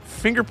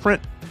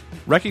fingerprint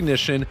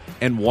recognition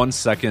and 1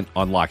 second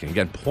unlocking.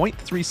 Again,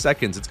 0.3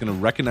 seconds, it's going to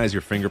recognize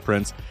your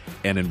fingerprints,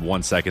 and in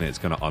 1 second, it's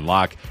going to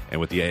unlock. And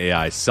with the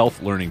AI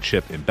self-learning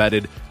chip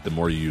embedded, the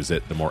more you use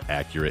it, the more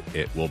accurate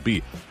it will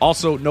be.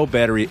 Also, no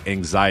battery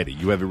anxiety.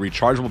 You have a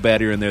rechargeable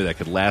battery in there that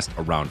could last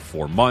around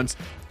 4 months,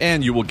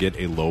 and you will get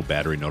a low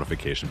battery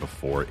notification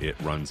before it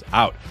runs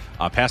out.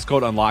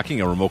 Passcode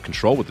unlocking, a remote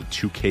control with a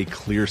 2K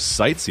clear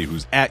sight, see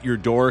who's at your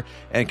door,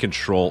 and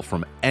control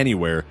from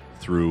anywhere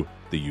through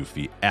the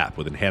Eufy app.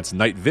 With enhanced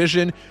night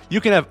vision,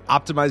 you can have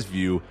optimized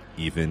view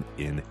even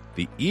in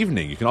the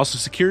evening. You can also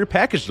secure your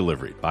package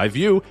delivery by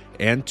view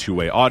and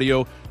two-way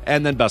audio.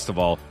 And then best of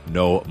all,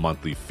 no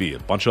monthly fee. A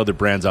bunch of other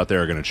brands out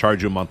there are going to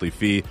charge you a monthly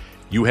fee.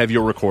 You have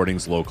your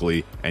recordings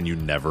locally, and you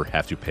never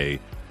have to pay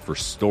for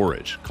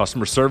storage.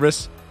 Customer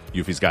service,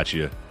 Eufy's got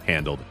you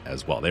handled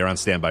as well. They're on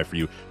standby for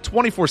you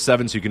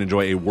 24/7, so you can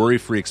enjoy a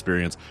worry-free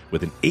experience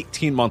with an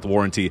 18-month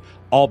warranty,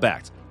 all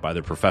backed by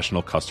their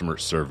professional customer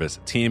service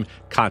team.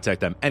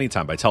 Contact them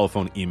anytime by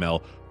telephone,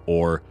 email,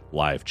 or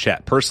live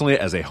chat. Personally,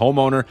 as a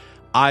homeowner,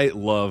 I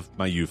love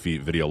my Eufy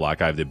Video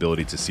Lock. I have the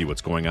ability to see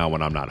what's going on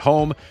when I'm not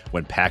home,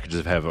 when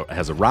packages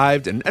has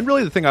arrived, and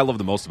really the thing I love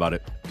the most about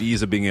it, the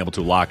ease of being able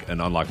to lock and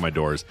unlock my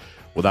doors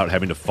without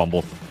having to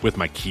fumble with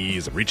my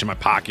keys and reach in my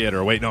pocket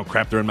or wait, no,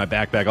 crap, they're in my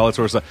backpack, all that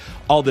sort of stuff.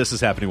 All this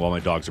is happening while my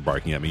dogs are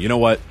barking at me. You know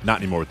what? Not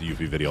anymore with the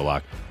Eufy Video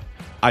Lock.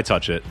 I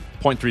touch it,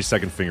 0.3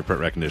 second fingerprint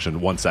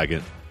recognition, 1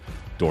 second,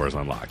 door is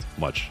unlocked.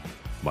 Much,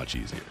 much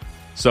easier.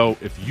 So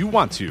if you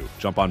want to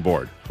jump on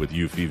board with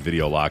Eufy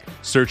Video Lock,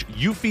 search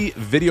Eufy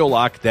Video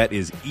Lock. That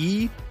is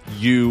EUFY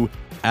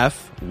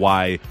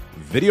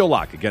Video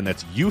Lock. Again,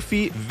 that's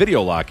Eufy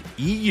Video Lock,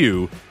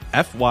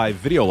 EUFY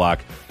Video Lock,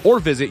 or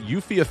visit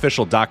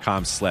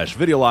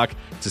eufyofficial.com/videolock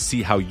to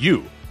see how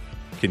you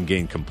can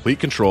gain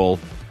complete control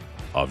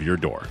of your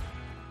door.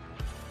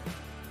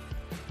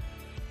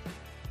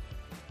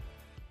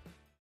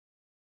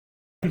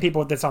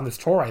 People with this on this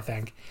tour, I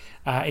think.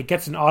 It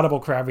gets an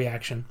audible crowd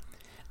reaction.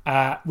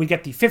 We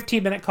get the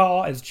 15-minute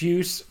call as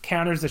Juice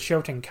counters the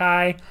Shoten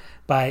Kai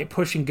by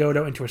pushing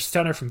Goto into a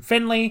stunner from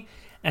Finlay,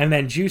 and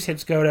then Juice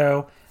hits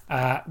Goto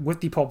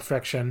with the Pulp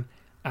Friction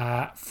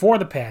for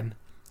the pin.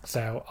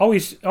 So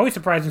always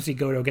surprising to see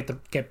Goto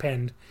get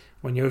pinned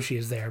when Yoshi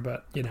is there,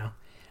 but you know.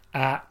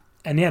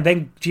 And yeah,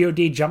 then God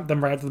jumped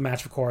them right after the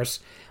match, of course.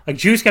 Like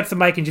Juice gets the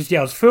mic and just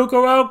yells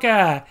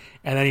Fukuoka,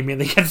 and then he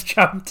immediately gets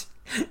jumped.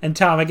 And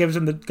Tama gives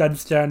him the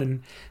gunstone,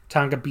 and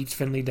Tonga beats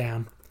Finlay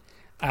down.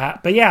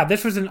 But yeah,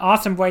 this was an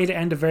awesome way to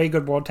end a very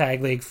good World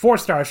Tag League. 4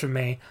 stars from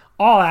me.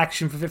 All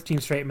action for 15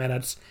 straight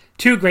minutes.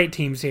 2 great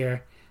teams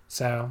here.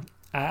 So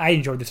I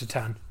enjoyed this a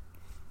ton.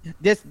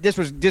 This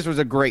was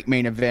a great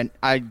main event.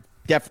 I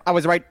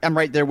was right. I'm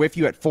right there with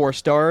you at 4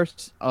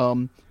 stars.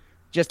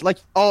 Just like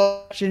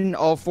all action,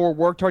 all 4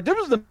 worked hard.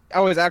 I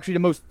was actually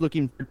the most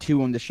looking forward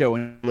to on the show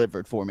and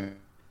delivered for me.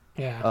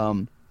 Yeah.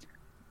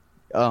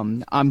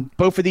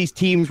 Both of these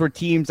teams were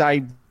teams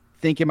I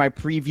think in my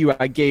preview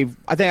I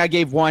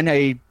gave one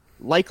a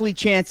likely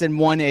chance and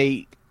one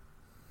a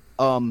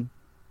I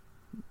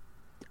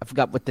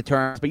forgot what the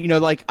terms, but you know,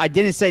 like I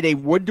didn't say they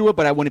would do it,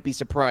 but I wouldn't be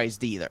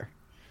surprised either.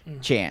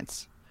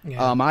 Chance.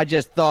 Yeah. I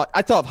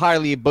thought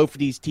highly of both of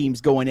these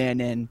teams going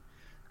in, and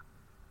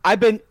I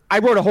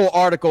wrote a whole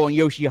article on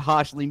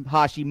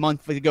Yoshihashi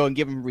months ago and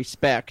give him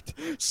respect.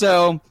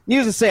 So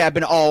needless to say, I've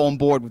been all on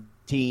board with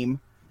the team.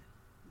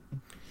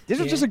 This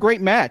was just a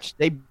great match.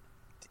 They,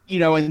 you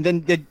know, and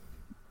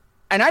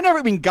I never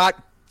even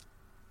got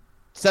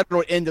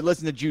settled in to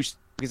listen to Juice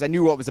because I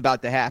knew what was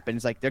about to happen.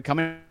 It's like they're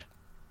coming.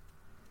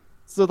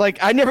 So like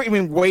I never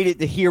even waited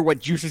to hear what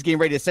Juice was getting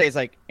ready to say. It's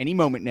like any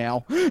moment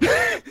now.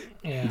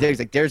 Yeah.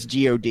 There's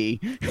God.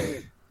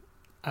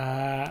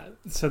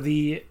 So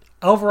the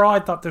overall, I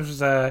thought this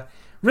was a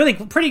really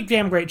pretty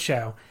damn great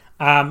show.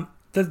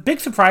 The big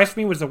surprise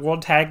for me was the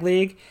World Tag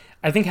League.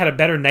 I think had a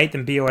better night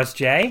than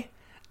BOSJ.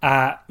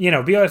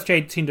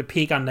 BOSJ seemed to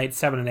peak on nights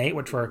 7 and 8,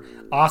 which were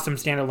awesome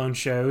standalone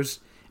shows.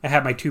 I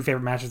had my 2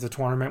 favorite matches of the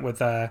tournament with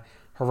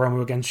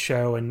Hiromu against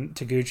Sho and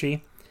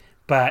Taguchi.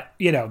 But,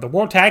 you know, the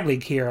World Tag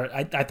League here,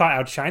 I thought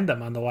outshined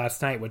them on the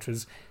last night, which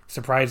was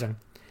surprising.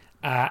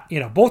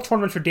 Both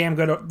tournaments were damn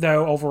good,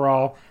 though,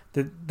 overall.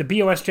 The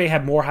BOSJ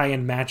had more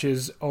high-end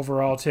matches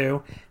overall,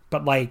 too.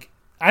 But, like,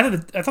 I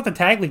thought the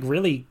Tag League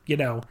really, you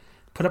know,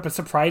 put up a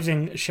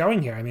surprising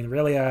showing here. I mean,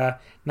 really,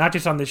 not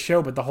just on this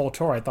show, but the whole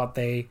tour. I thought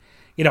they...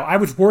 You know, I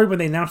was worried when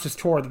they announced this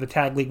tour that the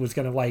Tag League was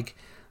going to, like,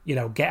 you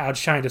know, get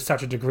outshined to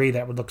such a degree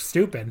that would look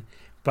stupid.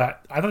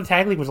 But I thought the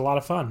Tag League was a lot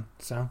of fun,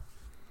 so...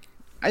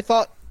 I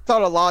thought a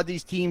lot of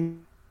these teams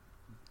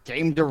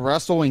came to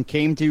wrestle and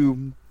came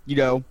to, you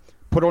know,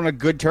 put on a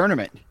good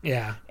tournament.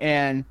 Yeah.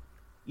 And,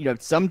 you know,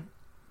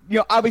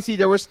 obviously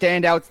there were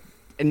standouts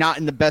and not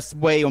in the best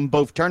way on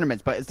both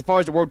tournaments. But as far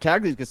as the World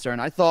Tag League is concerned,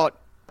 I thought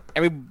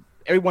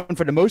everyone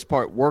for the most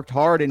part worked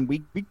hard, and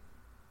we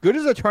good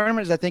as a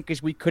tournament as I think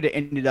as we could have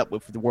ended up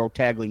with the World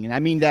Tag League. And I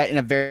mean that in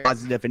a very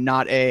positive and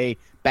not a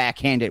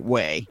backhanded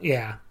way.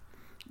 Yeah.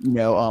 You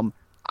know,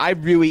 I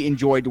really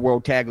enjoyed the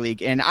World Tag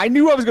League, and I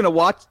knew I was going to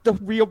watch the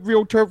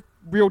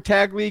real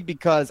Tag League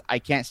because I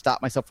can't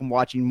stop myself from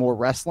watching more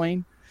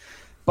wrestling.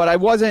 But I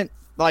wasn't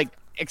like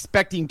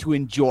expecting to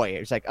enjoy it.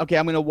 It's like, okay,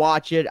 I'm going to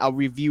watch it. I'll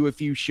review a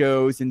few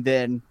shows, and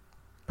then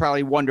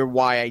probably wonder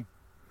why I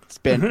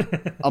spent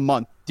a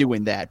month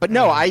doing that. But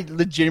no, I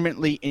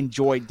legitimately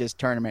enjoyed this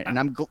tournament, and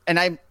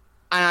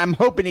I'm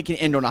hoping it can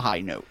end on a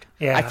high note.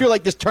 Yeah. I feel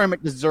like this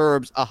tournament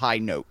deserves a high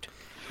note.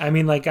 I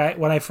mean, like,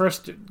 when I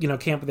first, came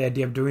up with the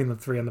idea of doing the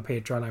 3 on the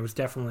Patreon, I was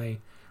definitely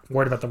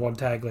worried about the World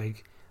Tag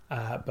League.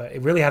 But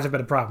it really hasn't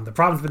been a problem. The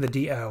problem's been the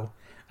DO,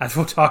 as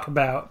we'll talk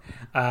about,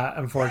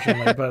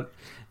 unfortunately. But,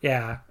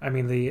 yeah, I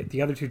mean,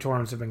 the other 2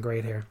 tournaments have been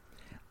great here.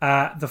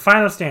 The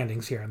final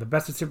standings here. The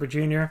Best of Super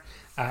Junior.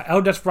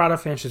 El Desperado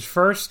finishes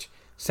first,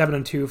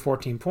 7-2,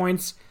 14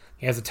 points.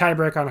 He has a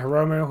tiebreak on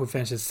Hiromu, who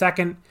finishes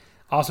second,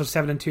 also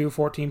 7-2,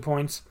 14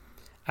 points.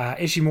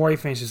 Ishimori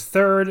finishes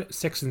third,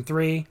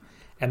 6-3.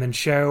 And then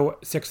Sho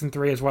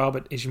 6-3 as well,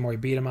 but Ishimori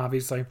beat him,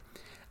 obviously.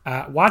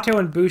 Wato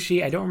and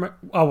Bushi, I don't remember.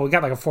 Oh, we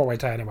got like a 4-way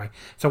tie anyway.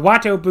 So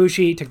Wato,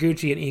 Bushi,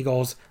 Taguchi, and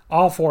Eagles,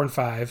 all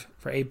 4-5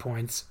 for 8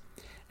 points.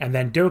 And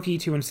then Doki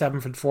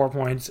 2-7 for 4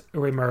 points.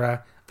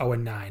 Uemura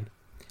 0-9.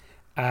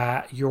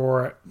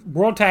 Your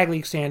World Tag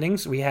League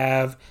standings, we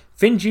have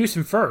FinJuice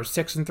in first,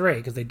 6-3,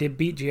 because they did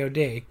beat God.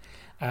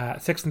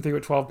 6-3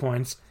 with 12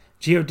 points.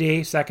 God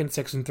second,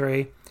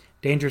 6-3.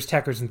 Dangerous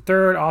Techers in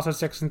third, also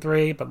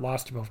 6-3, but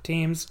lost to both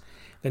teams.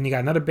 Then you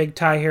got another big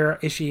tie here,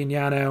 Ishii and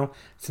Yano,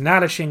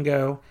 Sanada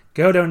Shingo,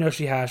 Godo and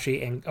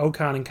Yoshihashi, and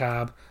Okan and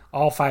Cobb,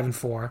 all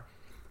 5-4,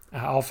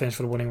 all finished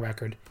with a winning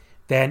record.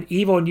 Then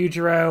Evil and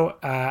Yujiro,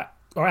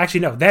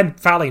 then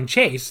Fale and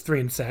Chase,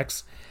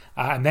 3-6,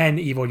 and then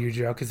Evil and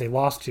Yujiro, because they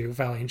lost to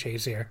Fale and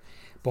Chase here,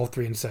 both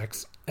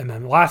 3-6. And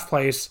then last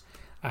place,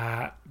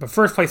 but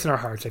first place in our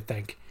hearts, I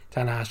think,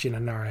 Tanahashi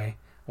and Inare,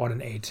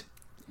 1-8.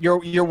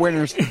 You're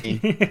winners to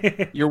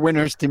me. You're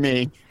winners to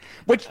me.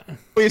 Which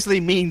obviously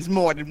means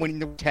more than winning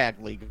the tag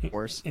league, of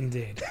course.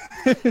 Indeed.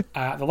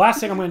 The last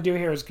thing I'm going to do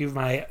here is give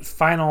my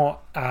final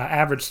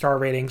average star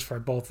ratings for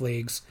both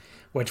leagues,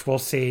 which we'll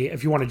see.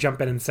 If you want to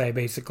jump in and say,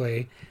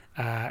 basically,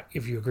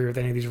 if you agree with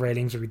any of these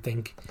ratings or you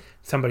think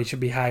somebody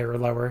should be higher or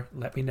lower,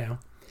 let me know.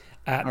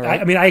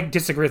 Right. I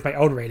disagree with my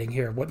own rating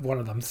here with one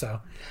of them. So,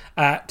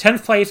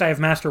 10th place, I have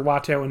Master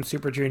Wato and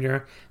Super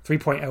Junior,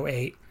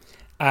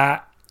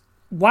 3.08.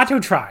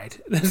 Wato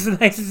tried. That's the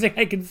nicest thing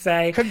I can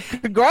say.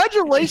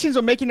 Congratulations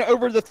on making it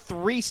over the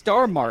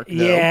 3-star mark, though.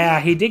 Yeah,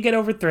 he did get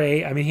over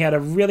 3. I mean, he had a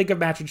really good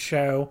match at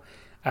Show,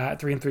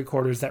 3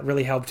 3/4. That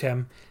really helped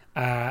him.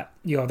 The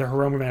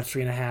Hiromu match,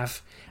 3.5.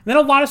 And then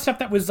a lot of stuff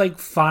that was, like,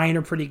 fine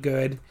or pretty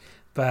good.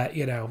 But,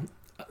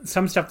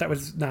 some stuff that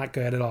was not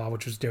good at all,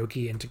 which was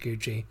Doki and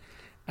Taguchi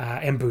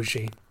and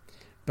Bushi.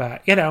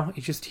 But,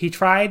 he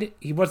tried.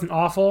 He wasn't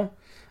awful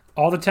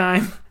all the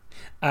time.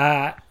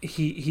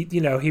 He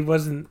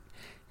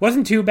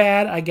wasn't too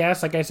bad, I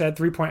guess. Like I said,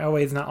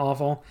 3.08 is not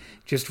awful.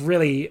 Just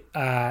really,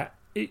 I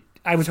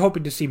was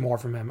hoping to see more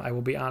from him, I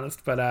will be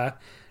honest. But,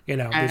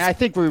 And I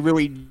think we're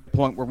really at the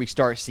point where we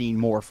start seeing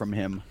more from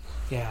him.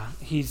 Yeah,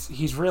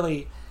 he's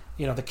really,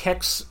 the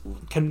kicks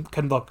can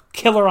look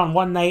killer on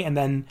one night and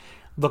then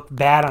look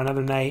bad on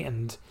another night.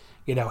 And,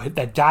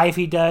 that dive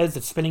he does,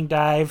 that spinning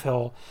dive,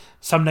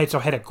 some nights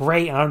he'll hit it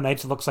great, and other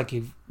nights it looks like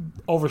he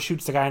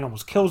overshoots the guy and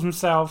almost kills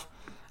himself.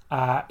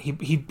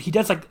 He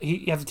does,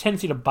 he has a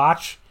tendency to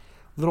botch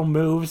little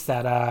moves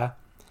that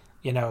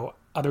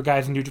other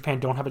guys in New Japan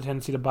don't have a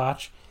tendency to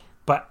botch.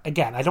 But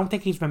again, I don't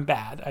think he's been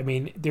bad. I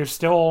mean, there's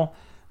still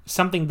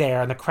something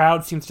there, and the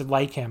crowd seems to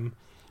like him,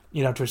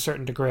 to a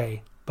certain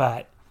degree.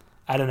 But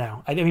I don't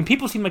know. I mean,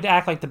 people seem to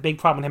act like the big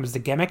problem with him is the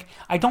gimmick.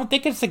 I don't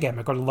think it's the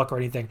gimmick or the look or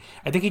anything.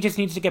 I think he just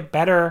needs to get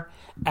better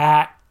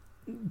at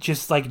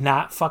just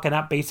not fucking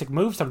up basic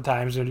moves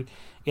sometimes, or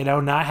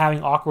not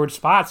having awkward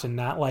spots, and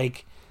not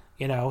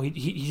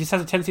he just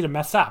has a tendency to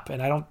mess up,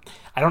 and I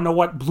don't know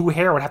what blue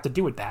hair would have to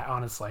do with that,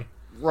 honestly.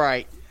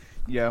 Right.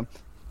 Yeah.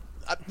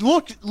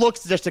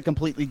 Looks just a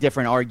completely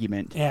different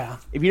argument. Yeah.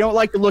 If you don't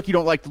like the look, you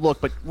don't like the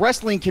look, but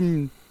wrestling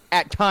can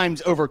at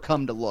times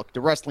overcome the look.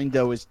 The wrestling,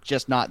 though, is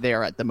just not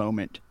there at the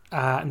moment.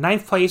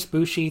 9th place,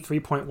 Bushi,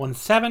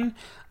 3.17.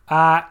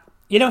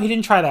 He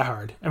didn't try that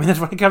hard. I mean, that's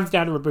what it comes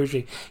down to with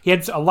Bushi. He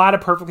had a lot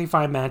of perfectly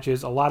fine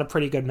matches, a lot of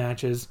pretty good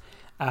matches.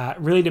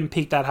 Really didn't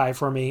peak that high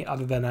for me,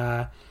 other than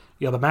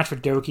the match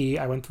with Doki,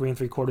 I went 3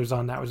 3/4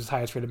 on. That was his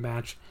highest rated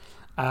match.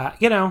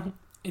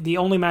 The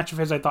only match of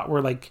his I thought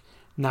were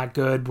not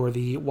good were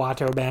the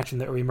Wato match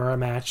and the Uemura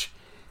match.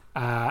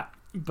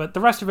 But the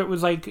rest of it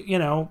was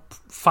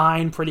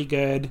fine, pretty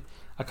good.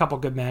 A couple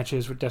good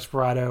matches with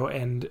Desperado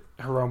and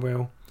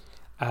Hiromu.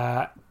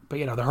 But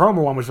the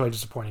Hiromu one was really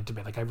disappointing to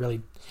me. I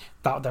really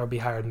thought that would be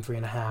higher than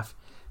 3.5.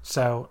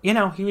 So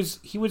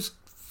he was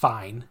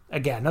fine.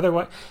 Again, another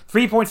one.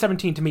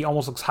 3.17 to me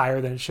almost looks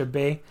higher than it should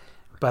be.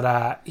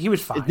 But he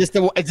was fine. Is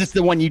this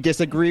the one you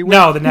disagree with?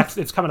 No,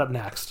 it's coming up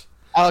next.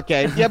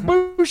 Okay. Yeah,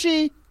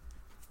 Bushi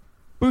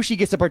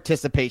gets a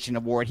participation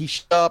award. He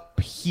showed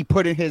up, he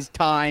put in his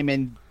time,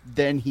 and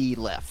then he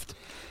left.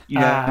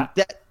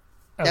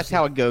 That's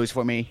how it goes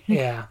for me.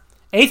 Yeah.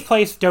 8th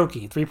place,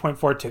 Doki,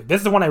 3.42.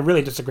 This is the one I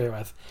really disagree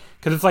with.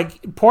 Because it's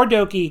poor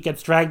Doki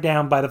gets dragged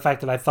down by the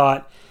fact that I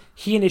thought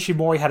he and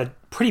Ishimori had a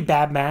pretty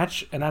bad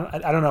match. And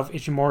I don't know if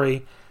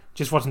Ishimori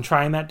just wasn't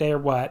trying that day or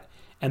what.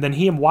 And then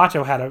he and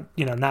Wato had a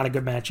not a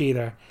good match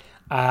either.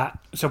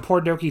 So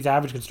poor Doki's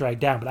average gets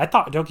dragged down. But I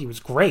thought Doki was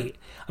great.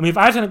 I mean, if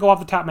I was going to go off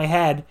the top of my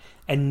head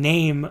and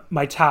name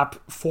my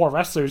top 4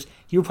 wrestlers,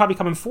 he would probably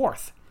come in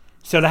 4th.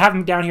 So to have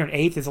him down here in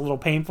 8th is a little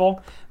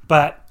painful.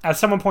 But as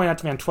someone pointed out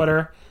to me on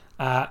Twitter,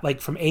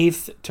 from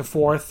 8th to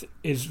 4th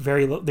there's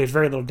very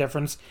little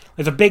difference.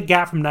 There's a big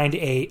gap from 9 to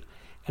 8,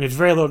 and there's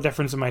very little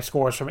difference in my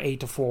scores from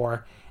 8 to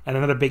 4, and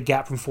another big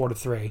gap from 4 to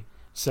 3.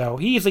 So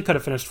he easily could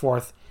have finished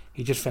 4th.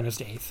 He just finished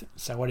 8th.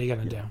 So what are you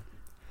going to do?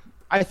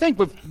 I think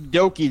with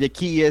Doki, the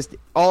key is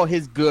all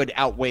his good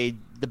outweighed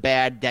the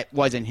bad that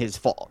wasn't his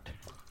fault.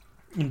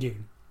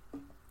 Indeed.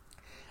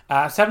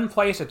 7th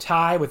place, a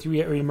tie with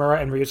Yuya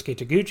Uemura and Ryusuke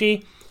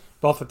Taguchi,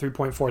 both with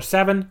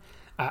 3.47.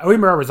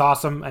 Uemura was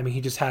awesome. I mean,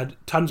 he just had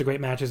tons of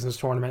great matches in this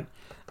tournament.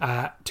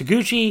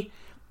 Taguchi,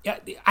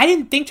 I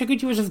didn't think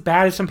Taguchi was as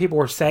bad as some people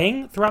were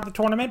saying throughout the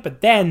tournament,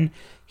 but then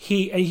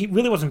he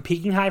really wasn't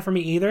peaking high for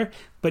me either.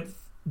 But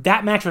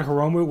that match with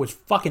Hiromu was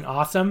fucking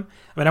awesome.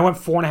 I mean, I went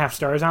 4.5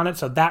 stars on it,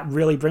 so that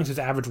really brings his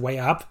average way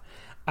up.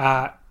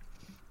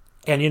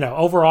 And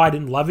overall, I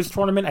didn't love his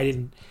tournament. I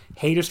didn't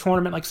hate his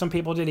tournament like some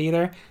people did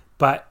either.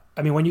 But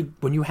I mean,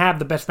 when you have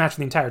the best match of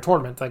the entire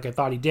tournament, like I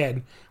thought he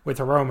did with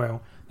Hiromu,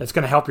 that's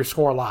going to help your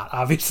score a lot,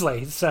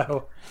 obviously.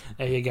 So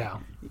there you go.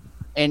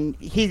 And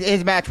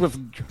his match with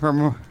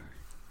Hiromu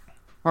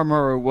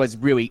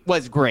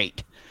was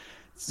great.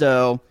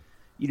 So,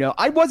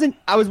 I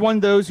was one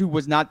of those who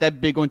was not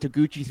that big on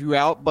Taguchi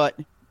throughout, but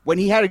when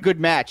he had a good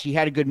match, and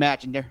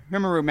the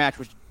Hiromu match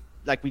was,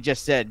 like we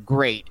just said,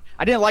 great.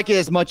 I didn't like it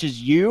as much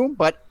as you,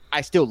 but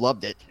I still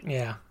loved it.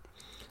 Yeah.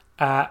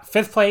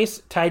 Fifth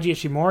place, Taiji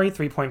Ishimori,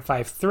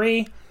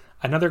 3.53.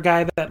 Another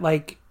guy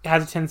that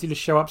has a tendency to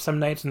show up some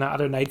nights and not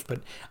other nights,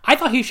 but I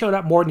thought he showed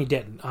up more than he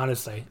didn't,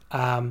 honestly.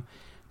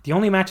 The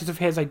only match of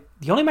his I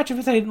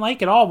didn't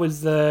like at all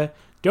was the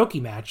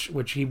Doki match,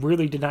 which he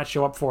really did not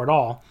show up for at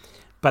all.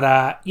 But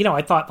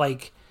I thought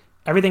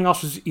everything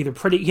else was either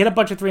pretty. He had a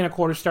bunch of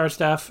 3.25 star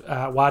stuff,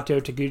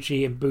 Wato,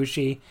 Taguchi, and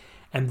Bushi,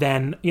 and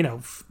then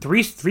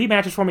three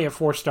matches for me at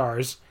 4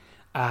 stars.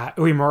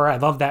 Uemura, I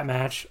love that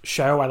match.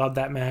 Sho, I love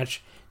that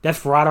match.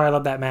 Desperado, I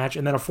love that match,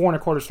 and then a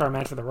 4.25 star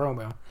match for the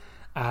Romo.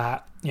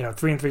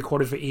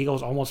 3.75 for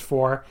Eagles, almost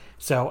 4.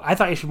 So I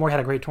thought Ishimori had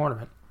a great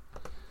tournament.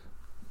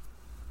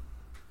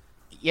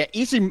 Yeah,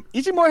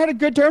 Ishimori had a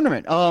good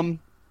tournament.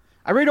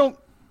 I really don't.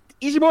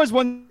 Ishimori is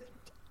one.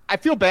 I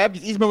feel bad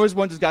because Ishimori is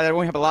one of those guys I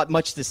don't have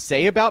much to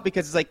say about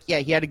because it's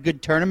he had a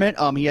good tournament.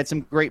 He had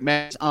some great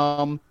matches.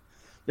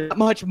 There's not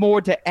much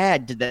more to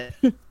add to that.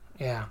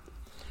 Yeah.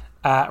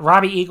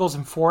 Robbie Eagles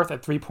in 4th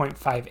at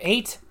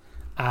 3.58.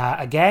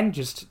 Again,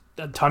 just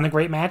a ton of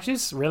great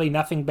matches. Really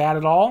nothing bad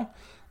at all.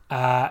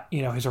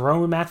 His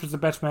Hiromu match was the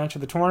best match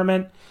of the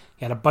tournament.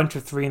 He had a bunch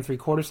of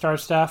 3.75 star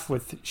stuff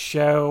with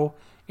Sho,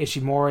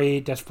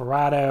 Ishimori,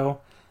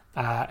 Desperado,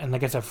 and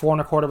like I said,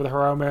 4.25 with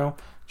Hiromu.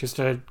 Just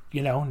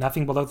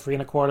nothing below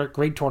 3.25.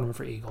 Great tournament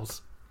for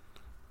Eagles.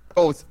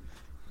 Both.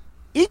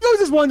 Eagles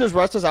is one of those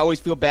wrestlers I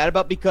always feel bad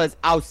about because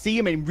I'll see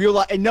him in real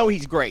life and know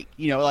he's great.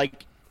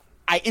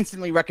 I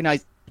instantly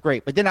recognize he's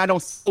great, but then I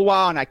don't see a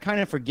while and I kind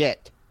of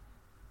forget.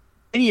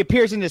 And he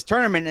appears in this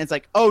tournament and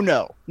it's oh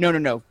no.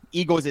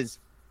 Eagles is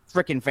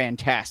freaking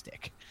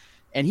fantastic.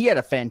 And he had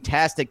a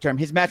fantastic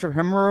tournament. His match with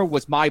Hiromu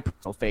was my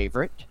personal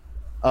favorite.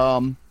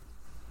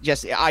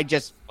 I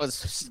just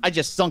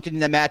sunk into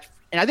the match.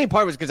 And I think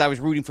part of it was because I was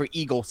rooting for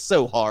Eagles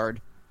so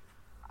hard.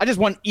 I just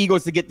want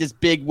Eagles to get this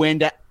big win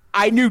that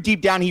I knew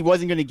deep down he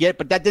wasn't going to get,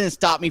 but that didn't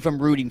stop me from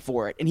rooting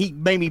for it. And he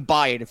made me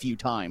buy it a few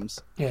times.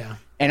 Yeah.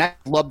 And I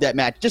loved that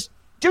match.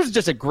 It was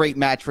just a great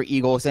match for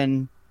Eagles.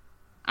 And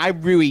I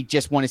really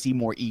just want to see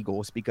more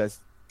Eagles because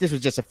this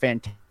was just a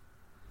fantastic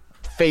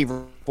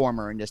favorite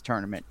performer in this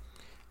tournament.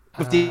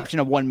 With the exception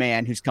of one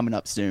man who's coming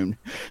up soon.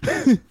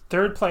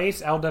 3rd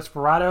place, El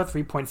Desperado,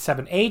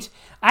 3.78.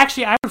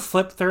 Actually, I would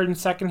flip 3rd and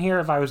 2nd here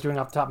if I was doing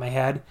off the top of my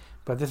head,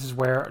 but this is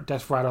where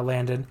Desperado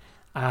landed.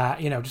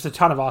 Just a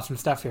ton of awesome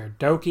stuff here.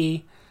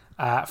 Doki,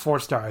 4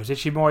 stars.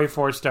 Ishimori,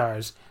 4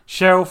 stars.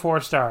 Sho,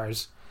 4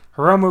 stars.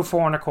 Hiromu,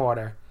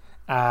 4.25.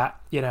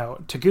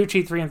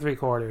 Taguchi,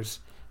 3.75.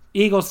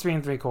 Eagles,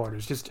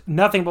 3.75. Just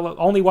nothing below.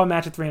 Only one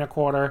match at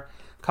 3.25.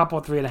 Couple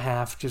of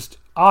 3.5. Just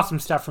awesome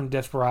stuff from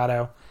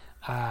Desperado.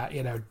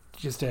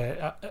 Just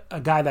a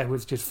guy that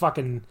was just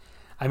fucking.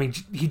 I mean,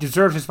 he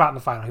deserves his spot in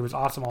the final. He was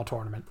awesome all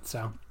tournament.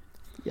 So,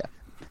 yeah,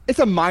 it's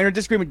a minor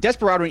disagreement.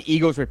 Desperado and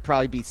Eagles would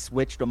probably be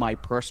switched on my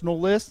personal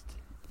list,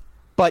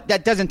 but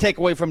that doesn't take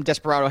away from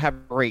Desperado having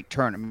a great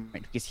tournament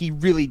because he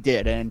really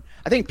did. And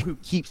I think people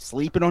keep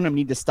sleeping on him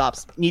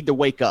need to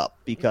wake up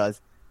because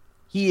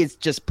he is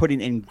just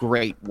putting in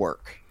great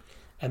work.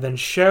 And then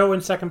Sho in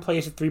 2nd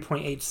place at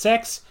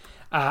 3.86.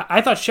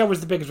 I thought Sho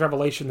was the biggest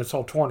revelation this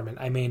whole tournament.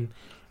 I mean,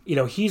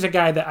 he's a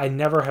guy that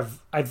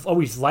I've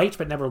always liked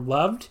but never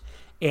loved.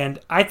 And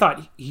I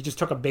thought he just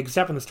took a big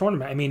step in this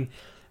tournament. I mean,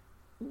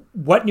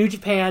 what New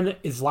Japan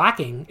is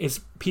lacking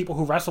is people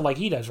who wrestle like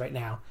he does right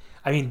now.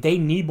 I mean, they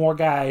need more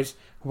guys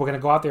who are going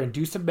to go out there and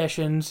do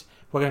submissions.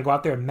 We're going to go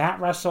out there and mat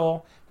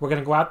wrestle. We're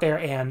going to go out there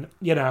and,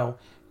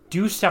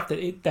 do stuff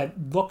that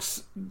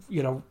looks,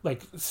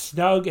 like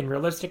snug and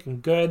realistic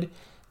and good.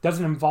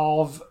 Doesn't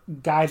involve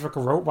guys with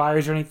rope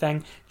wires or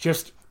anything.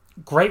 Just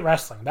great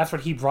wrestling. That's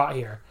what he brought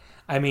here.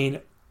 I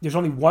mean, there's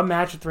only one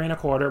match at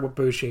 3.25 with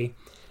Bushi.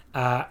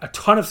 A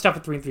ton of stuff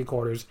at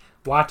 3.75.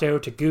 Wato,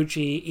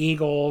 Taguchi,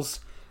 Eagles,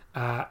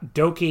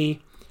 Doki,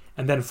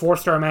 and then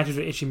 4-star matches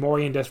with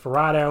Ishimori and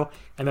Desperado.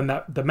 And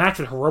then the match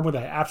with Hiromu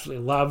that I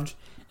absolutely loved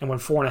and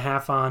went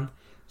 4.5 on.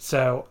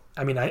 So,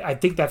 I mean, I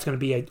think that's going to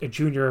be a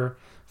junior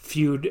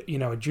feud,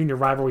 a junior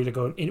rivalry to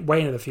go way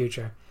into the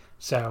future.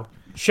 So,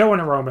 Sho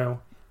and Hiromu.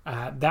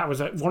 That was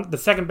the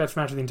second best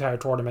match of the entire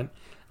tournament.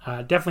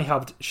 Definitely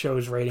helped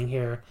Sho's rating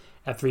here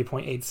at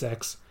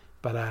 3.86.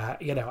 But,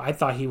 I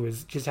thought he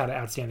just had an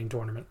outstanding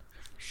tournament.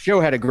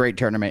 Sho had a great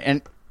tournament.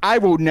 And I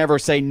will never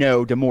say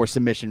no to more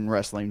submission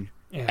wrestling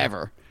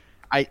ever.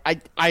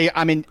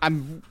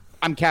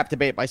 I'm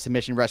captivated by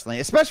submission wrestling,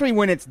 especially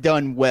when it's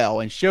done well.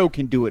 And Sho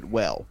can do it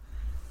well.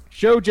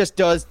 Sho just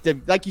does,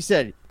 like you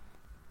said,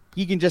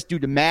 he can just do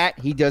the mat.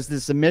 He does the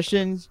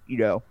submissions.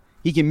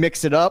 He can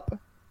mix it up.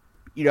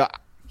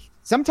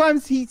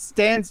 sometimes he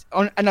stands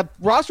on a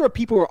roster of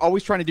people who are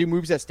always trying to do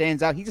moves that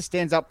stands out. He just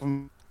stands out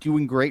from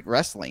doing great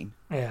wrestling.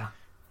 Yeah.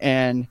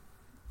 And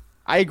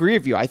I agree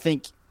with you. I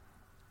think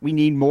we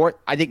need more.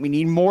 I think we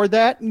need more of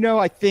that.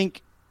 I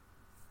think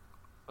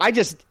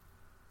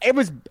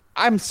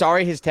I'm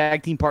sorry his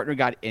tag team partner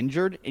got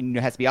injured and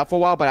has to be out for a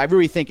while, but I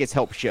really think it's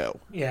helped show.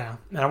 Yeah.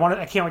 And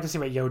I can't wait to see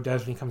what Yo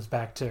does when he comes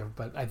back too,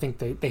 but I think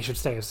they should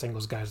stay as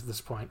singles guys at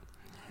this point.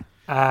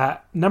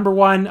 Number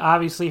one,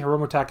 obviously,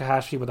 Hiromu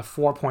Takahashi with a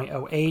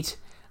 4.08.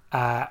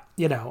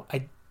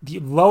 The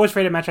lowest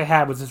rated match I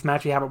had was this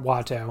match he had with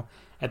Wato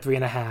at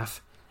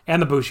 3.5,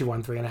 and the Bushi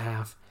one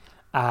 3.5.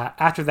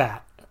 After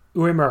that,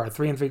 Uemura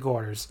 3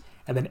 3/4,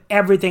 and then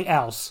everything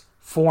else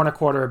 4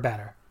 1/4 or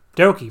better.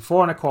 Doki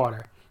 4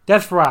 1/4,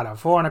 Desperado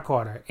 4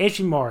 1/4,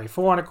 Ishimori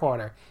 4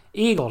 1/4,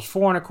 Eagles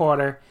 4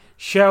 1/4,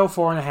 Sho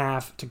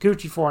 4.5,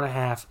 Taguchi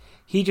 4.5.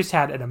 He just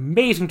had an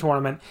amazing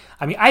tournament.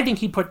 I mean, I think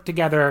he put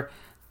together.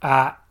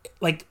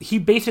 He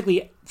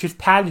basically just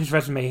padded his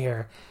resume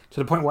here to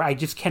the point where I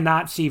just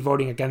cannot see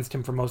voting against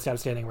him for most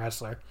outstanding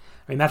wrestler.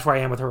 I mean, that's where I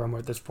am with Hiromu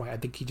at this point. I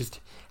think he just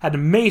had an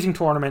amazing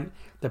tournament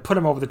that put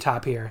him over the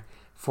top here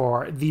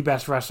for the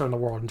best wrestler in the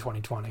world in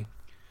 2020.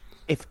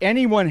 If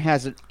anyone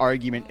has an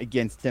argument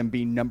against him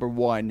being number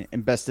one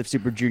in Best of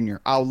Super Junior,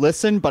 I'll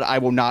listen, but I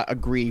will not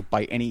agree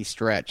by any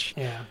stretch.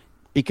 Yeah.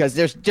 Because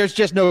there's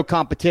just no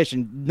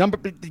competition.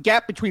 The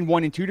gap between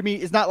 1 and 2 to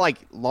me is not like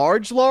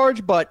large,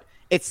 but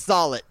it's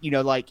solid.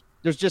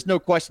 There's just no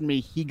question to me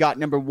he got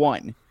number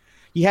one.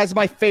 He has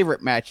my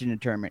favorite match in the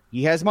tournament.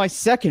 He has my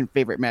second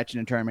favorite match in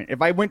the tournament.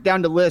 If I went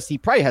down the list, he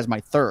probably has my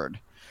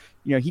third.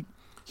 He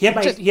had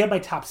my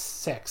top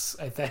 6,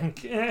 I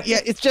think. Yeah,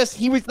 it's just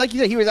he was, like you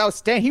said, he was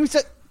outstanding. He was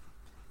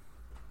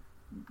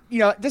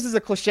this is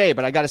a cliche,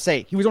 but I got to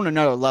say, he was on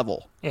another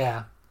level.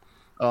 Yeah.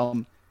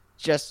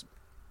 Just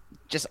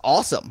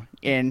awesome.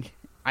 And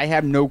I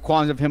have no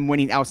qualms of him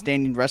winning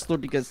Outstanding Wrestler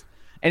because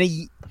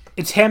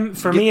it's him.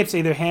 For me, it's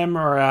either him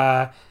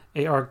or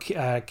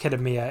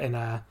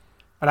Kitamiya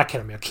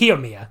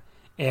Kiyomiya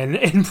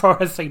in Pro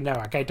Wrestling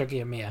Noah, Kaito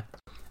Kiyomiya.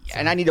 So.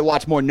 And I need to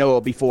watch more Noah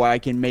before I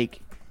can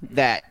make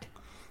that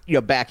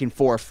back and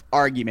forth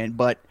argument.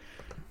 But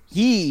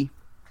he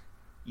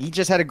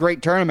just had a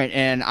great tournament,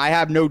 and I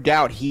have no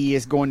doubt he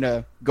is going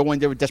to go in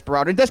there with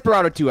Desperado. And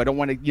Desperado, too. I don't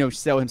want to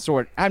sell him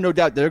short. I have no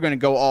doubt they're going to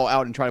go all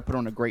out and try to put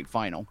on a great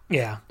final.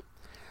 Yeah.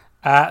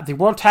 The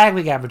World Tag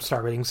League average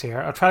star ratings here.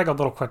 I'll try to go a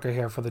little quicker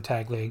here for the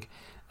Tag League.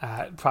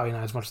 Probably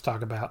not as much to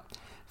talk about.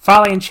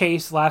 Fale and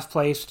Chase, last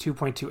place,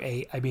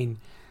 2.28. I mean,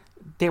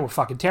 they were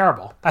fucking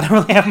terrible. I don't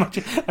really have much.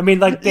 I mean,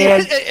 like, they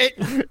had...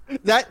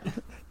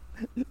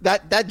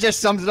 That just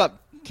sums it up.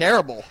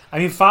 Terrible. I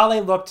mean,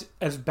 Fale looked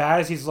as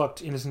bad as he's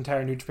looked in his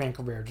entire New Japan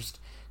career. Just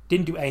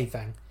didn't do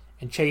anything.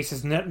 And Chase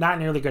is not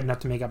nearly good enough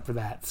to make up for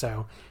that.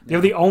 So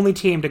they're the only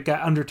team that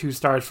got under 2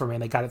 stars for me,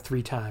 and they got it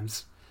 3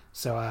 times.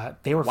 So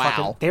they were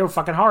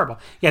fucking horrible.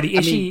 Yeah, the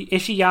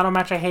Ishii Yano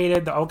match I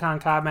hated, the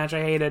Okan Cobb match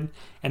I hated,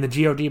 and the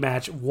God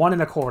match 1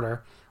 1/4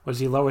 was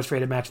the lowest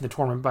rated match in the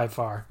tournament by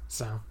far.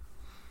 So,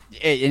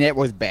 and it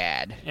was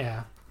bad.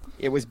 Yeah.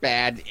 It was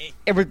bad.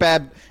 It was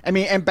bad. I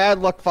mean, and Bad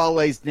Luck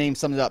Fale's name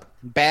sums it up.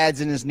 Bad's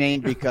in his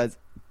name because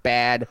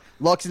bad.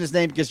 Luck's in his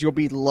name because you'll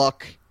be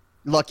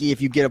lucky if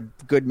you get a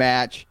good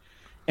match.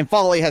 And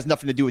Fale has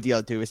nothing to do with the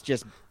other two. It's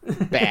just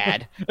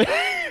bad.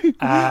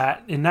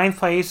 In 9th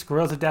place,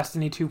 Guerrillas of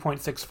Destiny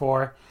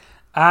 2.64.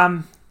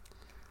 I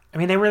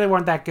mean, they really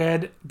weren't that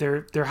good.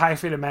 Their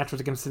highest rated match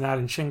was against Sonata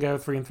and Shingo,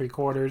 3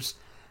 3/4.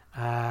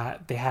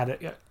 They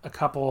had a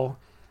couple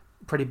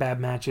pretty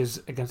bad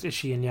matches against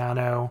Ishii and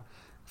Yano.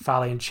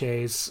 Fale and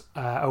Chase,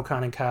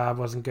 Okan and Cobb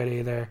wasn't good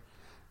either.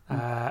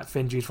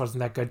 Finjuice wasn't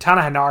that good.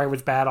 Tana Hanari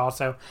was bad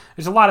also.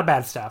 There's a lot of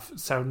bad stuff,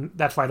 so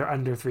that's why they're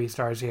under 3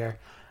 stars here.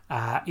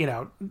 I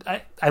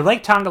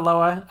like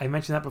Tongaloa. I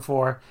mentioned that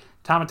before.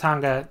 Tama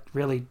Tonga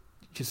really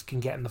just can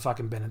get in the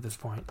fucking bin at this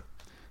point.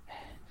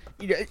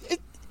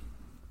 It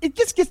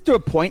just gets to a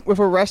point with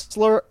a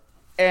wrestler,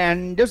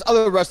 and there's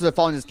other wrestlers that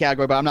fall in this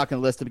category, but I'm not going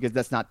to list it because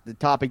that's not the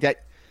topic.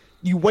 That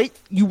you wait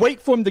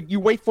for them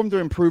to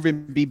improve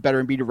and be better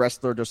and be the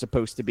wrestler they're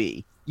supposed to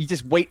be. You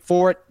just wait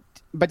for it,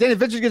 but then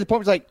eventually get to the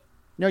point where it's like,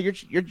 no,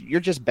 you're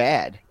just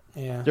bad.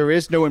 Yeah. There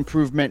is no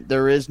improvement.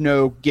 There is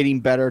no getting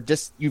better.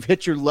 Just you've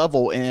hit your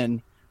level,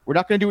 and we're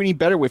not going to do any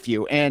better with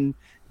you. And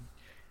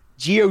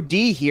God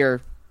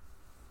here,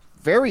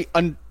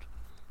 underwhelming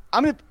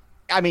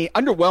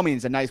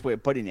is a nice way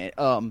of putting it.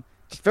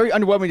 It's very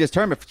underwhelming this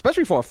tournament,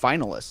 especially for a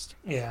finalist.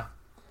 Yeah.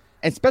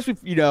 And especially,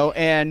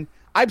 and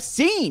I've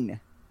seen,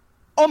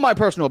 on my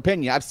personal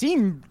opinion, I've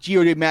seen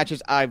God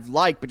matches I've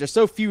liked, but they're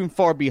so few and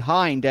far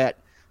behind that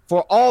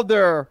for all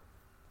their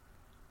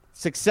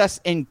success,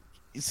 it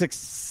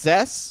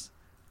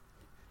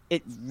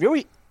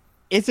really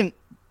isn't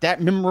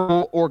that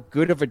memorable or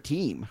good of a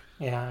team.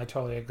 Yeah, I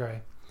totally agree.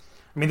 I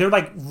mean, they're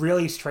like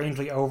really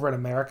strangely over in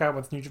America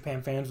with New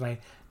Japan fans, and I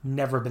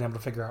never been able to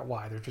figure out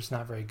why. They're just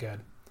not very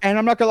good. And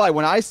I'm not gonna lie,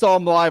 when I saw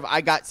them live,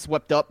 I got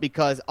swept up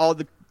because all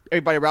the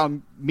everybody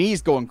around me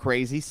is going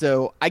crazy,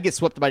 so I get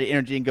swept by the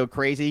energy and go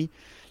crazy,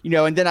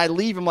 and then I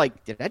leave. I'm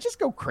like, did I just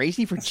go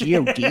crazy for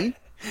God?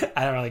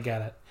 I don't really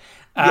get it.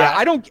 Yeah,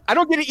 I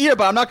don't get it either,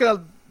 but I'm not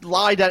gonna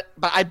lie but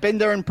I've been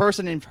there in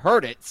person and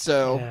heard it,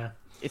 so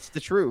it's the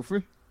truth.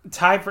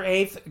 Tied for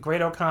 8th,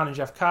 Great Okan and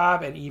Jeff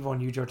Cobb, and Evil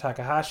and Yujiro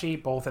Takahashi,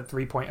 both at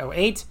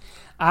 3.08.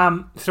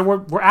 So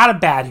we're out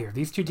of bad here.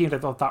 These two teams I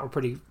thought were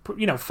pretty,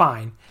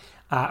 fine.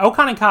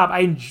 Okan and Cobb,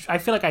 I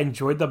feel like I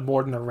enjoyed them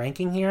more than the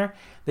ranking here.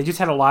 They just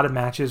had a lot of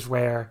matches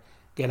where,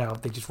 they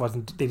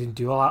didn't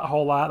do a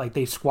whole lot. Like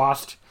they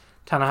squashed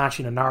Tanahashi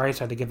and Inari, so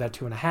I had to give that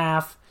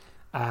 2.5.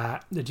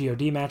 The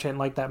God match I didn't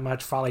like that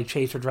much. Fale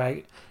Chase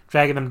were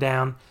dragging them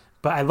down.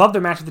 But I love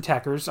their match with the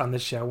Techers on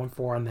this show. Went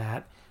 4 on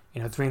that.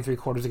 3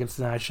 3/4 against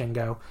Denai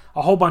Shingo.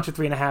 A whole bunch of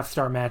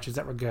 3.5-star matches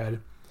that were good.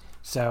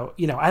 So,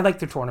 I like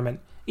the tournament.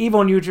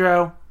 Evil and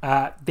Yujiro,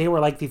 they were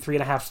like the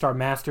 3.5-star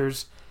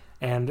masters,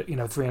 and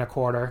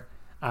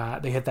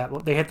 3.25.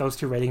 They hit those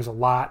two ratings a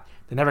lot.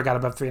 They never got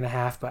above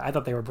 3.5, but I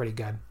thought they were pretty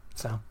good.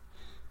 So,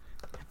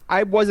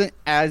 I wasn't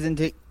as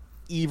into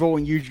Evil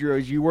and Yujiro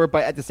as you were,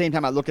 but at the same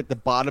time, I look at the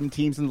bottom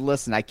teams in the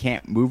list and I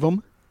can't move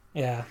them.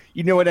 Yeah.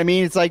 You know what I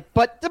mean? It's like,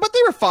 but they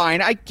were fine.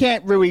 I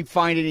can't really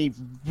find any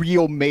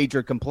real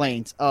major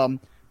complaints.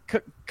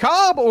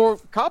 Cobb or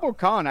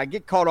Khan, I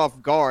get caught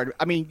off guard.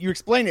 I mean, you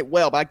explain it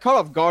well, but I caught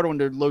off guard on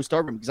their low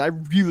star rating because I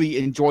really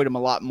enjoyed them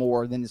a lot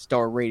more than the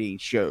star rating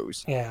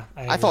shows. Yeah.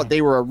 I thought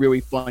they were a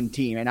really fun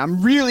team, and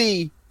I'm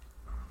really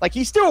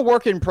he's still a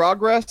work in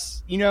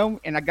progress, and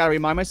I got to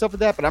remind myself of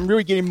that, but I'm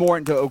really getting more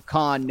into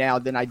Okan now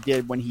than I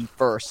did when he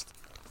first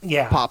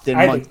popped in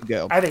months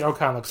ago. I think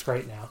Okan looks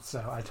great now, so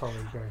I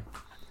totally agree.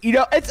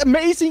 It's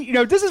amazing.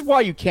 This is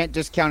why you can't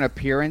discount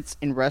appearance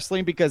in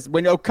wrestling, because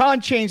when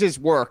Okan changed his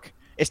work,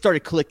 it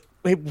started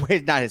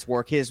not his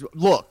work, his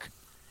look.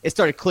 It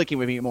started clicking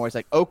with me more. It's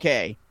like,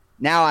 okay,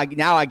 now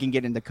I can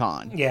get into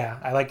Khan. Yeah,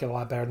 I like it a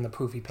lot better than the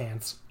poofy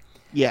pants.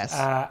 Yes.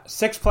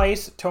 6th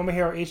place,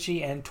 Tomohiro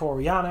Ishii and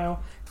Toru Yano,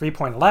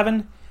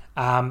 3.11.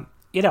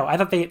 I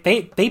thought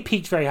they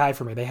peaked very high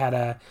for me. They had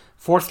a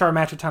 4-star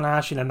match with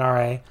Tanahashi and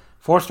Inari,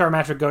 4-star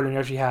match with Goto and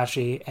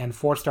Yoshihashi, and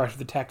 4 stars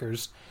with the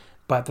Techers.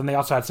 But then they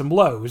also had some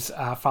lows.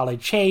 Fale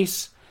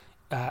Chase,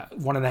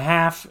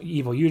 1.5.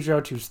 Evil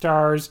Yujiro, 2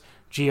 stars.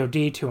 God,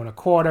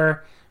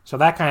 2.25. So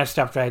that kind of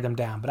stuff dragged them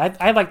down. But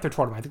I like their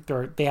tournament.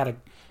 I think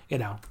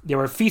they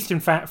were a feast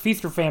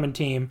or famine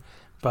team.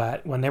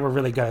 But when they were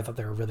really good, I thought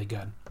they were really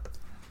good.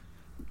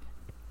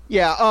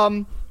 Yeah,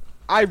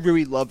 I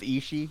really love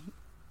Ishii.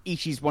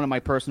 Ishii's one of my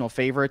personal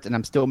favorites, and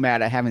I'm still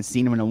mad I haven't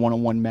seen him in a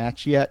one-on-one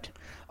match yet.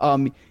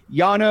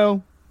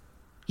 Yano,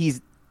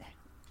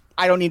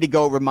 I don't need to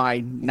go over my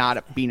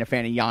not being a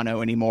fan of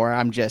Yano anymore.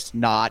 I'm just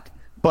not.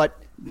 But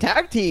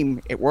tag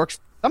team, it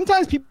works.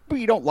 Sometimes people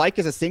you don't like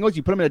as a singles,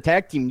 you put them in a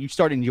tag team, you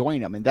start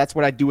enjoying them, and that's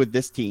what I do with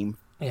this team.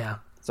 Yeah.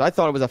 So I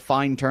thought it was a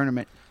fine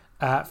tournament.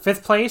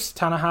 5th place,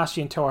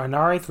 Tanahashi and Toru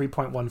Inari,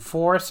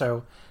 3.14,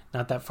 so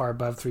not that far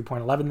above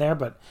 3.11 there.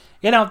 But,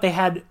 they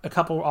had a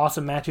couple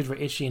awesome matches with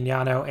Ishii and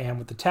Yano and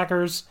with the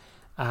Techers.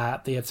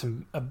 They had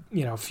some,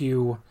 a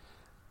few,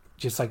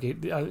 just like a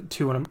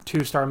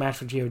 2-star match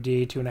for God,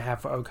 2.5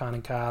 for Okan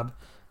and Cobb,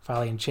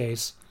 Fale and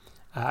Chase.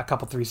 A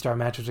couple 3-star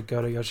matches with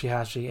Goto,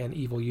 Yoshihashi, and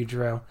Evil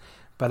Yujiro.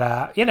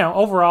 But,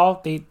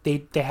 overall,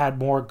 they had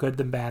more good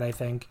than bad, I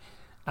think.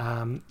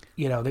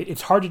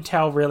 It's hard to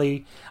tell,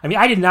 really. I mean,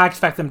 I did not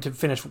expect them to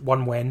finish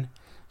 1 win,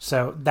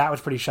 so that was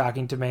pretty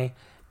shocking to me.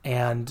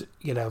 And,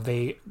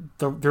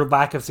 their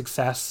lack of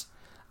success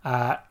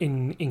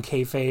in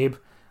kayfabe,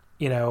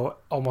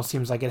 almost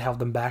seems like it held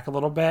them back a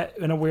little bit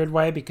in a weird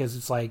way, because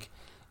it's like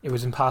it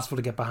was impossible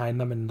to get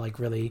behind them and,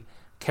 really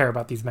care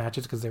about these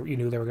matches because you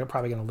knew they were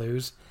probably going to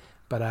lose.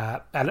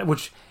 But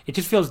which it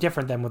just feels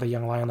different than with a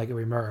young lion like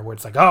Uemura, where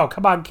it's like, oh,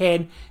 come on,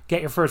 kid, get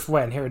your first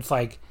win. Here it's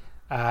like,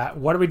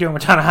 what are we doing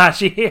with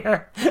Tanahashi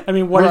here? I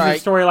mean, what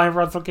is the storyline for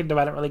Wrestle Kingdom?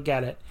 I don't really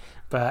get it.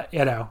 But,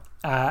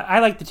 I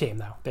like the team,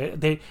 though.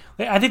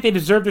 I think they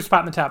deserve their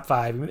spot in the top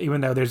 5,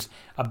 even though there's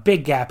a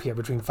big gap here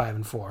between 5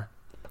 and 4.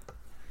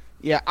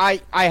 Yeah,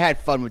 I had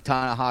fun with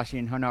Tanahashi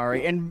and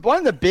Hanari, and one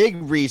of the big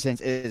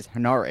reasons is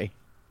Hanari.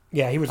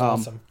 Yeah, he was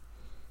awesome.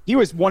 He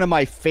was one of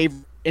my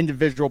favorite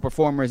individual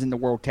performers in the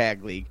World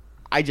Tag League.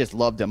 I just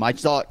loved him. I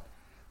thought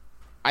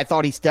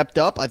he stepped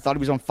up. I thought he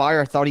was on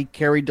fire. I thought he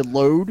carried the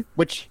load,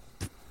 which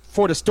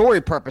for the story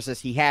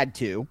purposes he had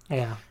to.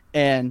 Yeah.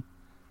 And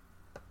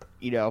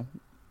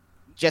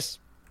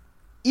just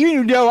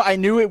even though I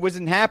knew it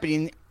wasn't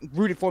happening,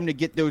 rooted for him to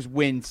get those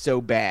wins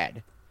so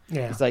bad.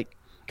 Yeah. It's like,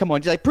 come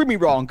on, just prove me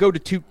wrong. Go to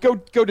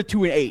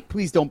 2-8.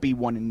 Please don't be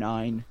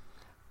 1-9.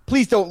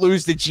 Please don't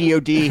lose the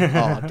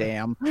God. Oh,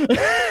 damn.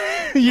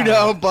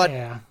 But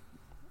yeah.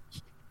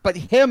 But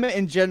him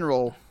in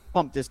general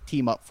pumped this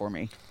team up for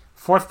me.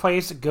 4th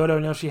place, Goto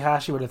and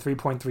Yoshihashi with a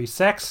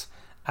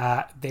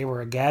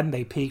 3.36.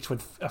 They peaked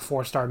with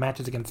 4-star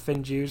matches against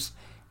Finjuice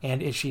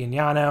and Ishii and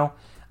Yano.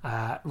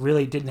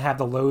 Really didn't have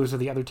the lows of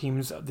the other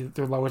teams.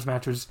 Their lowest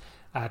matches,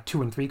 2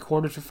 3/4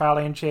 for Fale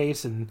and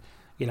Chase, and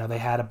they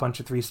had a bunch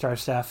of 3-star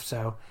stuff.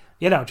 So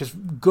just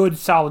good,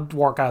 solid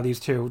work out of these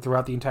two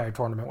throughout the entire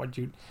tournament.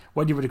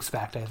 What you would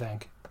expect, I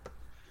think.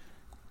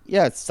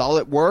 Yeah, it's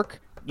solid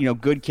work.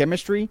 Good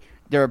chemistry.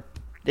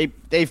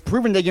 They've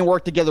proven they can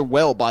work together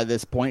well by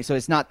this point, so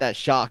it's not that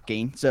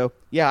shocking. So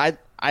yeah,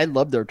 I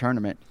love their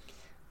tournament.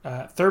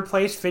 Third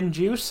place,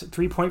 FinJuice,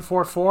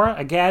 3.44.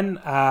 Again,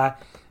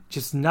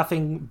 just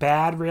nothing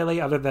bad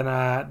really, other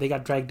than they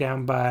got dragged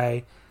down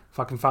by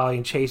fucking Folly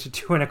and Chase at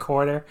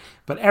 2.25.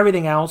 But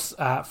everything else,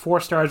 4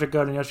 stars are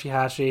good in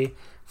Yoshihashi,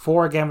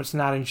 4 again with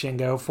Sonata and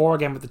Shingo, 4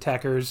 again with the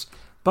Techers,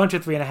 bunch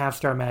of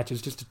 3.5-star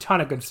matches, just a ton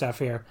of good stuff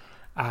here.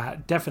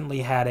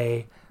 Definitely had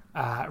a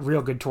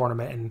real good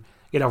tournament, and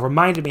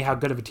reminded me how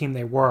good of a team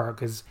they were,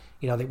 because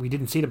we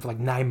didn't see them for like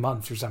 9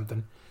 months or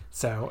something.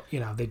 So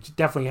they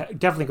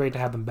definitely great to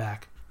have them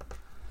back.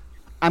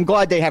 I'm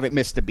glad they haven't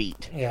missed a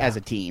beat as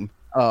a team.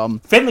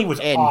 Finley was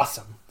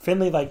awesome.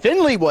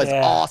 Finley was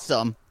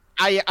awesome.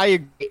 I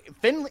agree.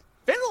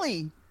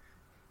 Finley.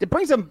 To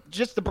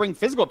bring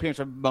physical appearance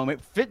for a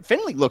moment.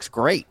 Finley looks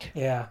great.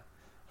 Yeah,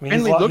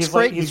 Finley looks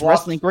great. He's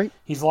wrestling great.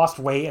 He's lost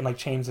weight and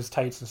changed his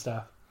tights and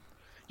stuff.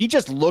 He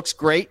just looks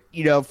great.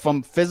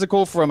 From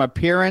physical, from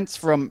appearance,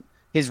 from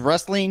his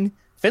wrestling.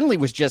 Finley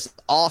was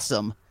just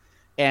awesome,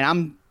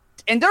 and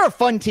they're a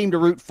fun team to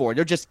root for.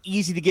 They're just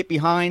easy to get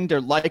behind. They're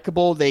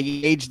likable. They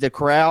engage the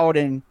crowd,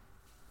 and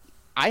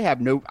I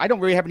don't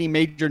really have any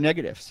major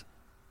negatives.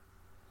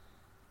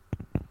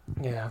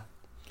 Yeah,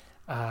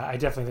 I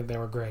definitely think they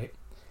were great.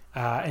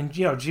 And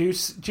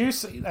Juice.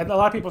 A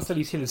lot of people said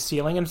he's hit his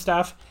ceiling and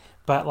stuff,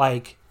 but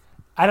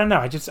I don't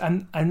know.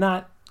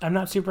 I'm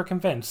not super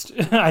convinced.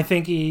 I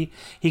think he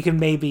can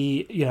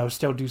maybe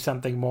still do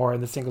something more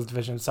in the singles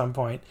division at some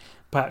point.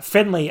 But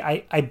Finley,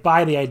 I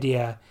buy the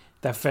idea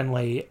that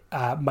Finley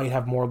might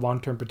have more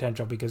long-term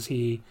potential, because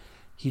he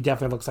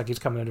definitely looks like he's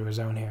coming into his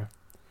own here.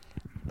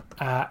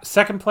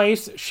 Second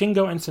place,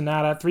 Shingo and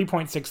Sonata,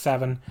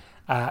 3.67.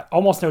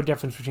 Almost no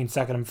difference between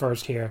second and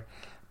first here,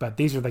 but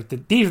these are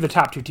the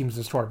top 2 teams in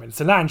this tournament.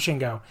 Sonata and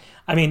Shingo.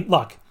 I mean,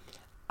 look,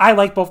 I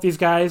like both these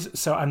guys,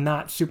 so I'm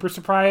not super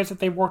surprised that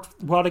they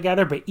worked well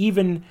together. But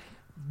even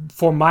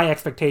for my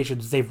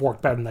expectations, they've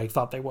worked better than I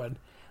thought they would.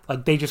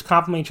 They just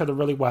complement each other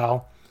really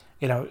well.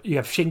 You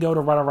have Shingo to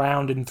run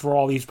around and throw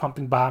all these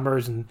pumping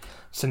bombers, and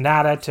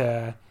Sonata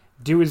to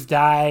do his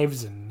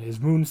dives and his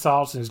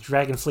moonsaults and his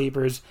dragon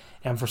sleepers.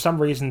 And for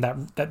some reason,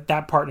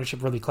 that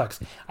partnership really clicks.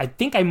 I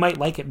think I might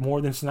like it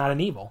more than Sonata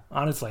and Evil,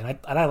 honestly. And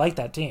I like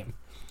that team.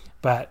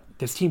 But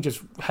this team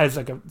just has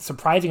a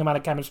surprising amount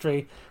of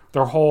chemistry.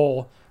 Their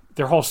whole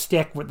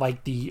stick with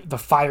the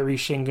fiery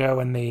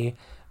Shingo and the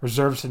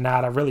reserved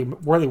Sonata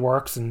really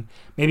works, and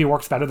maybe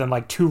works better than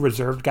 2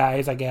 reserved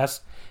guys, I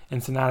guess, in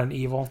Sonata and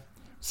Evil.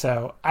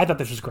 So I thought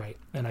this was great,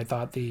 and I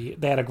thought they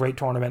had a great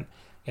tournament.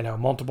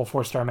 Multiple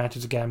 4-star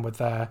matches again with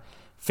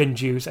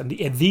FinJuice,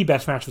 and the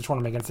best match of the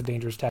tournament against the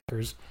Dangerous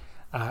Techers,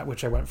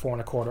 which I went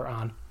 4.25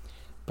 on.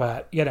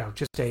 But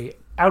just a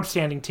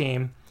outstanding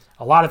team.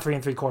 A lot of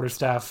 3.75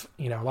 stuff.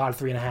 A lot of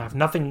 3.5.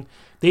 Nothing.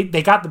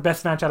 They got the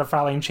best match out of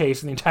Folly and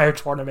Chase in the entire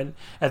tournament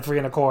at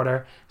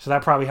 3.25. So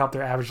that probably helped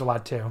their average a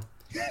lot too.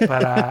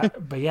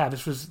 But yeah,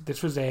 this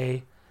was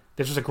a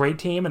great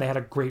team, and they had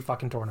a great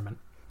fucking tournament.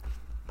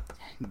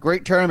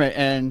 Great tournament,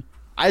 and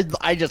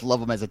I just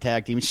love them as a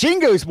tag team.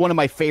 Shingo is one of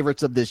my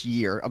favorites of this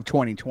year, of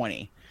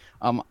 2020.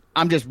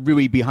 I'm just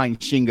really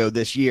behind Shingo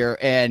this year,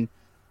 and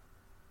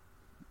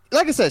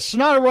like I said,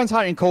 Sonata runs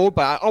hot and cold,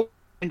 but I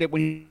find that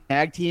when you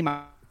tag team,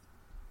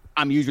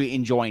 I'm usually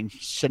enjoying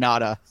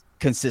Sonata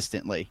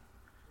consistently.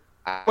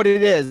 What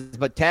it is,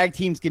 but tag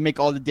teams can make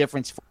all the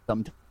difference for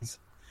sometimes,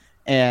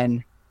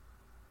 and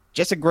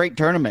just a great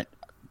tournament.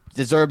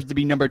 Deserves to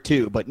be number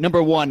 2, but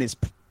number one is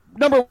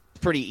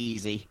pretty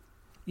easy.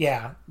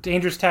 Yeah,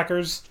 Dangerous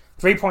Techers,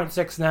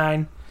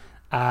 3.69.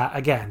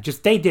 Again,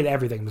 just they did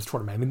everything in this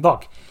tournament. I mean,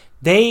 look,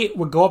 they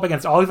would go up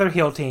against all these other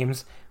heel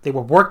teams. They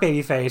would work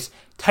babyface.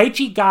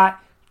 Taichi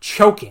got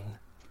choking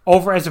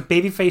over as a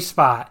babyface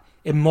spot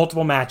in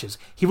multiple matches.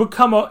 He would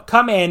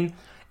come in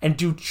and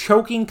do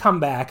choking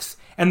comebacks,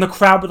 and the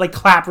crowd would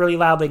clap really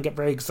loudly and get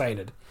very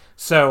excited.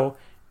 So,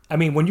 I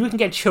mean, when you can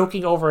get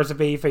choking over as a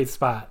babyface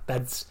spot,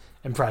 that's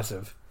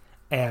impressive.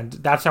 And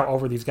that's how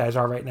over these guys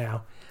are right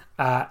now.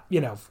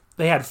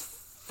 They had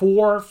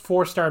 4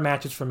 4-star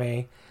matches for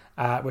me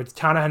with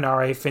Tana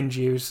Hanare,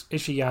 FinJuice,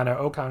 Ishiyano,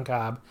 Okan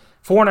Cobb.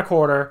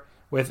 4.25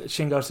 with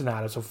Shingo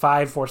Sonata. So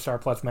 5 4-star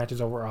plus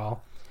matches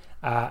overall.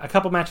 A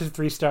couple matches of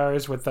 3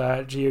 stars with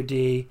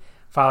GOD,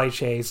 Folly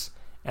Chase,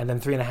 and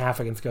then 3.5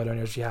 against Goto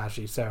and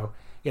Yoshihashi. So,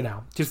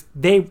 just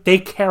they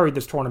carried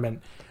this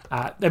tournament.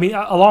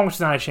 Along with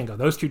Sonata and Shingo,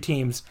 those 2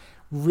 teams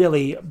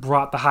really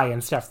brought the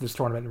high-end stuff to this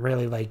tournament and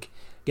really,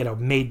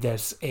 made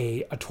this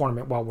a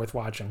tournament well worth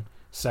watching.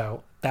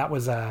 So that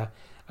was a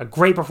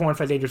great performance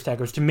by Dangerous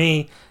Techers. To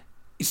me,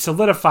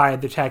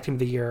 solidified the Tag Team of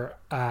the Year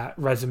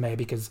resume,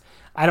 because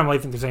I don't really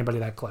think there's anybody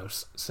that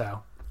close.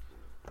 So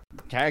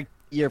Tag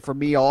Year for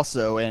me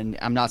also, and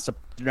I'm not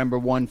number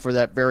 1 for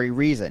that very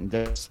reason.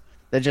 That's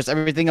just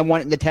everything I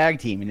want in the tag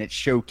team, and it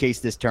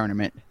showcased this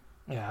tournament.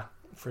 Yeah,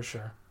 for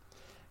sure.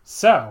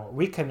 So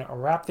we can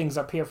wrap things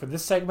up here for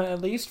this segment, at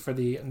least for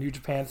the New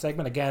Japan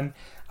segment. Again,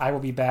 I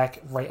will be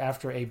back right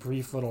after a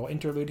brief little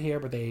interlude here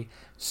with a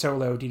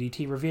solo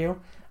DDT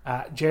review.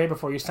 Jerry,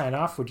 before you sign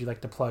off, would you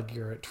like to plug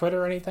your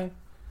Twitter or anything?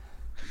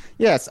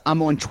 Yes,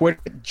 I'm on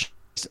Twitter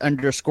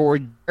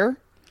 _Jer.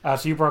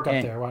 So you broke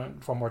up there one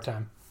more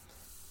time.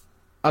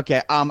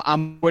 Okay, I'm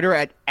on Twitter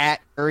at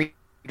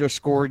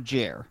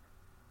 _Jer.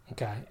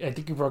 Okay, I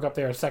think you broke up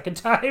there a second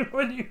time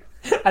when you.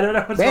 I don't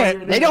know what's Man,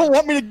 going on. they don't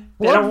want me to.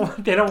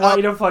 They don't want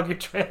you to plug your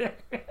Twitter.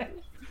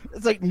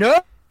 It's like, no.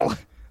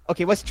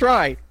 Okay, let's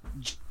try.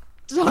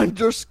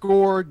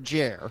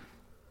 _Jer.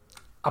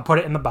 I'll put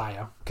it in the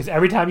bio because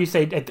every time you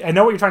say, I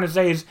know what you're trying to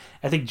say is,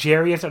 I think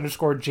Jarius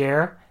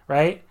 _Jer,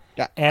 right?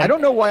 Yeah, and I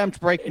don't know why I'm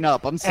breaking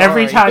up. I'm sorry.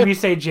 Every time you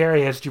say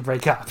Jarius, you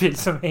break up.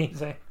 It's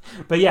amazing.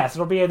 But yes,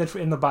 it'll be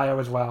in the bio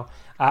as well.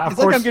 Of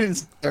it's course, like I'm getting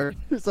scared.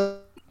 It's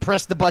like,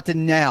 press the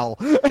button now.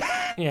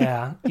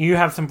 Yeah, you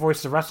have some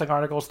Voices of Wrestling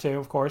articles too,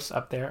 of course,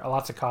 up there.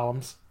 Lots of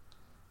columns.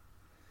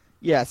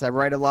 Yes, I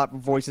write a lot for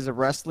Voices of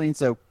Wrestling,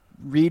 so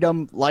read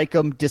them, like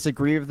them,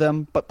 disagree with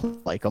them, but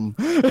like them.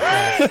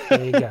 Yes,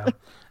 there you go.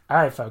 All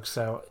right, folks.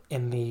 So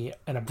in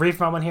a brief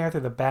moment here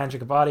through the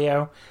magic of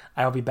audio,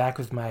 I will be back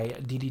with my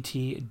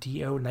DDT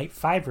DO Night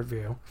 5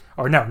 review,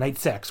 or no, Night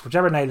 6,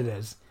 whichever night it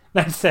is,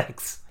 Night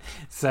 6.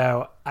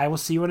 So I will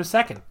see you in a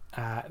second.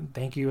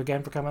 Thank you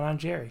again for coming on,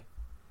 Jerry.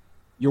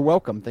 You're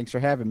welcome. Thanks for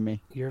having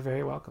me. You're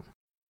very welcome.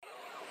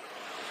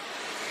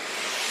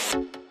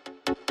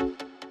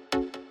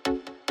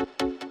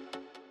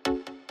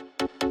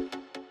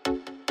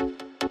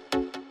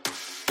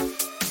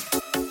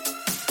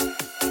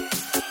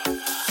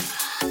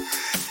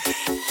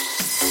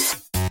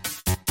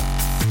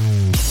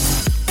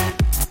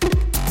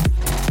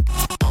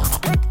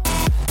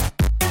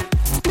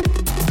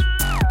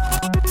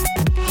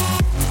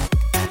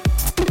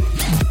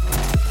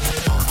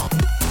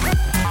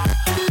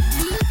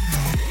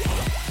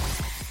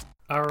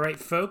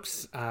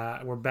 Folks,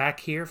 we're back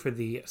here for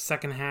the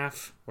second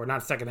half, or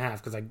not second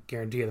half, because I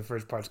guarantee you the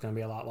first part's going to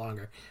be a lot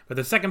longer. But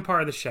the second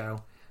part of the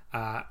show,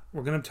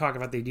 we're going to talk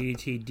about the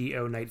DDT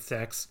DO Night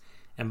 6,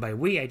 and by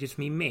we, I just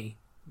mean me,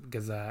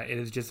 because it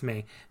is just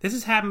me. This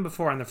has happened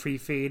before on the free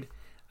feed,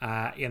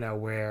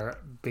 where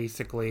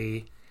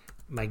basically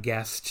my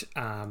guest,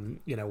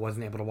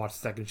 wasn't able to watch the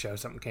second show,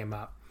 something came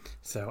up,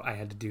 so I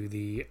had to do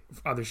the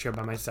other show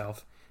by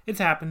myself. It's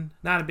happened,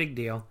 not a big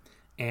deal.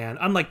 And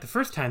unlike the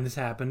first time this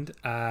happened,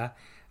 I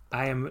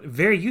am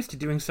very used to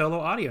doing solo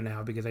audio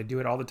now because I do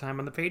it all the time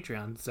on the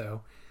Patreon.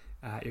 So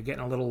you're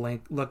getting a little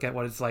look at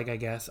what it's like, I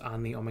guess,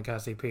 on the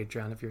Omakase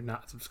Patreon if you're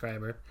not a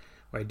subscriber,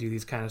 where I do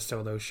these kind of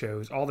solo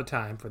shows all the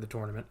time for the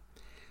tournament.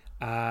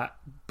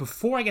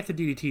 Before I get to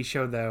the DDT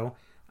show, though,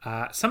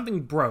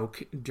 something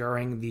broke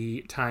during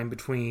the time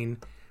between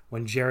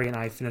when Jerry and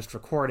I finished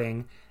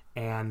recording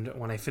and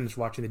when I finished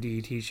watching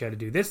the DDT show to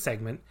do this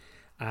segment.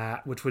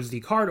 Which was the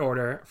card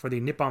order for the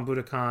Nippon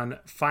Budokan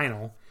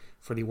final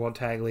for the World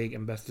Tag League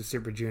and Best of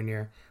Super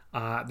Junior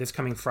this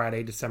coming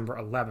Friday, December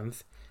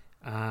 11th.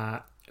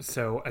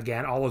 So,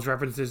 again, all those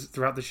references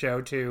throughout the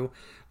show to,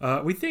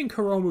 we think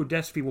Hiromu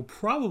Despy will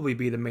probably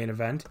be the main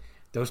event.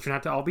 Those turn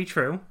out to all be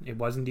true. It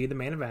was indeed the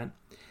main event.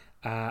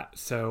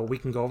 So we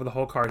can go over the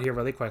whole card here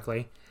really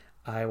quickly.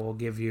 I will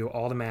give you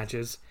all the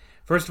matches.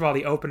 First of all,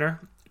 the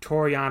opener,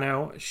 Toru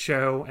Yano,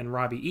 Sho, and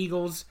Robbie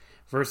Eagles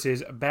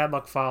versus Bad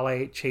Luck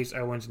Fale, Chase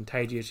Owens, and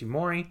Taiji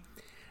Ishimori.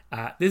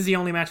 This is the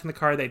only match on the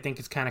card that I think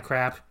is kind of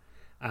crap.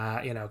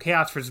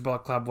 Chaos versus Bullet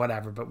Club,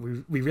 whatever. But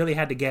we really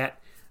had to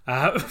get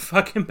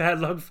fucking Bad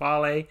Luck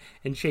Fale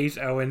and Chase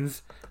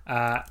Owens,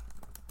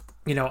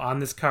 on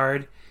this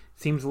card.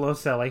 Seems a little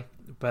silly,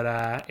 but,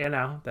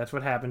 that's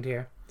what happened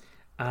here.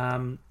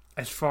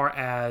 As far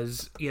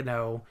as,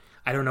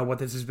 I don't know what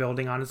this is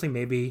building, honestly.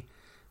 Maybe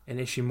an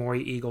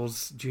Ishimori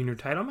Eagles junior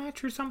title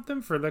match or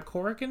something for the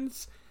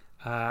Korikans.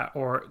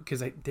 Or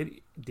because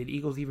did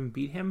Eagles even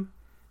beat him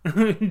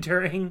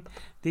during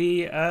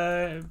the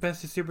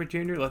Best of Super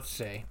Junior? Let's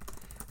see.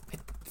 I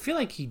feel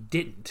like he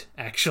didn't,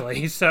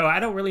 actually. So I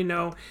don't really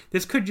know.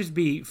 This could just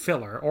be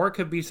filler, or it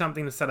could be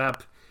something to set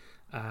up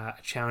a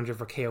challenger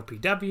for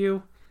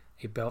KOPW,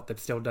 a belt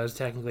that still does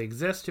technically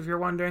exist, if you're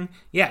wondering.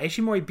 Yeah,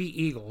 Ishimori beat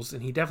Eagles,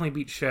 and he definitely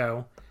beat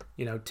Sho,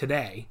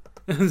 today.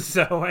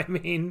 So,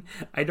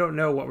 I don't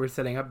know what we're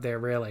setting up there,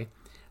 really.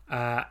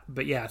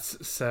 But yes,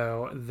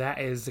 so that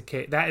is the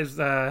case. That is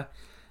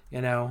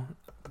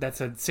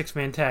that's a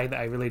 6-man tag that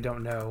I really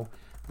don't know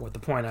what the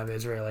point of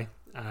is, really.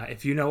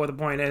 If you know what the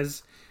point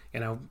is,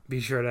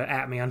 be sure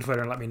to @ me on Twitter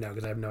and let me know,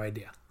 because I have no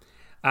idea.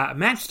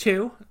 Match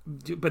 2,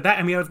 but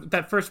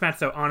that first match,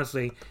 though,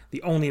 honestly,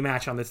 the only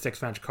match on this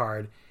 6-match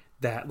card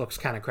that looks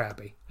kind of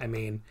crappy.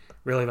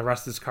 Really, the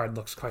rest of this card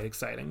looks quite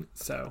exciting.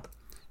 So,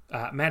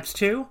 match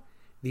 2,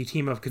 the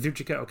team of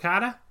Kazuchika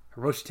Okada,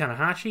 Hiroshi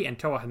Tanahashi, and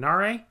Toa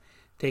Henare,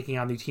 taking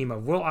on the team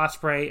of Will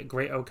Ospreay,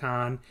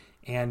 Great-O-Khan,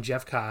 and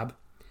Jeff Cobb.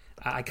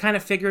 I kind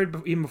of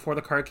figured, even before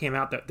the card came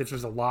out, that this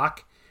was a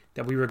lock,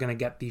 that we were going to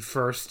get the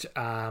first,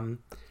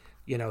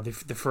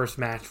 the first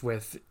match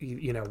with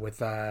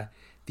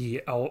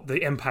the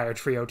Empire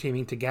Trio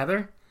teaming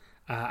together.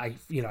 I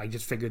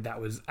just figured that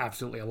was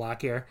absolutely a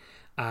lock here.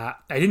 I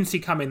didn't see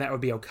coming that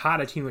would be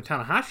Okada teaming with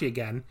Tanahashi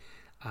again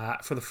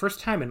for the first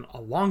time in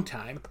a long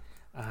time.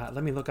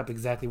 Let me look up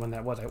exactly when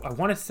that was. I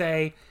want to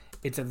say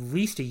it's at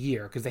least a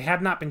year because they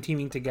have not been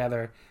teaming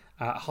together.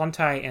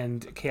 Hontai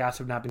and Chaos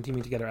have not been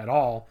teaming together at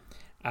all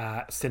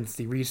since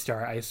the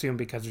restart. I assume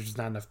because there's just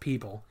not enough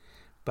people.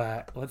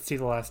 But let's see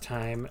the last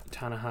time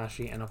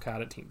Tanahashi and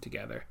Okada teamed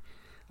together.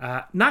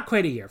 Not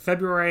quite a year.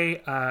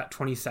 February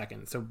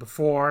 22nd. So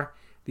before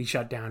the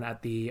shutdown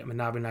at the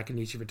Manabu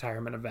Nakanishi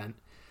retirement event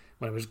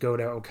when it was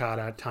Goto,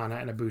 Okada, Tana,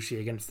 and Ibushi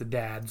against the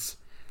dads,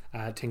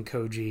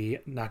 Tenkoji,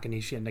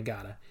 Nakanishi, and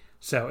Nagata.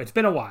 So it's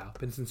been a while.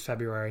 Been since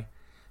February.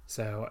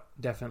 So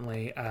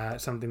definitely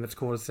something that's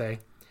cool to say.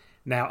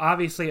 Now,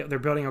 obviously, they're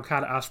building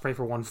Okada Ospreay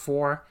for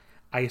 1-4.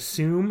 I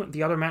assume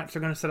the other match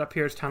they're going to set up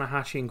here is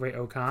Tanahashi and Great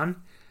Okan.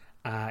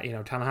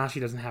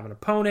 Tanahashi doesn't have an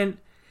opponent.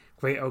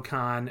 Great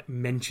Okan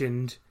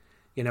mentioned,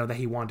 that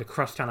he wanted to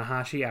crush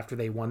Tanahashi after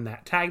they won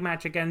that tag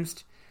match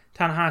against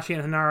Tanahashi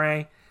and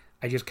Hanare.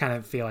 I just kind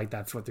of feel like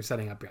that's what they're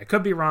setting up here. I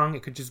could be wrong.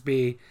 It could just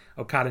be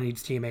Okada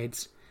needs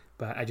teammates,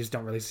 but I just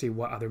don't really see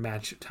what other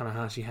match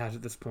Tanahashi has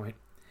at this point.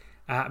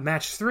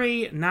 Match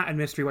 3, not a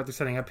mystery what they're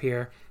setting up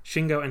here.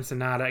 Shingo and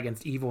Sanada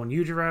against Evil and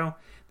Yujiro.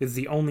 This is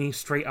the only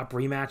straight-up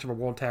rematch of a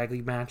World Tag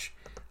League match.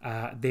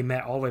 They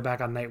met all the way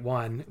back on night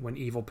 1 when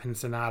Evil pinned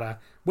Sanada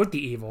with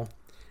the Evil.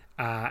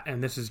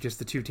 And this is just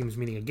the two teams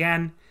meeting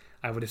again.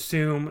 I would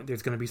assume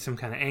there's going to be some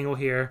kind of angle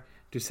here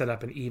to set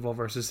up an Evil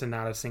versus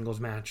Sanada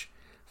singles match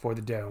for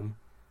the Dome.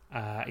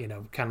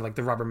 Kind of like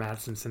the rubber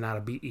match since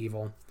Sanada beat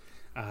Evil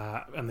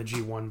on the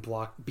G1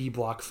 block, B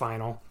block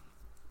final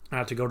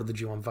to go to the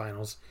G1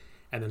 finals.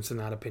 And then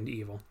Sanada pinned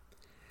Evil.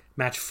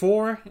 Match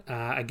 4,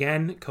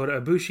 again, Kota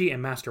Ibushi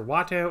and Master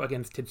Wato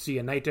against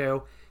Tetsuya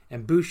Naito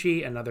and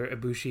Bushi, another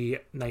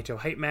Ibushi-Naito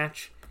hype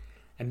match.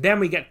 And then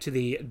we get to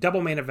the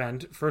double main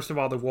event. First of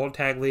all, the World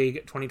Tag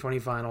League 2020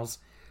 Finals,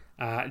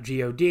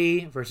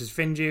 GOD versus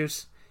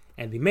Finjuice.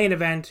 And the main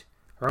event,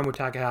 Hiromu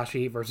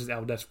Takahashi versus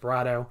El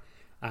Desperado.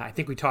 I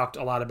think we talked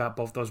a lot about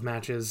both those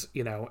matches,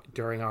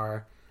 during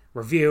our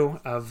review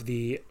of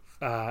the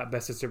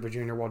Best of Super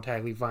Junior World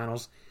Tag League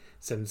Finals.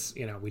 Since,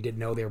 we didn't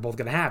know they were both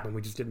going to happen.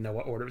 We just didn't know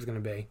what order it was going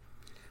to be.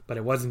 But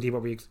it was indeed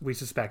what we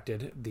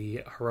suspected.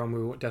 The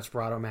Hiromu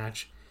Desperado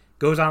match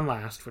goes on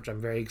last, which I'm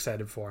very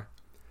excited for.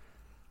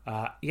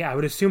 I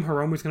would assume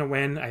Hiromu's going to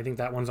win. I think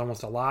that one's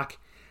almost a lock.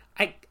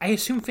 I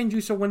assume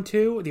Finjuice will win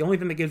too. The only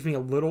thing that gives me a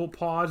little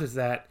pause is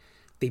that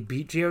they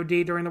beat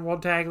GOD during the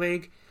World Tag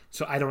League.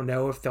 So I don't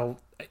know if they'll...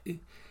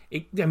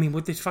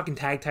 with these fucking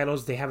tag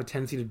titles, they have a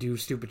tendency to do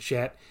stupid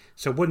shit.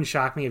 So it wouldn't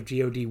shock me if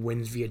GOD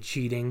wins via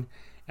cheating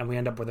and we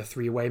end up with a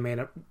 3-way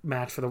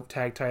match for the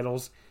tag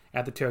titles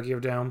at the Tokyo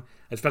Dome,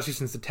 especially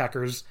since the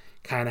Techers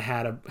kind of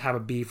have a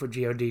beef with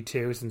GOD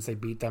too, since they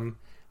beat them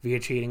via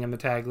cheating in the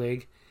tag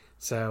league.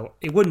 So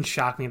it wouldn't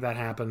shock me if that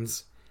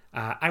happens.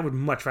 I would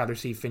much rather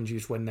see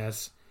Finjuice win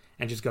this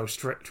and just go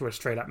straight to a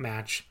straight-up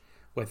match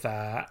with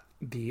the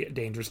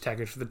Dangerous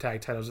Techers for the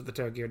tag titles at the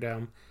Tokyo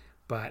Dome.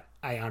 But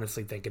I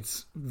honestly think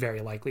it's very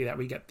likely that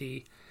we get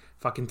the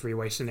fucking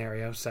 3-way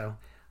scenario, so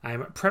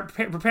I'm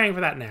preparing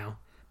for that now.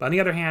 But on the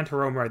other hand,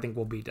 Hiromu, I think,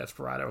 will beat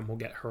Desperado, and we'll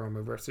get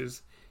Hiromu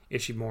versus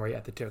Ishimori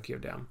at the Tokyo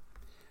Dome.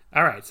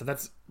 All right, so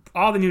that's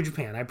all the New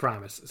Japan, I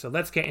promise. So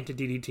let's get into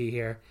DDT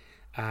here.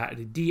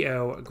 The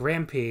DO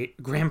Grand Prix.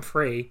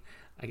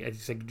 I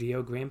just said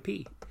DO Grand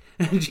Prix.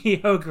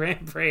 DO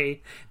Grand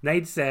Prix,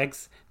 Night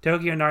 6,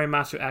 Tokyo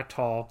Narimasu Act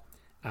Hall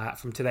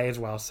from today as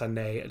well,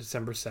 Sunday,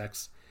 December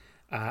 6th.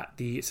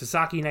 The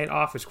Sasaki night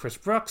off is Chris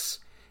Brooks.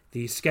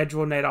 The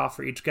scheduled night off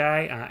for each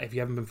guy, if you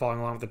haven't been following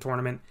along with the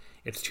tournament,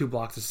 it's 2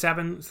 blocks of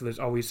 7, so there's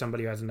always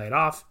somebody who has a night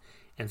off,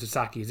 and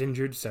Sasaki is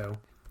injured, so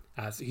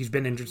he's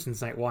been injured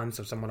since night 1,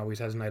 so someone always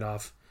has a night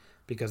off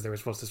because they were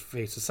supposed to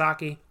face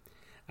Sasaki.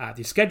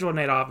 The scheduled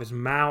night off is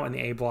Mao in the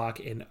A block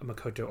and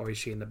Makoto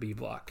Oishi in the B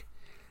block.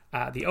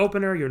 The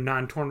opener, your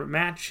non-tournament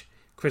match,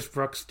 Chris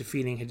Brooks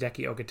defeating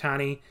Hideki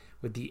Okatani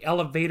with the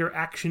Elevator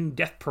Action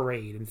Death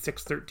Parade in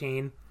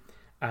 613.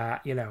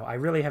 I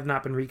really have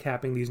not been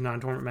recapping these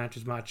non-tournament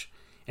matches much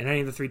in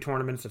any of the 3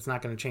 tournaments. That's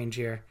not going to change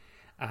here.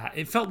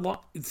 It felt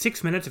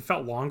 6 minutes. It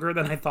felt longer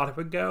than I thought it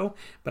would go,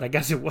 but I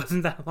guess it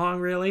wasn't that long,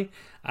 really.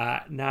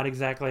 Not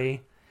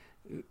exactly.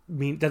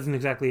 Doesn't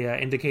exactly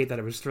indicate that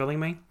it was thrilling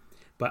me.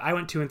 But I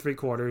went 2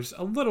 3/4,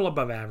 a little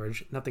above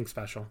average, nothing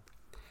special.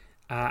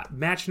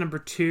 Match number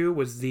 2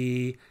 was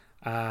the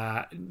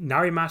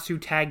Narimasu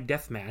Tag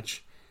Death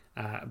Match.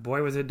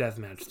 Boy, was it a death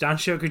match. Don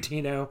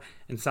Shokutino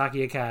and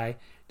Saki Akai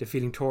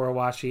defeating Toru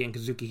Owashi and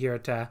Kazuki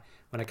Hirata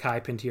when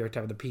Akai pinned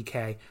Hirata with a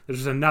PK. This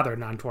was another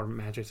non-tournament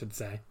match, I should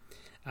say.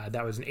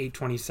 That was an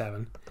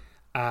 8:27.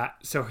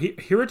 So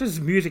Hirata's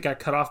music got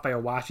cut off by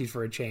Owashi's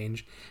for a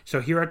change. So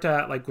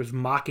Hirata was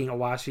mocking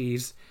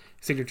Owashi's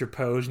signature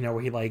pose,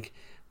 where he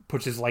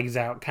puts his legs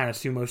out, kind of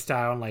sumo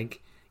style,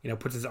 and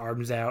puts his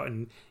arms out,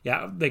 and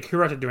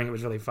Hirata doing it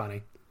was really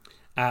funny.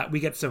 We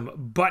get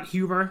some butt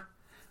humor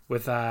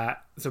with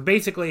so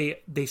basically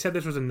they said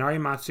this was a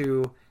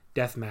Narimatsu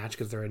death match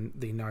because they're in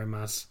the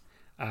Narimas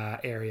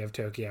area of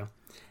Tokyo.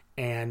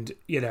 And,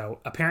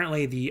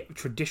 apparently the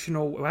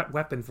traditional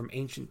weapon from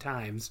ancient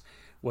times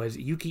was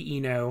Yuki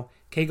Ino,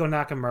 Keigo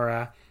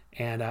Nakamura,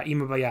 and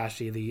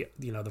Imabayashi,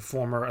 the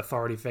former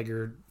authority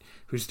figure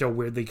who's still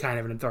weirdly kind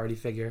of an authority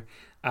figure.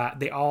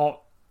 They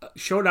all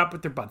showed up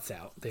with their butts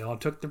out. They all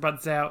took their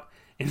butts out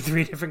in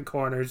 3 different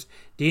corners.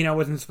 Dino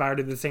was inspired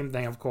to do the same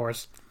thing, of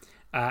course.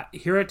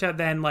 Hirata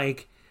then,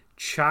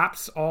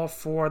 chops all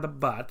 4 of the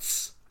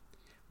butts,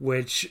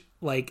 which,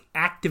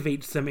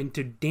 activates them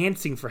into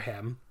dancing for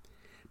him.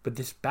 But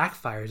this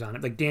backfires on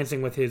it,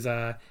 dancing with his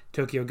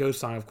Tokyo Ghost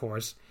song, of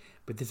course.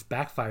 But this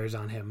backfires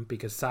on him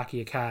because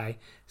Saki Akai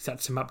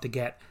sets him up to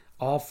get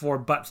all 4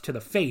 butts to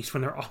the face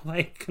when they're all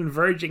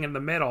converging in the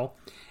middle.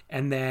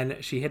 And then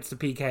she hits the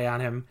PK on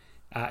him.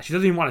 She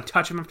doesn't even want to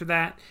touch him after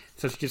that,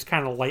 so she just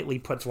kind of lightly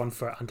puts 1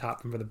 foot on top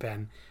of him for the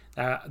pin.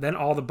 Then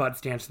all the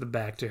butts dance to the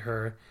back to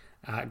her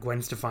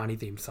Gwen Stefani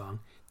theme song.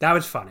 That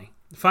was funny.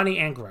 Funny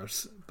and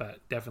gross,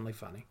 but definitely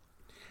funny.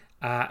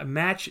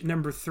 Match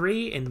number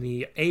 3 in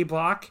the A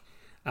block,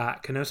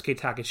 Konosuke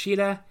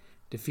Takeshita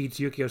defeats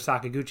Yukio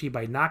Sakaguchi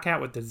by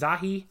knockout with the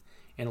Zahi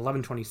in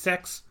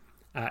 11:26.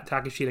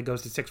 Takeshita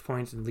goes to 6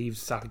 points and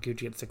leaves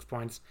Sakaguchi at 6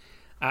 points.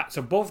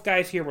 So both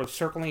guys here were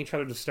circling each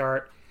other to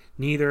start.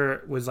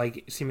 Neither was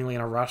seemingly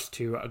in a rush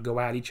to go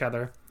at each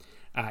other.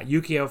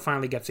 Yukio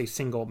finally gets a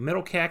single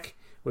middle kick,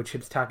 which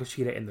hits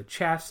Takeshita in the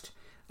chest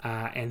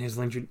and his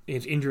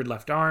injured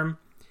left arm.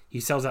 He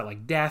sells that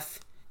like death.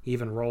 He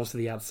even rolls to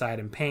the outside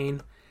in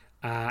pain.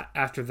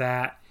 After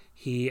that,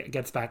 he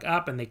gets back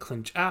up and they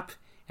clinch up.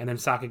 And then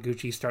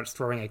Sakaguchi starts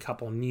throwing a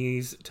couple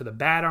knees to the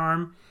bad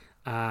arm.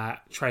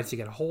 Tries to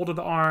get a hold of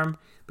the arm,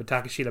 but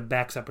Takeshita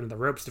backs up into the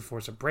ropes to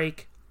force a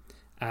break.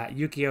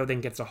 Yukio then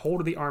gets a hold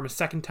of the arm a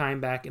second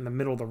time back in the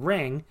middle of the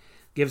ring.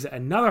 Gives it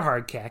another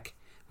hard kick,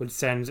 which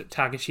sends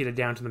Takeshita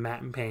down to the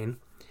mat in pain.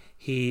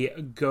 He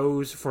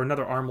goes for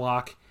another arm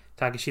lock.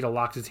 Takeshita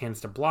locks his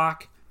hands to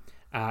block.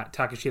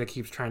 Takeshita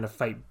keeps trying to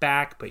fight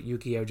back, but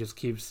Yukio just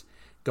keeps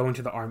going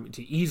to the arm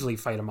to easily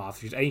fight him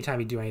off. Just anytime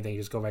you do anything, you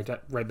just go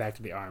right back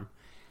to the arm.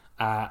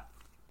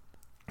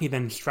 He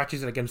then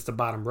stretches it against the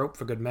bottom rope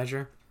for good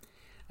measure.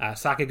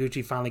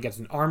 Sakaguchi finally gets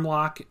an arm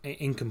lock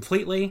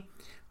incompletely,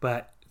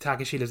 but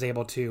Takeshita is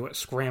able to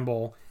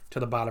scramble to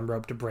the bottom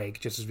rope to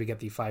break just as we get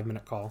the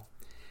 5-minute call.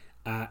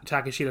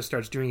 Takeshita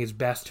starts doing his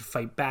best to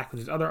fight back with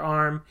his other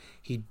arm.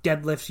 He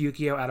deadlifts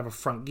Yukio out of a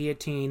front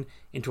guillotine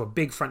into a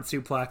big front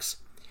suplex.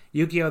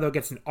 Yukio, though,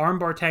 gets an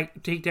armbar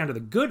takedown to the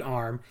good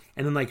arm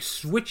and then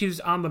switches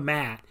on the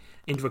mat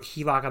into a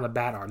key lock on the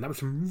bad arm. That was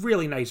some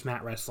really nice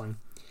mat wrestling.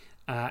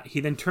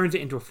 He then turns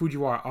it into a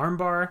Fujiwara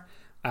armbar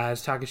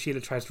as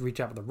Takeshita tries to reach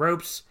out with the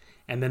ropes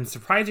and then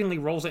surprisingly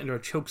rolls it into a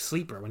choke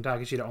sleeper when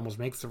Takeshita almost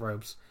makes the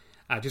ropes.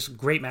 Just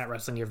great mat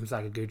wrestling here from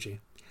Sakaguchi.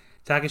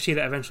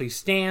 Takeshita eventually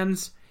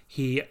stands.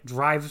 He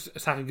drives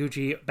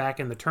Sakaguchi back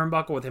in the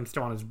turnbuckle with him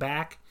still on his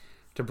back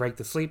to break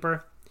the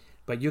sleeper.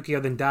 But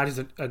Yukio then dodges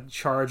a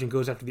charge and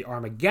goes after the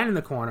arm again in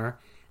the corner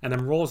and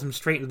then rolls him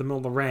straight into the middle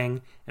of the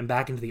ring and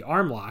back into the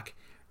arm lock.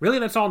 Really,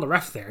 that's all on the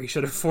ref there. He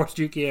should have forced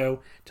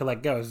Yukio to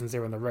let go since they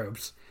were in the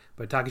ropes.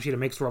 But Takeshita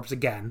makes the ropes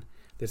again.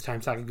 This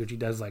time Sakaguchi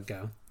does let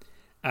go.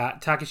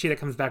 Takeshita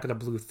comes back with a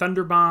blue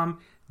thunder bomb.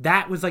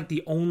 That was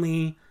the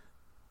only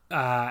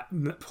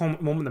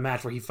moment in the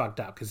match where he fucked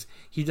up, because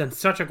he'd done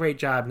such a great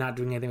job not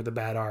doing anything with the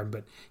bad arm,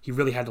 but he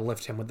really had to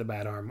lift him with the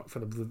bad arm for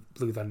the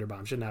blue thunder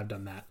bomb. Shouldn't have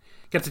done that.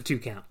 Gets a 2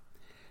 count.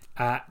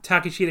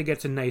 Takeshita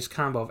gets a nice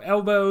combo of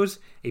elbows,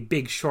 a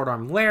big short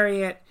arm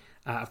lariat,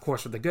 of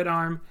course with the good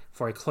arm,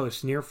 for a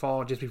close near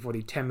fall just before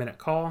the 10-minute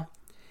call.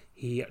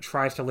 He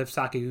tries to lift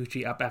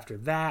Sakaguchi up after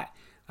that,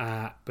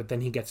 but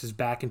then he gets his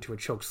back into a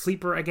choke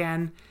sleeper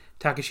again.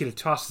 Takeshita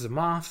tosses him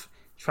off,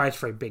 tries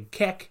for a big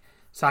kick.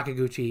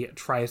 Sakaguchi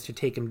tries to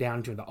take him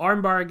down to the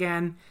armbar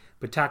again,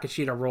 but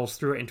Takeshita rolls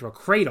through it into a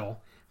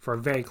cradle for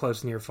a very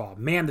close near fall.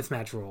 Man, this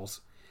match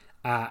rules.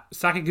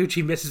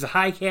 Sakaguchi misses a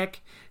high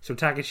kick, so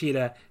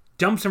Takeshita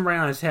dumps him right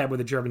on his head with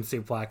a German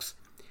suplex.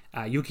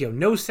 Yukio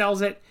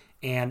no-sells it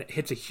and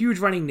hits a huge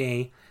running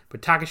knee,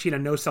 but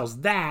Takeshita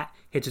no-sells that,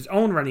 hits his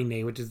own running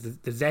knee, which is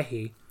the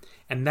Zehi,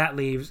 and that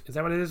leaves... Is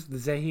that what it is? The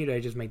Zehi, or did I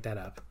just make that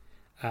up?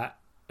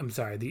 I'm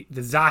sorry, the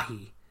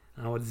Zahi.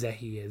 I don't know what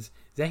Zehi is.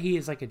 Zehi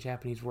is a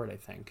Japanese word, I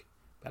think.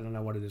 I don't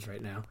know what it is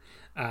right now.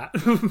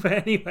 But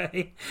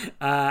anyway,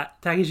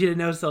 Takeshita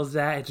no-sells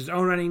that, hits his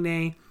own running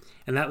knee,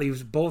 and that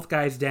leaves both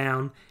guys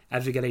down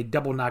as we get a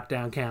double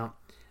knockdown count.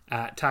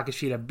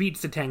 Takeshita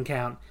beats the 10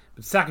 count,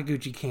 but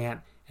Sakaguchi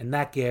can't, and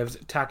that gives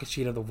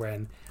Takeshita the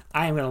win.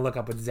 I am going to look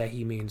up what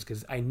Zehi means,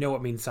 because I know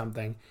it means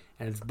something,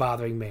 and it's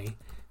bothering me.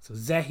 So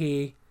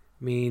Zehi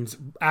means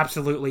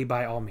absolutely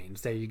by all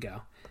means. There you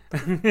go.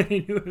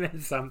 I knew it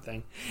meant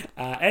something.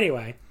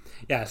 Anyway,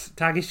 yes,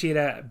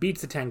 Takeshita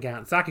beats the 10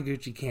 count.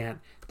 Sakaguchi can't.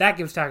 That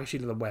gives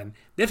Takeshita the win.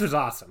 This was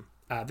awesome.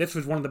 This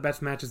was one of the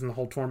best matches in the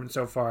whole tournament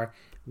so far.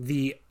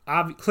 The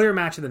clear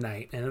match of the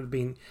night, and it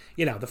being,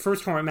 the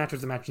first tournament match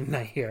was the match of the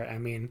night here. I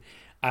mean,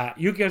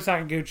 Yukio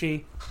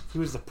Sakaguchi, he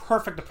was the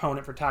perfect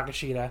opponent for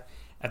Takeshita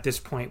at this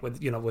point, with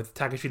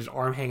Takeshita's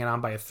arm hanging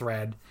on by a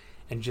thread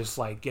and just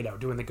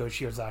doing the Go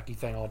Shiozaki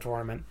thing all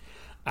tournament.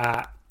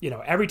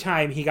 Every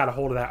time he got a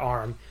hold of that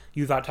arm,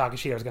 you thought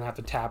Takeshita was going to have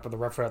to tap or the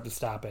referee had to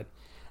stop it.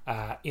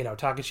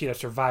 Takeshita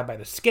survived by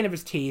the skin of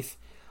his teeth,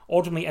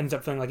 ultimately ends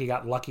up feeling like he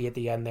got lucky at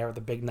the end there with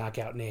the big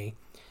knockout knee.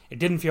 It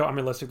didn't feel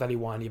unrealistic that he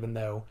won, even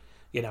though,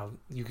 Yukio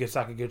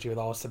Sakaguchi with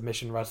all his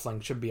submission wrestling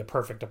should be a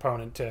perfect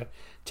opponent to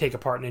take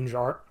apart an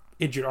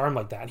injured arm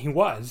like that. And he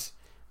was,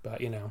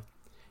 but,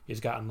 he's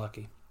gotten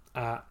lucky.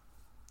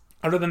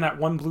 Other than that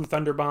one Blue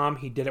Thunder Bomb,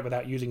 he did it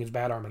without using his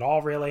bad arm at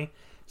all, really.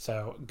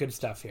 So, good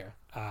stuff here.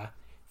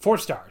 4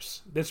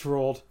 stars. This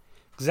ruled.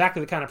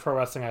 Exactly the kind of pro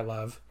wrestling I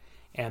love.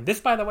 And this,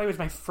 by the way, was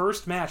my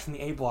first match from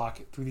the A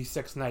block through these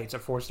 6 nights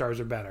at 4 stars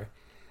or better.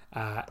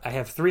 I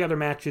have 3 other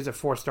matches at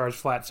 4 stars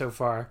flat so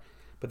far,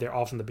 but they're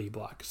all from the B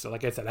block. So,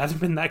 like I said, it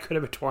hasn't been that good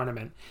of a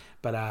tournament,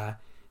 but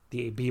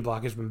the B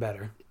block has been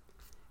better.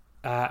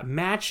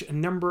 Match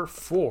number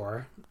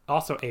 4,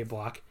 also A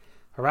block.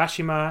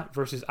 Harashima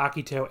versus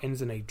Akito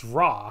ends in a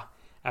draw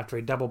after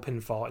a double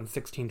pinfall in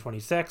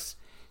 16:26.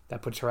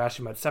 That puts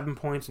Harashima at 7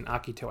 points and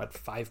Akito at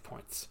 5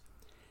 points.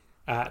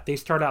 They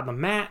start out on the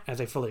mat, as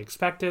I fully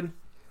expected.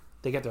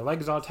 They get their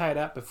legs all tied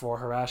up before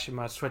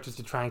Harashima switches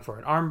to trying for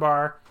an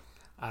armbar.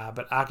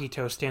 But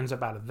Akito stands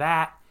up out of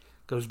that,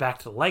 goes back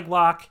to the leg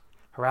lock.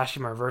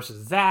 Harashima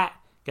reverses that,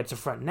 gets a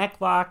front neck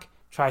lock,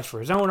 tries for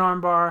his own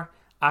armbar.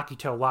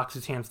 Akito locks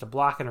his hands to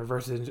block and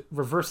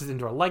reverses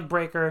into a leg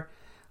breaker,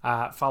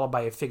 followed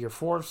by a figure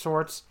 4 of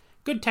sorts.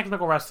 Good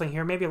technical wrestling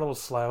here, maybe a little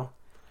slow.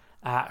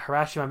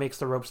 Harashima makes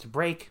the ropes to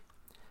break.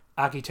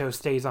 Akito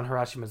stays on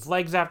Harashima's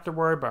legs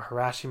afterward, but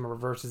Harashima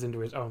reverses into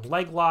his own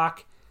leg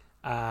lock,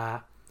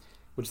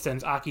 which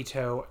sends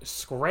Akito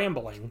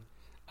scrambling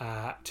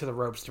to the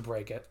ropes to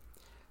break it.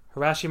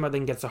 Harashima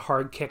then gets a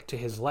hard kick to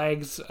his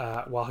legs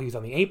while he's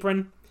on the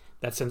apron.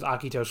 That sends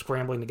Akito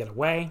scrambling to get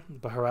away,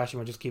 but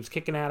Harashima just keeps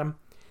kicking at him.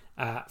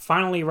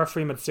 Finally,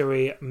 referee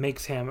Matsui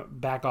makes him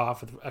back off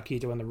with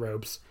Akito in the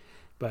ropes,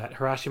 but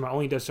Harashima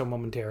only does so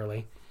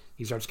momentarily.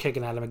 He starts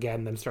kicking at him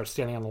again, then starts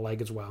standing on the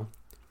leg as well.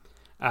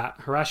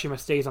 Harashima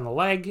stays on the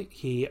leg.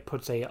 He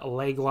puts a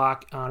leg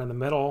lock on in the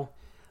middle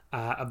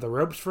of the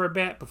ropes for a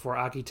bit before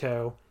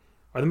Akito,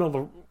 or the middle of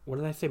the, what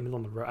did I say, middle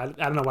of the rope? I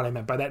don't know what I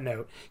meant by that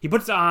note. He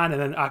puts it on, and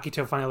then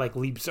Akito finally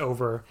leaps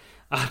over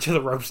to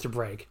the ropes to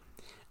break.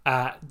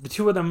 The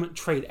two of them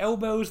trade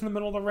elbows in the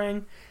middle of the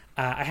ring.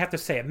 I have to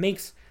say, it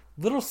makes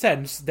little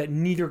sense that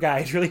neither guy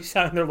is really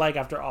selling their leg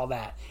after all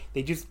that.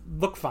 They just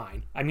look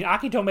fine. I mean,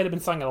 Akito might have been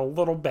selling it a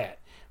little bit,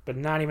 but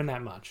not even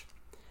that much.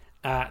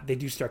 They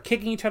do start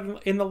kicking each other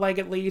in the leg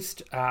at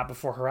least,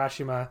 before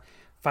Harashima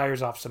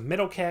fires off some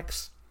middle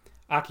kicks.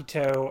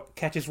 Akito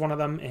catches one of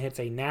them and hits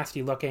a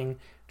nasty-looking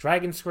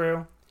dragon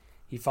screw.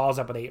 He follows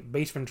up with a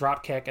basement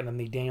drop kick and then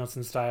the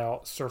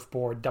Danielson-style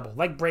surfboard double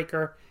leg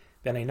breaker.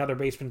 Then another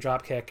basement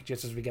drop kick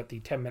just as we get the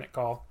 10-minute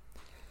call.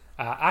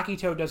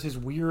 Akito does his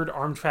weird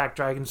arm track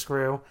dragon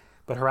screw,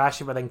 but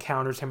Harashima then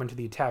counters him into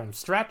the Italian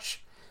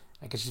stretch.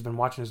 I guess he's been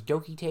watching his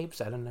Doki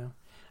tapes. I don't know.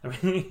 I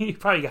mean, he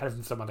probably got it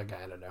from some other guy.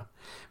 I don't know.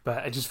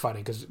 But it's just funny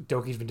because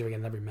Doki's been doing it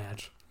in every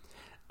match.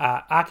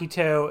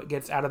 Akito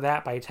gets out of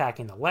that by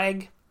attacking the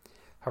leg.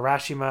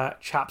 Harashima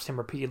chops him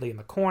repeatedly in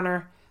the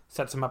corner,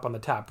 sets him up on the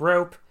top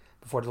rope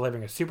before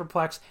delivering a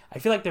superplex. I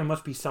feel like there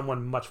must be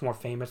someone much more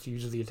famous who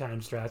uses the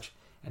Italian stretch,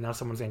 and now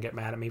someone's going to get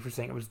mad at me for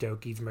saying it was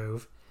Doki's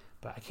move.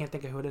 But I can't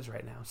think of who it is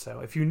right now. So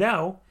if you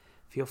know,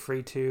 feel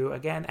free to,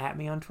 again, at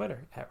me on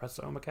Twitter, at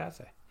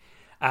WrestleOmakase.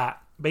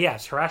 But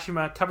yes,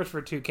 Harashima covers for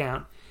a 2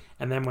 count,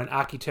 and then when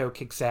Akito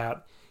kicks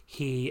out,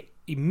 he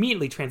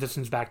immediately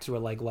transitions back to a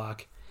leg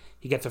lock.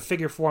 He gets a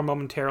figure 4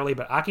 momentarily,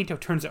 but Akito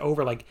turns it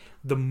over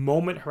the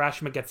moment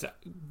Harashima gets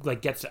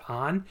it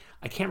on.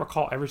 I can't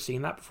recall ever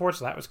seeing that before,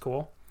 so that was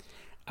cool.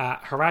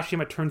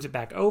 Harashima turns it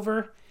back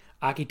over.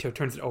 Akito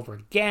turns it over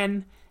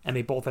again, and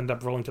they both end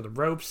up rolling to the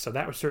ropes, so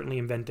that was certainly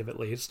inventive at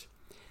least.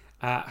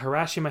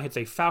 Harashima hits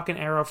a Falcon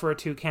Arrow for a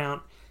 2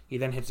 count. He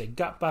then hits a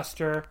Gut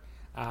Buster.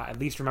 At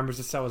least remembers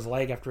to sell his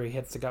leg after he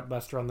hits the Gut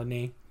Buster on the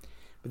knee.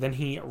 But then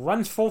he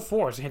runs full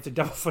force and hits a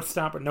double foot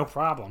stomp with no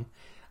problem.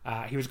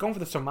 He was going for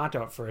the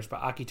Somato at first,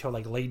 but Akito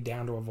laid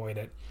down to avoid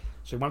it.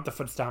 So he went with the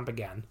foot stomp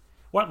again.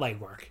 What leg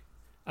work?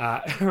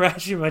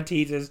 Harashima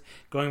teases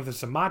going for the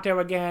Somato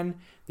again.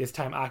 This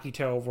time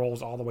Akito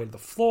rolls all the way to the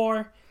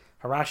floor.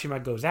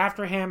 Harashima goes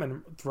after him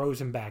and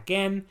throws him back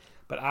in,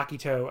 but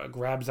Akito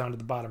grabs onto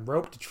the bottom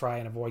rope to try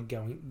and avoid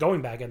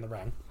going back in the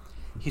ring.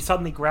 He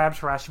suddenly grabs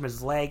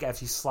Harashima's leg as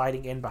he's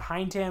sliding in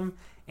behind him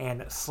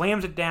and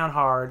slams it down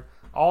hard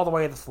all the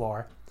way to the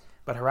floor.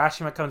 But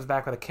Harashima comes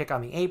back with a kick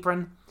on the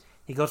apron.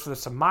 He goes for the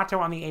Somato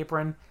on the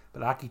apron,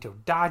 but Akito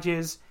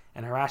dodges,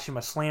 and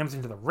Harashima slams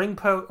into the ring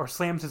post, or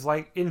slams his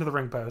leg into the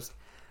ring post.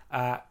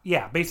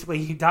 Basically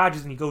he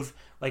dodges and he goes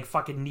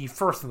fucking knee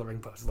first in the ring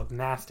post. It looked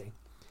nasty.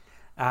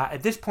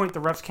 At this point, the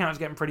ref's count is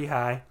getting pretty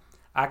high.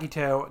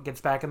 Akito gets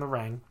back in the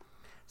ring,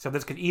 so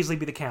this could easily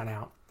be the count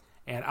out.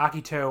 And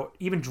Akito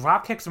even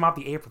drop kicks him off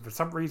the apron. For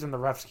some reason, the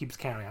refs keeps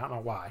counting. I don't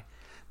know why.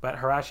 But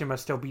Harashima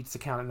still beats the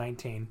count at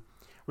 19.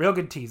 Real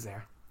good tease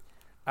there.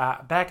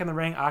 Back in the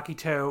ring,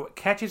 Akito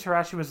catches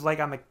Harashima's leg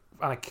on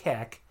a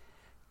kick,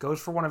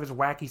 goes for one of his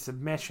wacky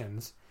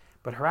submissions,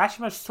 but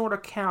Harashima sort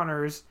of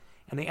counters,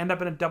 and they end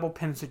up in a double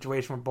pin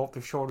situation where both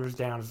their shoulders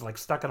down is like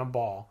stuck in a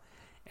ball,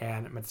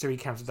 and Matsui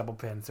counts a double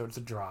pin, so it's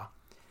a draw.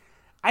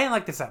 I didn't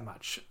like this that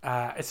much.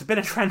 It's been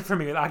a trend for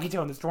me with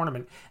Akito in this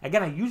tournament.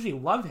 Again, I usually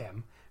love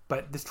him,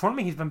 but this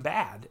tournament he's been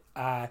bad.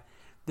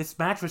 This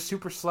match was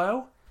super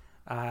slow.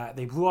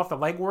 They blew off the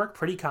legwork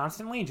pretty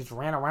constantly and just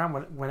ran around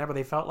whenever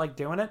they felt like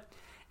doing it.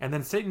 And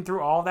then sitting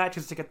through all that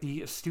just to get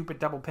the stupid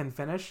double pin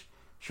finish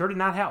sure did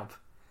not help.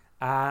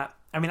 I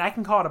mean, I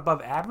can call it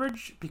above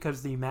average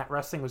because the mat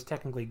wrestling was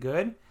technically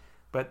good,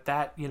 but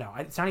that,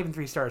 it's not even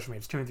 3 stars for me.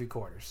 It's 2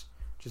 3/4.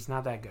 Just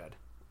not that good.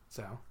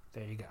 So,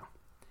 there you go.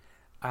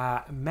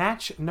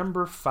 Match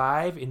number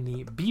 5 in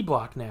the B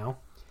block now.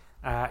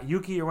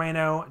 Yuki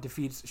Ueno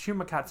defeats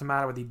Shuma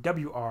Katsumata with the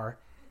WR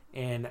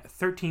in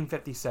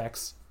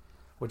 13:56,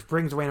 which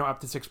brings Ueno up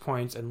to 6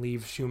 points and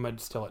leaves Shuma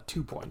still at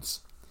 2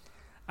 points.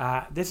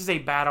 This is a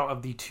battle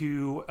of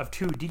two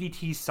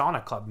DDT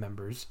Sauna Club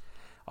members.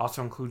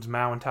 Also includes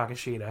Mao and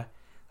Takashita.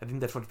 I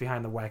think that's what's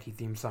behind the wacky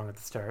theme song at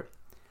the start.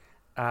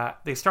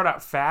 They start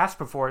out fast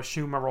before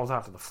Shuma rolls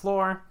out to the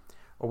floor.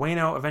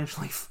 Ueno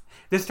eventually...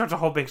 This starts a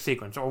whole big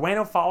sequence.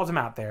 Ueno follows him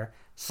out there,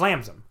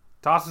 slams him,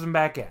 tosses him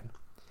back in.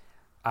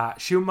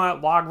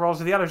 Shuma log rolls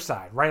to the other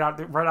side, right out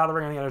of the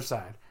ring on the other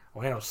side.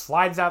 Ueno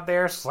slides out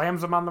there,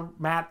 slams him on the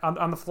mat,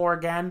 on the floor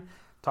again,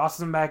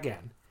 tosses him back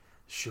in.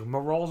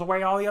 Shuma rolls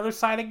away all the other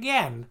side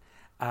again.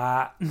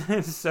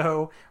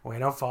 So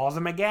Ueno falls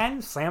him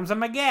again, slams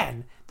him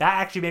again. That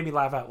actually made me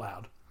laugh out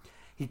loud.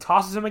 He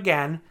tosses him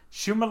again.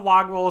 Shuma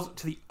log rolls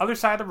to the other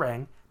side of the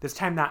ring, this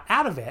time not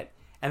out of it.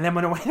 And then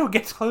when Ueno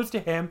gets close to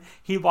him,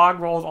 he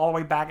log rolls all the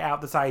way back out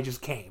the side he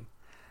just came.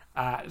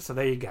 So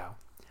there you go.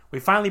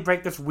 We finally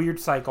break this weird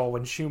cycle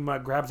when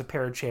Shuma grabs a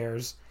pair of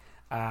chairs,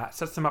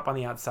 sets them up on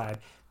the outside.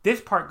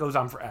 This part goes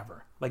on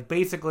forever. Like,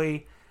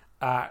 basically,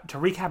 to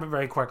recap it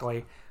very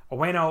quickly,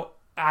 Ueno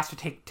has to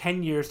take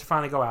 10 years to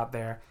finally go out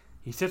there.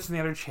 He sits in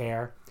the other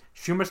chair.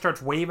 Shuma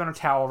starts waving a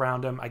towel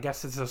around him. I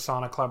guess this is a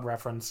Sauna Club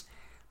reference.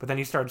 But then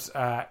he starts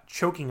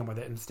choking him with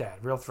it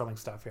instead. Real thrilling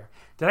stuff here.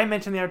 Did I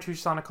mention the other 2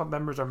 Sauna Club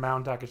members are Mao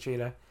and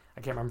Takashita?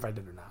 I can't remember if I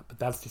did or not. But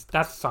that's the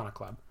Sauna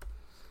Club.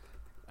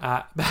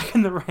 Back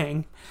in the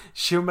ring,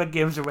 Shuma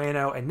gives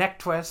Ueno a neck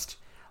twist,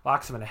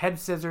 locks him in a head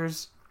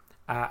scissors.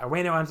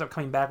 Ueno ends up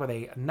coming back with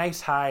a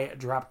nice high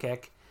drop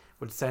kick,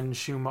 which sends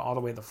Shuma all the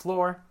way to the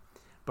floor.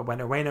 But when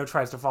Ueno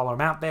tries to follow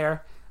him out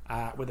there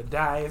with a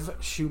dive,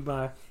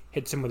 Shuma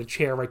hits him with a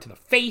chair right to the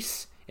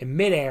face in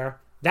midair.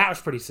 That was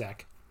pretty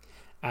sick.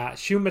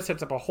 Shuma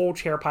sets up a whole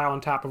chair pile on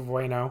top of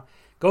Ueno,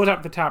 goes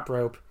up the top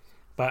rope,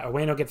 but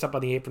Ueno gets up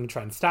on the apron to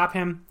try and stop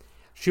him.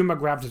 Shuma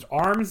grabs his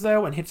arms,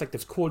 though, and hits like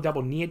this cool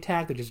double knee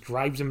attack that just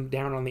drives him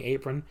down on the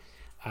apron.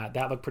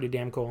 That looked pretty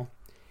damn cool.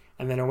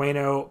 And then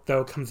Ueno,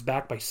 though, comes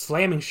back by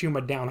slamming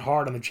Shuma down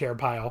hard on the chair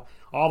pile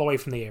all the way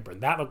from the apron.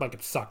 That looked like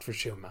it sucked for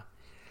Shuma.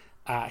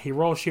 He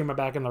rolls Shuma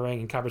back in the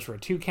ring and covers for a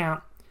 2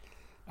 count.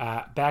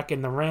 Back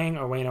in the ring,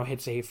 Ueno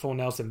hits a full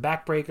Nelson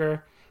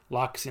backbreaker,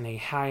 locks in a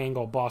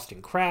high-angle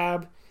Boston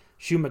Crab.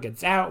 Shuma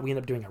gets out. We end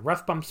up doing a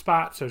ref bump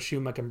spot so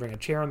Shuma can bring a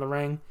chair in the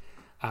ring.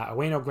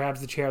 Ueno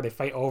grabs the chair. They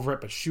fight over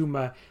it, but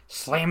Shuma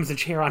slams the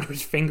chair onto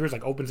his fingers,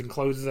 like opens and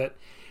closes it.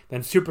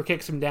 Then super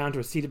kicks him down to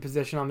a seated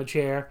position on the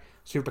chair.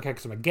 Super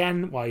kicks him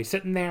again while he's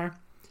sitting there.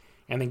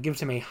 And then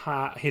gives him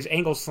his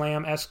angle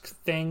slam-esque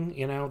thing,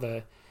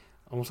 the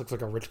almost looks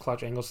like a rich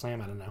clutch angle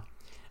slam. I don't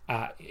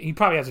know. He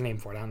probably has a name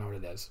for it. I don't know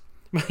what it is.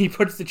 He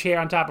puts the chair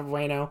on top of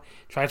Ueno,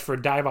 tries for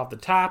a dive off the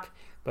top,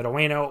 but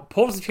Ueno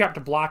pulls the chair up to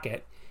block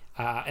it,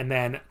 and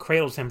then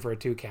cradles him for a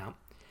 2 count.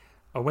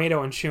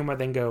 Ueno and Shuma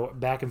then go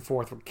back and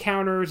forth with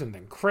counters and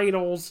then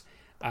cradles.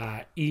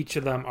 Each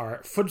of them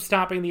are foot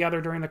stomping the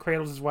other during the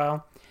cradles as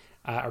well,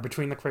 or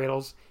between the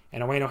cradles.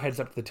 And Ueno heads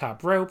up to the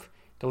top rope,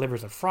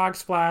 delivers a frog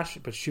splash,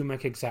 but Shuma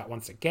kicks out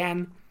once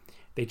again.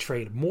 They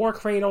trade more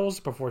cradles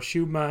before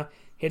Shuma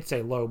hits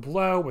a low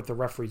blow with the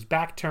referee's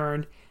back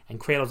turned and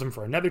cradles him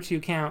for another 2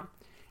 count.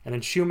 And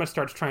then Shuma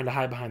starts trying to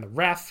hide behind the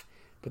ref,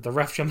 but the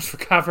ref jumps for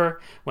cover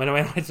when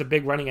Ueno hits a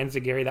big running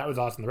enziguri. That was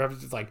awesome. The ref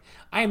is just like,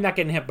 I am not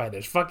getting hit by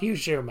this. Fuck you,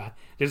 Shuma.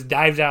 Just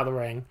dives out of the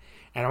ring.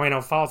 And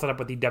Ueno follows it up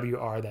with the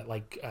WR that,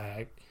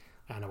 I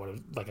don't know what it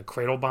was, like a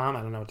cradle bomb.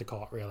 I don't know what to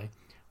call it, really.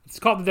 It's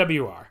called the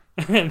WR,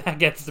 and that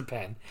gets the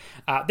pin.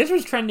 This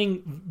was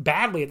trending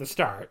badly at the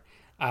start,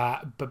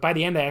 but by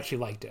the end I actually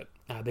liked it.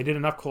 They did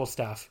enough cool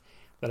stuff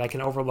that I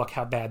can overlook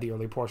how bad the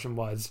early portion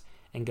was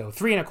and go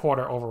 3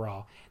 1/4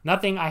 overall.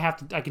 Nothing I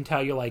can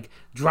tell you,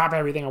 drop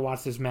everything and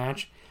watch this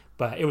match,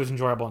 but it was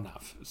enjoyable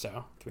enough.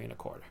 So 3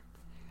 1/4.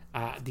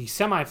 The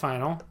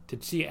semifinal,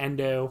 Tetsuya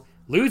Endo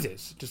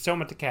loses to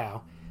Soma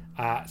Takao.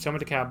 Soma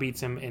Takao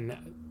beats him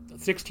in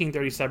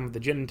 16:37 with the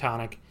gin and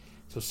tonic.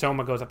 So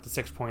Soma goes up to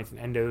 6 points and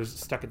Endo's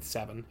stuck at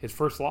 7. His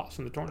first loss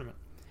in the tournament.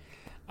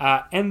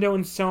 Endo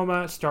and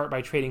Soma start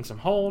by trading some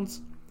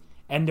holds.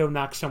 Endo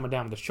knocks Soma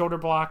down with a shoulder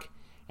block,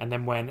 and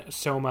then when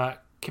Soma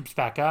kips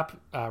back up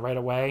right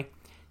away,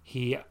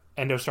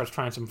 Endo starts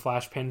trying some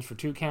flash pins for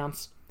 2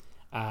 counts.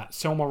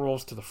 Soma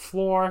rolls to the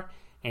floor,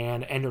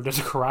 and Endo does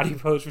a karate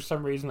pose for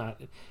some reason.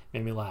 That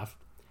made me laugh.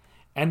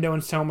 Endo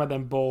and Soma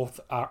then both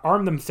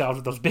arm themselves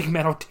with those big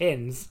metal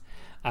tins,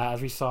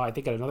 as we saw, I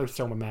think, at another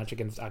Soma match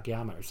against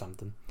Akiyama or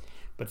something.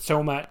 But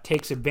Soma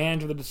takes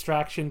advantage of the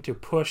distraction to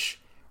push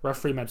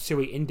referee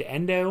Matsui into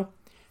Endo,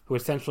 who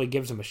essentially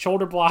gives him a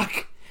shoulder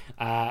block.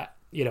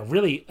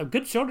 Really a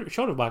good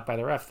shoulder block by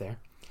the ref there.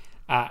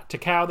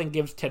 Takao then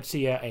gives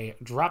Tetsuya a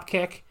drop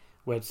kick,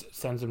 which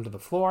sends him to the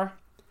floor.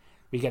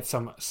 We get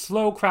some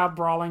slow crowd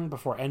brawling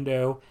before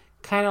Endo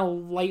kind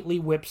of lightly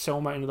whips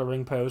Soma into the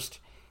ring post.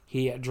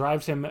 He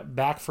drives him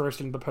back first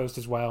into the post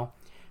as well.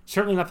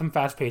 Certainly nothing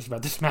fast-paced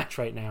about this match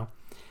right now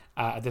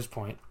at this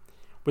point.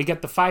 We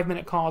get the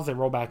 5-minute calls. They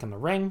roll back in the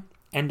ring.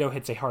 Endo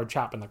hits a hard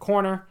chop in the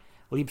corner,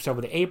 leaps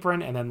over the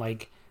apron, and then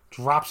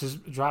drops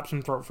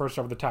him first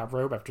over the top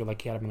rope after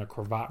he had him in a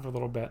cravat for a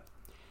little bit.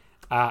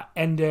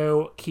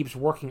 Endo keeps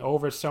working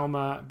over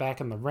Soma back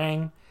in the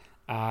ring.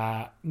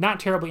 Not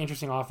terribly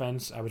interesting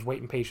offense. I was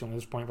waiting patiently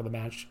at this point for the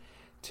match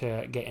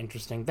to get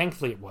interesting.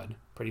 Thankfully it would,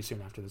 pretty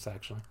soon after this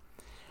actually.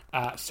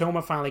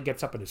 Soma finally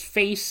gets up in his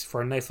face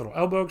for a nice little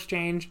elbow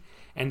exchange.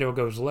 Endo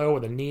goes low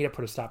with a knee to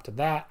put a stop to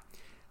that.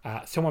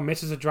 Soma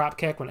misses a drop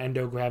kick when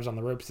Endo grabs on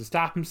the ropes to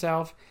stop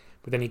himself,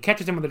 but then he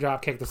catches him with a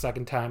drop kick the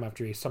second time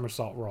after a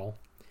somersault roll.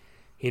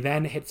 He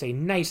then hits a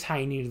nice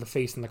high knee to the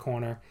face in the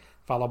corner,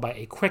 followed by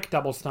a quick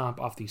double stomp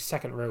off the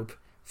second rope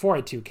for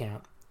a 2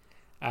 count.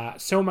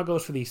 Soma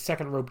goes for the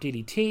second rope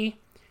DDT.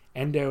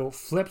 Endo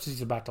flips as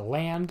he's about to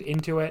land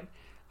into it,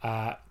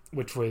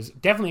 which was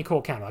definitely a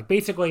cool counter.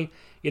 Basically,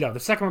 the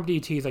second rope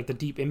DDT is the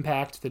deep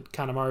impact that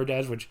Kanemaru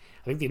does, which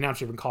I think the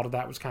announcer even called it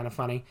that, was kind of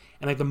funny.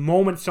 And the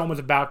moment Soma's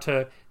about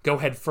to go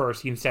head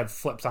first, he instead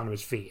flips onto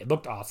his feet. It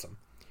looked awesome.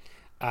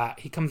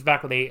 He comes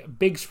back with a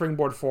big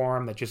springboard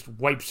forearm that just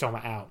wipes Soma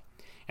out.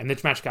 And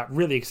this match got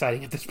really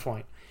exciting at this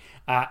point.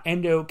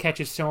 Endo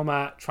catches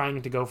Soma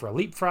trying to go for a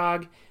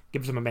leapfrog,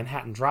 gives him a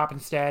Manhattan drop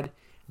instead,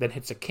 then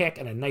hits a kick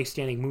and a nice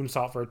standing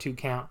moonsault for a 2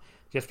 count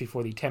just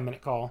before the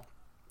 10-minute call.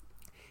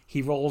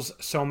 He rolls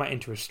Soma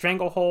into a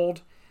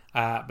stranglehold,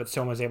 but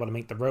Soma is able to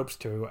make the ropes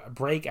to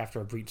break after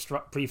a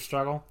brief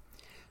struggle.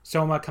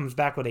 Soma comes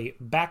back with a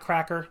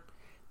backcracker.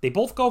 They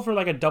both go for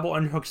a double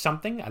underhook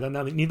something. I don't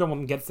know. Neither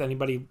one gets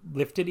anybody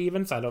lifted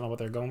even, so I don't know what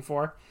they're going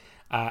for.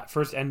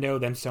 First Endo,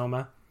 then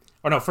Soma.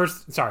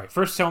 First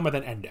Soma,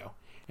 then Endo.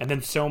 And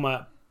then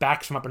Soma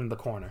backs him up into the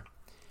corner.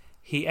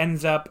 He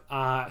ends up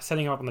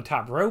setting him up on the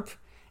top rope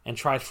and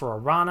tries for a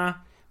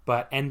Rana,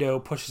 but Endo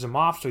pushes him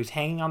off, so he's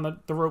hanging on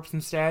the ropes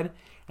instead.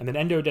 And then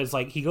Endo does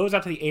he goes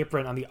out to the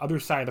apron on the other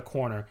side of the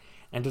corner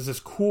and does this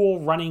cool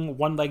running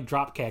one-leg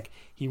drop kick.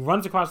 He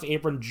runs across the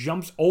apron,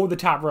 jumps over the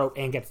top rope,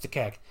 and gets the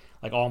kick,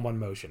 all in one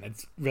motion.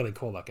 It's really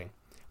cool looking. A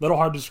little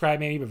hard to describe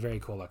maybe, but very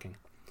cool looking.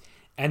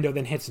 Endo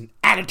then hits an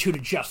attitude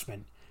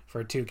adjustment for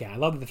a 2 count. I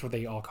love that that's what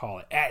they all call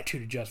it,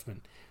 attitude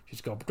adjustment.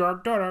 Just go, da,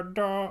 da, da,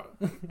 da.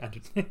 I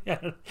don't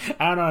know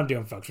what I'm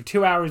doing, folks. We're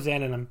 2 hours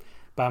in, and I'm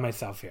by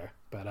myself here.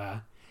 But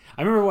I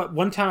remember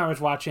one time I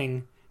was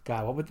watching,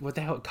 what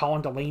the hell,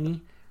 Colin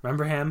Delaney?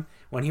 Remember him?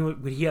 When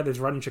he had this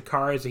run in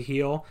Chikara as a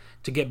heel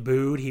to get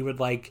booed, he would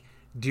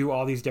do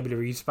all these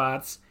WWE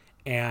spots.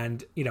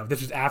 And,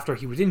 this was after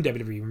he was in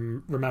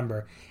WWE,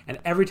 remember? And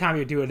every time he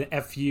would do an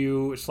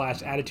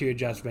FU/attitude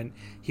adjustment,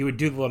 he would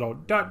do the little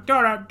da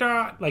da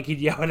da da, he'd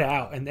yell it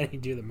out, and then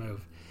he'd do the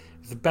move.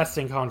 It's the best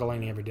thing Colin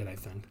Delaney ever did, I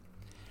think.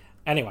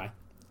 Anyway,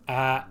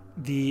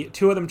 the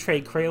two of them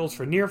trade cradles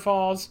for near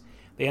falls.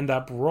 They end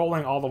up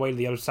rolling all the way to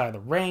the other side of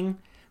the ring,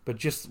 but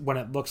just when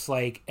it looks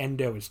like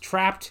Endo is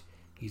trapped,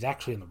 he's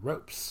actually in the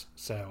ropes,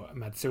 so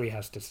Matsui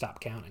has to stop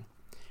counting.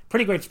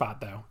 Pretty great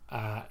spot, though,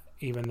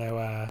 even though,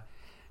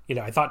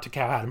 I thought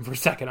Takao had him for a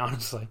second,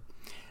 honestly.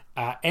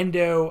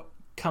 Endo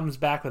comes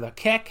back with a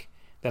kick,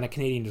 then a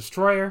Canadian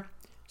Destroyer.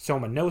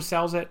 Soma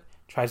no-sells it,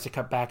 tries to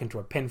cut back into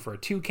a pin for a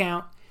 2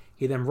 count.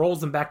 He then rolls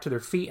them back to their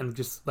feet and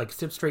just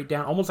sits straight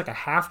down, almost like a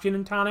half gin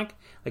and tonic.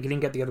 He didn't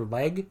get the other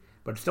leg,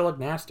 but it still looked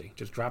nasty.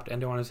 Just dropped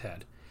Endo on his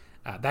head.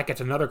 That gets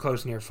another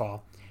close near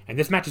fall. And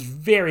this match is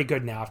very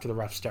good now after the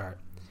rough start.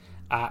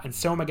 And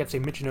Soma gets a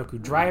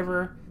Michinoku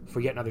driver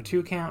for yet another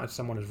 2 count as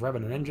someone is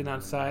revving an engine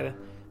outside.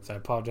 So I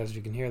apologize if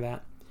you can hear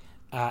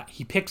that.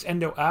 He picks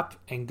Endo up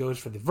and goes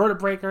for the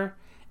vertebreaker.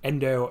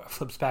 Endo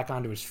flips back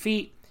onto his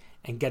feet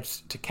and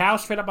gets Takao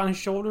straight up on his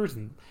shoulders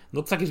and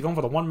looks like he's going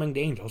for the one-winged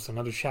angel. So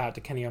another shout out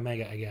to Kenny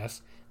Omega, I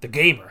guess. The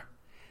gamer.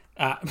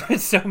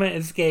 But Soma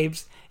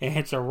escapes and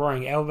hits a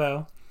roaring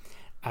elbow.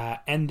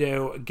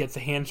 Endo gets a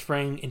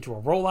handspring into a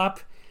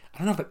roll-up. I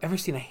don't know if I've ever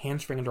seen a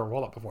handspring into a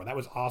roll-up before. That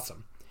was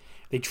awesome.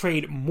 They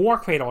trade more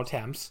cradle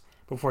attempts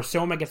before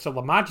Soma gets the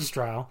La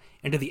Magistral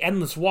into the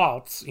Endless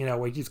Waltz,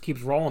 where he just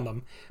keeps rolling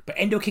them. But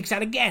Endo kicks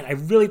out again. I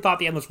really thought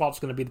the Endless Waltz was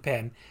going to be the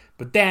pin.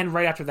 But then,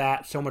 right after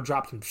that, Soma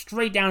drops him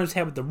straight down his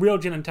head with the real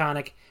gin and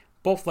tonic,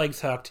 both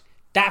legs hooked.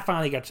 That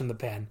finally gets him the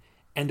pin.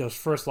 Endo's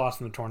first loss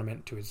in the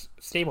tournament to his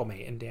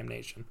stablemate in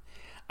Damnation.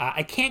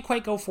 I can't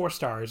quite go 4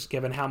 stars,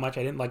 given how much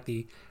I didn't like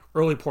the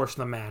early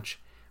portion of the match.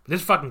 But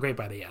this is fucking great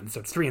by the end, so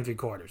it's 3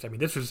 3/4. I mean,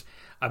 this was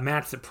a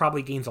match that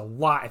probably gains a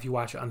lot if you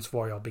watch it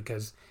unspoiled,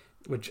 because,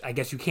 which I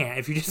guess you can't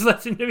if you just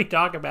listen to me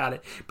talk about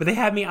it. But they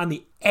had me on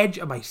the edge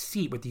of my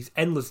seat with these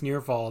endless near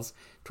falls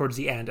towards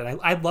the end. And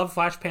I love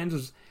flash pins,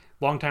 as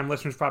longtime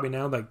listeners probably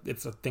know. Like,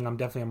 it's a thing I'm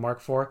definitely a mark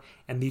for.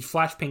 And these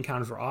flash pin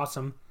counters were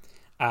awesome.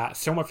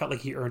 Soma felt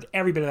like he earned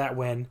every bit of that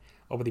win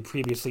over the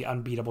previously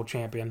unbeatable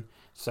champion.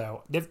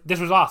 So this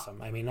was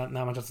awesome. I mean, not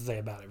much else to say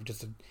about it. It was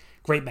just a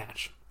great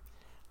match.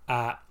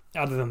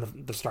 Other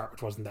than the start,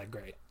 which wasn't that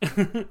great.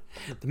 The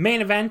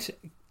main event,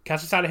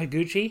 Kazusada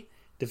Higuchi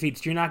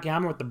defeats Jun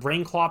Akiyama with the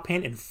Brain Claw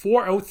pin in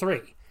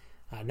 4:03.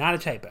 Not a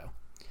typo.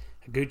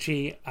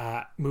 Higuchi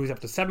moves up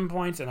to 7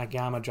 points, and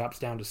Akiyama drops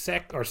down to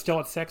 6, or still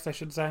at 6, I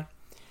should say.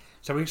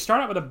 So we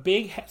start out with a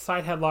big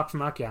side headlock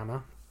from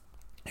Akiyama.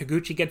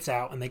 Higuchi gets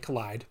out, and they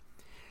collide.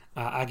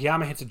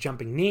 Akiyama hits a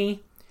jumping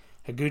knee.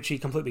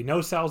 Higuchi completely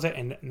no-sells it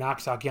and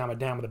knocks Akiyama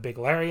down with a big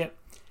lariat.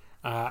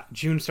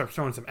 Jun starts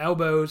throwing some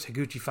elbows.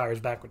 Higuchi fires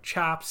back with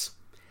chops.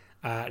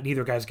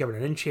 Neither guy's given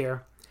an inch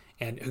here.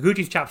 And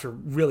Higuchi's chops are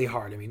really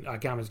hard. I mean,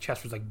 Akiyama's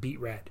chest was like beet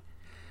red.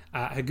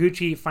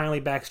 Higuchi finally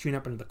backs Jun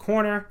up into the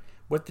corner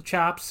with the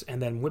chops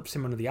and then whips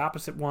him into the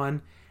opposite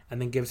one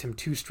and then gives him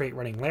 2 straight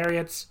running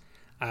lariats.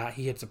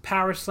 He hits a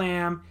power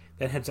slam,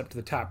 then heads up to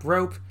the top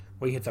rope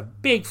where he hits a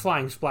big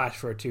flying splash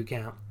for a 2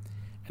 count.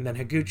 And then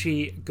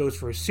Higuchi goes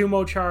for a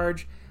sumo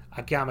charge.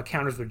 Akiyama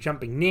counters with a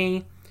jumping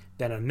knee.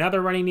 Then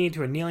another running knee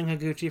to a kneeling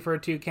Higuchi for a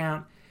 2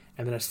 count.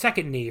 And then a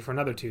second knee for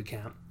another 2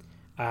 count.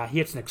 He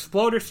hits an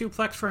exploder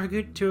suplex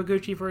to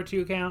Higuchi for a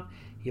 2 count.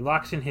 He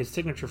locks in his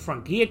signature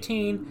front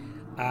guillotine.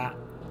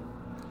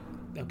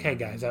 Okay,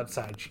 guys,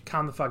 outside.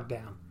 Calm the fuck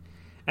down.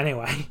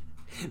 Anyway,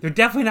 they're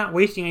definitely not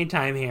wasting any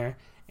time here.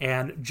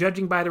 And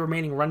judging by the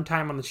remaining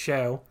runtime on the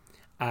show,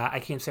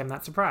 I can't say I'm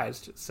not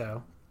surprised.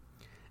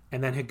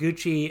 And then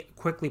Higuchi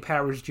quickly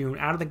powers Jun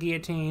out of the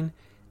guillotine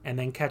and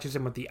then catches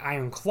him with the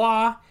Iron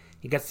Claw.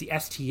 He gets the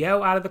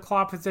STO out of the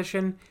claw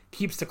position,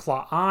 keeps the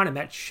claw on, and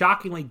that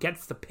shockingly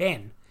gets the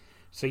pin.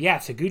 So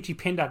yes, Higuchi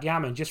pinned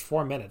Akiyama in just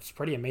 4 minutes.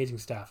 Pretty amazing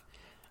stuff.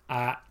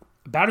 About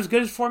as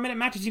good as 4-minute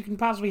matches you can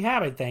possibly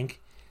have, I think.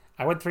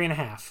 I went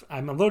 3.5.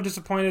 I'm a little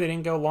disappointed they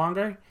didn't go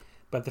longer,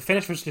 but the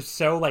finish was just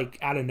so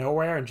out of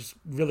nowhere and just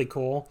really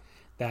cool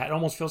that it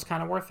almost feels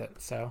kind of worth it.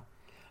 So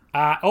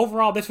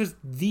overall, this was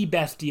the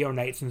best Dio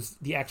night since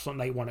the excellent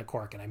night 1 at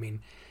Korakuen. I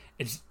mean,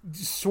 it's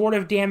sort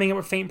of damning it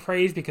with faint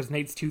praise because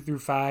nights 2 through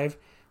 5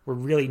 were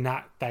really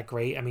not that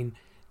great. I mean,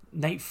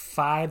 night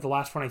 5, the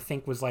last one I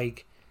think was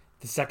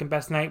the second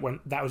best night, when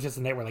that was just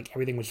a night where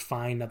everything was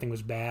fine, nothing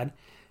was bad.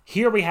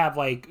 Here we have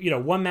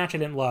one match I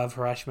didn't love,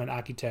 Hiroshima and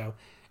Akito.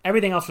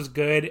 Everything else was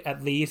good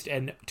at least,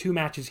 and 2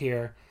 matches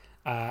here,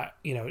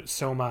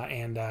 Soma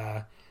and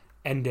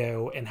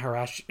Endo and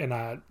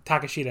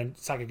Takeshita and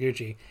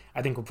Sakaguchi,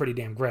 I think were pretty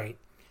damn great.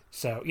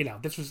 So,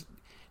 this was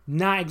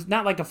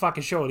not like a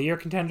fucking show of the year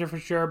contender for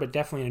sure, but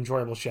definitely an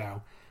enjoyable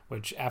show,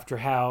 which after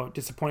how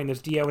disappointing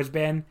this Dio has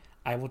been,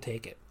 I will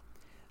take it.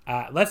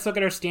 Let's look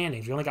at our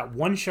standings. We only got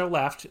 1 show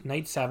left,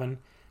 night 7.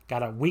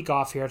 Got a week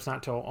off here. It's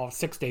not till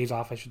 6 days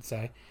off, I should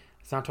say.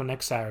 It's not till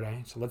next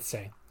Saturday, so let's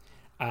see.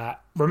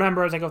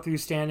 Remember, as I go through the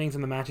standings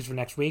and the matches for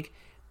next week,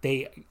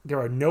 there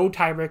are no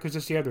tiebreakers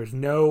this year. There's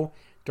no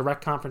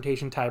direct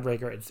confrontation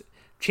tiebreaker. It's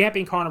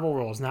Champion Carnival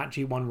rules, not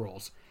G1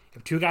 rules.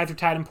 If 2 guys are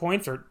tied in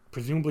points, or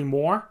presumably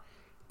more,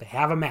 they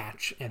have a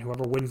match, and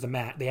whoever wins the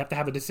match, they have to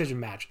have a decision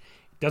match.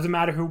 It doesn't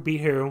matter who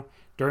beat who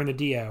during the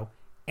DO.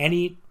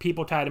 Any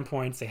people tied in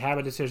points, they have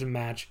a decision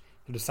match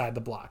to decide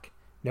the block.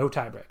 No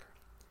tiebreaker.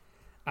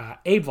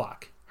 A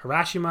block.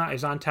 Hiroshima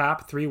is on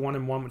top,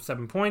 3-1-1 with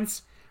 7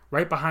 points.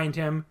 Right behind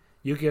him,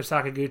 Yukio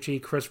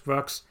Sakaguchi, Chris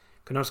Brooks,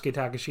 Konosuke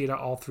Takeshita,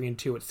 all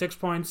 3-2 at 6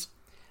 points.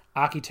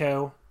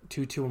 Akito,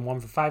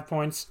 2-2-1 for 5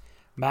 points.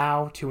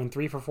 Mao,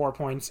 2-3 for 4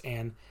 points.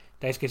 And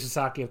Daisuke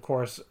Sasaki, of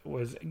course,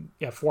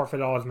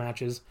 forfeited all his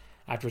matches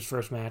after his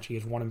first match. He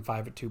is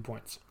 1-5 at 2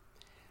 points.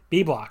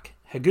 B block.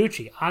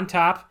 Higuchi on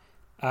top.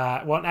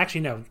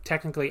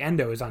 Technically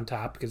Endo is on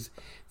top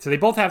so they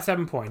both have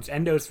 7 points.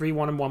 Endo's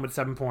 3-1-1 with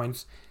 7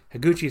 points.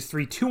 Higuchi is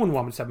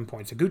 3-2-1 with 7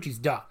 points. Higuchi's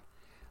done.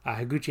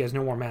 Higuchi has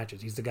no more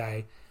matches. He's the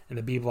guy in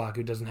the B block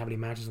who doesn't have any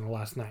matches in the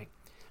last night.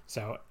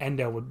 So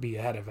Endo would be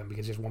ahead of him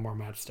because he has 1 more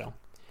match still.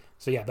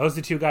 So yeah, those are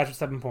the 2 guys with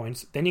 7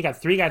 points. Then you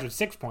got 3 guys with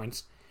 6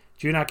 points.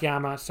 Jun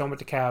Akiyama, Soma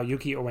Takao,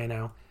 Yuki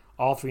Ueno,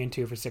 all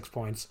 3-2 for 6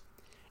 points.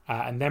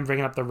 And then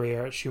bringing up the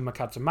rear, Shuma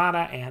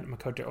Katsumata and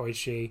Makoto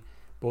Oishi,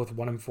 both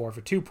 1-4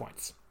 for 2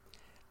 points.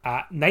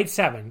 Night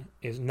 7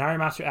 is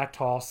Narimasu Act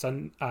Hall,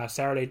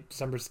 Saturday,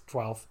 December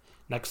 12th,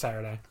 next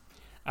Saturday.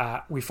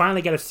 We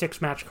finally get a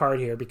 6-match card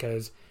here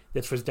because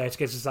this was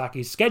Daisuke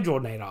Sasaki's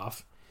scheduled night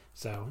off.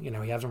 So, he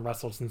hasn't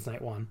wrestled since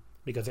night 1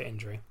 because of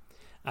injury.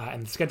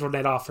 And the scheduled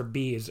night off for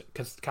B is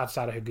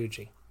Katsusada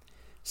Higuchi.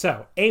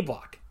 So, A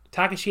block.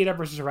 Takeshita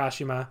versus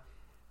Hiroshima.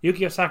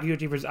 Yukio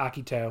Sakaguchi versus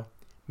Akito.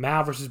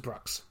 Mao versus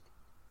Brooks.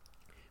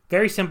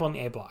 Very simple in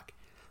the A block.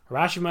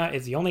 Harashima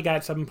is the only guy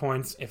at 7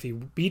 points. If he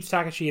beats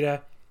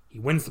Takeshita, he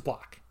wins the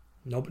block.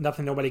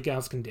 Nothing nobody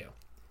else can do.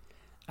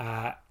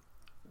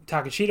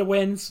 Takeshita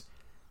wins.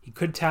 He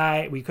could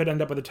tie. We could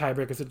end up with a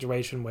tiebreaker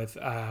situation with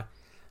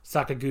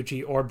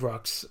Sakaguchi or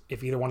Brooks.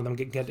 If either one of them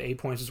get to 8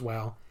 points as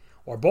well,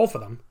 or both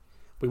of them,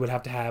 we would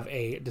have to have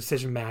a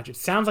decision match. It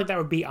sounds like that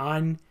would be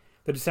on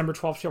the December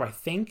 12th show, I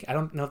think. I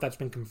don't know if that's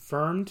been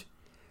confirmed.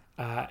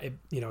 It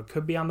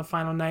could be on the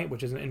final night,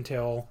 which isn't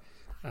until,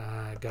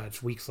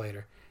 it's weeks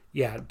later.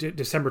 Yeah,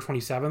 December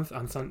 27th,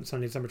 on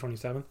Sunday, December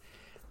 27th.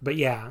 But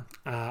yeah,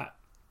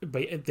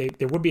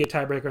 there would be a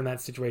tiebreaker in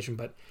that situation,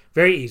 but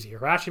very easy.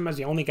 Harashima is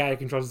the only guy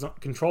who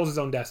controls his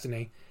own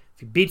destiny. If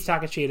he beats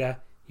Takeshita,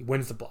 he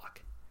wins the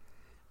block.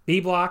 B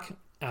block,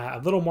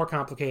 a little more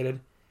complicated.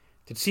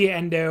 Tetsuya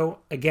Endo,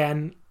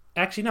 again,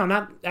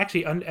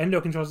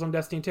 Endo controls his own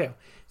destiny too.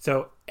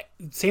 So,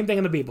 same thing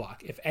in the B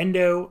block. If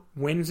Endo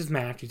wins his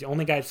match, he's the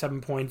only guy at 7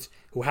 points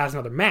who has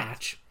another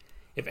match.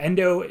 So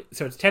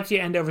it's Tetsuya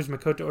Endo versus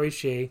Makoto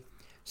Oishii,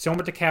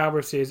 Soma Takao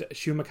versus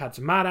Shuma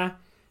Katsumata,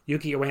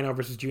 Yuki Ueno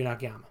versus Jun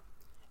Akiyama.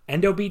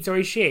 Endo beats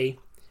Oishii,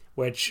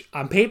 which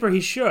on paper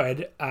he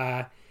should.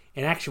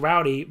 In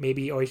actuality,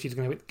 maybe Oishii's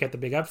going to get the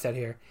big upset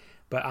here.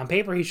 But on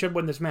paper, he should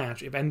win this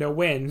match. If Endo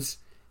wins,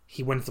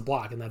 he wins the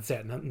block, and that's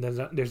it.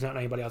 There's not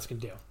anybody else can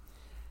do.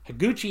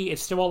 Higuchi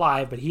is still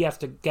alive, but he has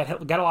to get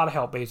a lot of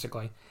help,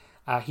 basically.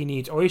 He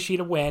needs Oishii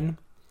to win.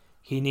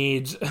 He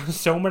needs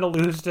Soma to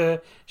lose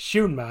to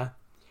Shunma.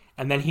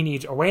 And then he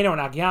needs Ueno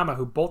and Akiyama,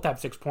 who both have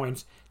 6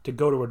 points, to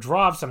go to a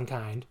draw of some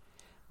kind,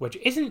 which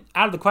isn't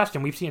out of the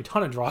question. We've seen a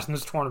ton of draws in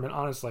this tournament,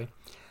 honestly.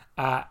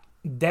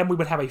 Then we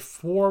would have a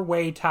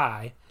 4-way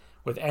tie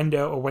with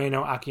Endo,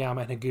 Ueno,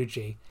 Akiyama, and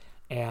Higuchi,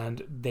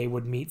 and they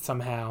would meet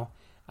somehow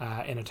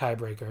in a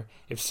tiebreaker.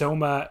 If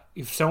Soma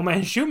and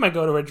Shunma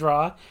go to a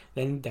draw,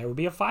 then there would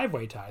be a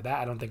 5-way tie. That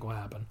I don't think will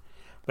happen.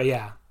 But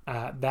yeah,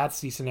 that's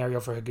the scenario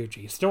for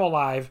Higuchi. He's still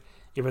alive,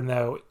 even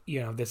though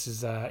this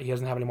is he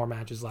doesn't have any more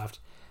matches left,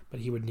 but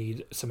he would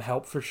need some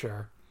help for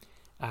sure.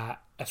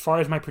 As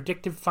far as my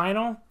predictive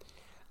final,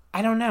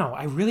 I don't know.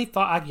 I really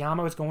thought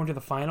Akiyama was going to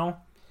the final.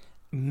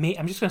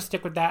 I'm just going to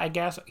stick with that, I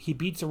guess. He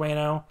beats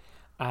Ueno.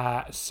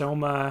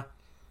 Soma,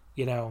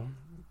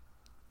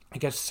 I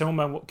guess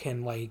Soma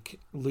can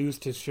lose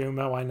to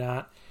Shuma, why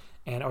not?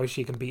 And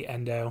Oishii can beat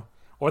Endo.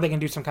 Or they can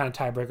do some kind of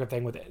tiebreaker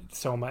thing with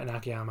Soma and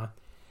Akiyama.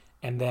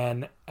 And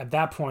then at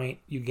that point,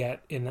 you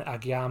get in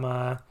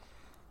Akiyama,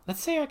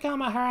 let's say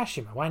Akiyama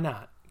Harashima, why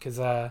not? Because,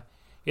 I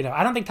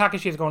don't think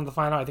Takeshi is going to the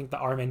final. I think the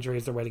arm injury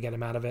is the way to get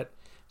him out of it.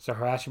 So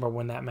Harashima will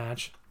win that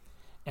match.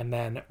 And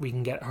then we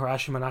can get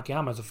Harashima and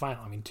Akiyama as a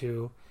final.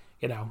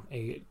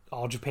 A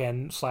All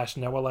Japan /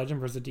 Noah legend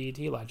versus a DET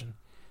legend.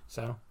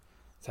 So,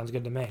 sounds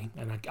good to me.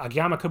 And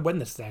Akiyama could win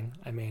this thing.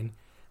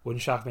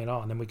 Wouldn't shock me at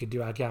all. And then we could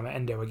do Akiyama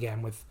Endo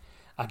again with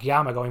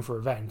Akiyama going for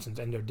revenge since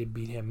Endo did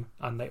beat him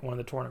on night 1 of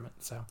the tournament.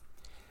 So,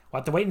 we'll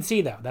have to wait and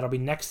see, though. That'll be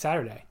next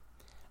Saturday.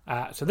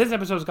 So this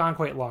episode's gone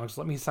quite long,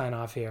 so let me sign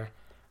off here.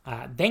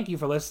 Thank you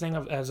for listening,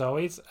 as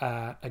always.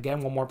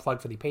 Again, one more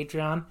plug for the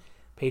Patreon.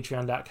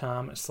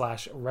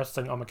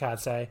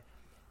 Patreon.com/WrestlingOmakase.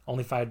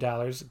 Only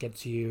 $5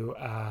 gets you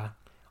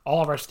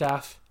all of our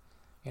stuff.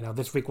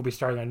 This week we'll be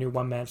starting a new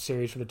one-match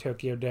series for the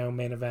Tokyo Dome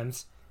main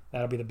events.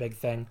 That'll be the big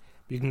thing.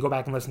 But you can go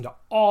back and listen to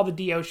all the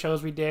DO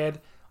shows we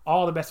did,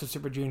 all the Best of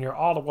Super Junior,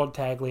 all the World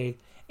Tag League,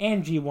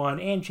 and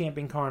G1, and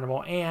Champion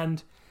Carnival,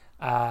 and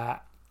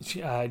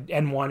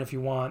N1 if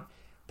you want,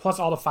 plus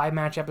all the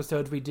 5-match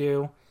episodes we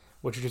do,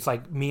 which are just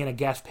me and a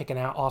guest picking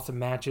out awesome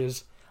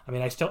matches.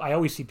 I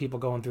always see people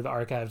going through the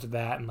archives of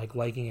that and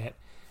liking it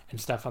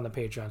and stuff on the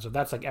Patreon. So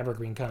that's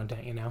evergreen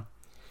content,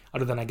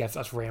 Other than I guess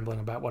us rambling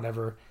about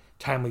whatever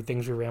timely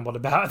things we rambled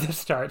about at the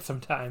start.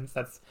 Sometimes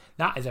that's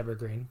not as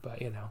evergreen, but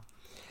when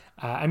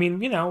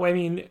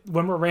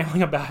we're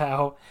rambling about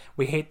how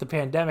we hate the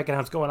pandemic and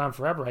how it's going on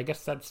forever, I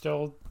guess that's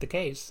still the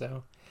case.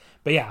 So,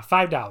 but yeah,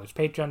 $5.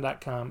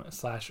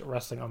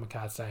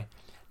 Patreon.com/WrestlingOmakase.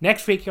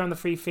 Next week here on the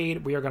free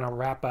feed, we are going to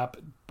wrap up.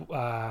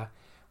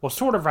 We'll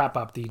sort of wrap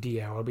up the DO.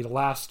 It'll be the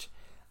last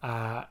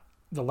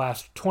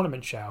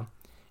tournament show.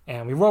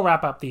 And we will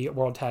wrap up the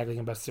World Tag League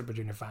and Best Super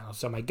Junior Finals.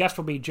 So my guest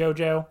will be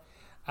JoJo,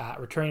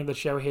 returning to the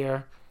show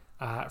here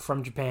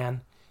from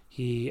Japan.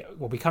 He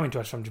will be coming to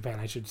us from Japan,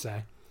 I should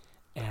say,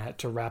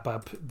 to wrap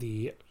up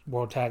the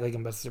World Tag League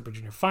and Best Super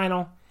Junior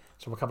Final.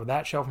 So we'll cover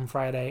that show from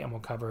Friday, and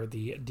we'll cover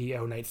the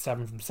DO Night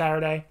 7 from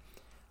Saturday.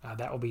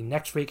 That will be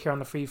next week here on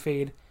the free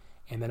feed.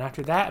 And then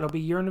after that, it'll be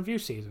year in review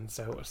season.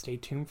 So stay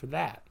tuned for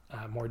that.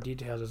 More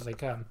details as they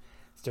come.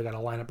 Still got to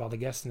line up all the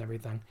guests and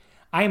everything.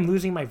 I am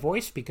losing my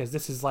voice because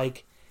this is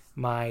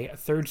my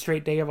 3rd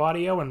straight day of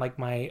audio and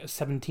my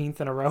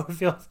 17th in a row. It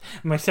feels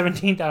my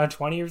 17th out of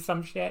 20 or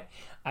some shit.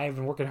 I have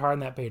been working hard on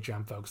that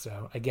Patreon, folks.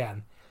 So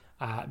again,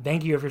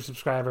 thank you if you're a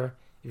subscriber.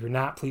 If you're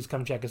not, please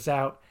come check us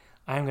out.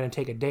 I'm going to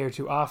take a day or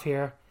 2 off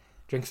here,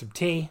 drink some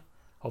tea,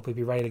 hopefully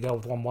be ready to go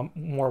with one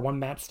more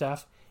one-match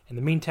stuff. In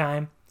the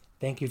meantime,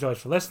 thank you as always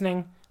for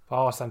listening.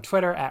 Follow us on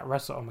Twitter at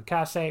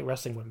WrestleOmakase,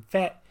 Wrestling Wouldn't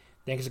Fit.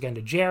 Thanks again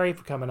to Jerry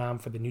for coming on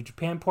for the New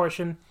Japan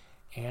portion.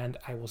 and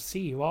I will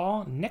see you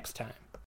all next time.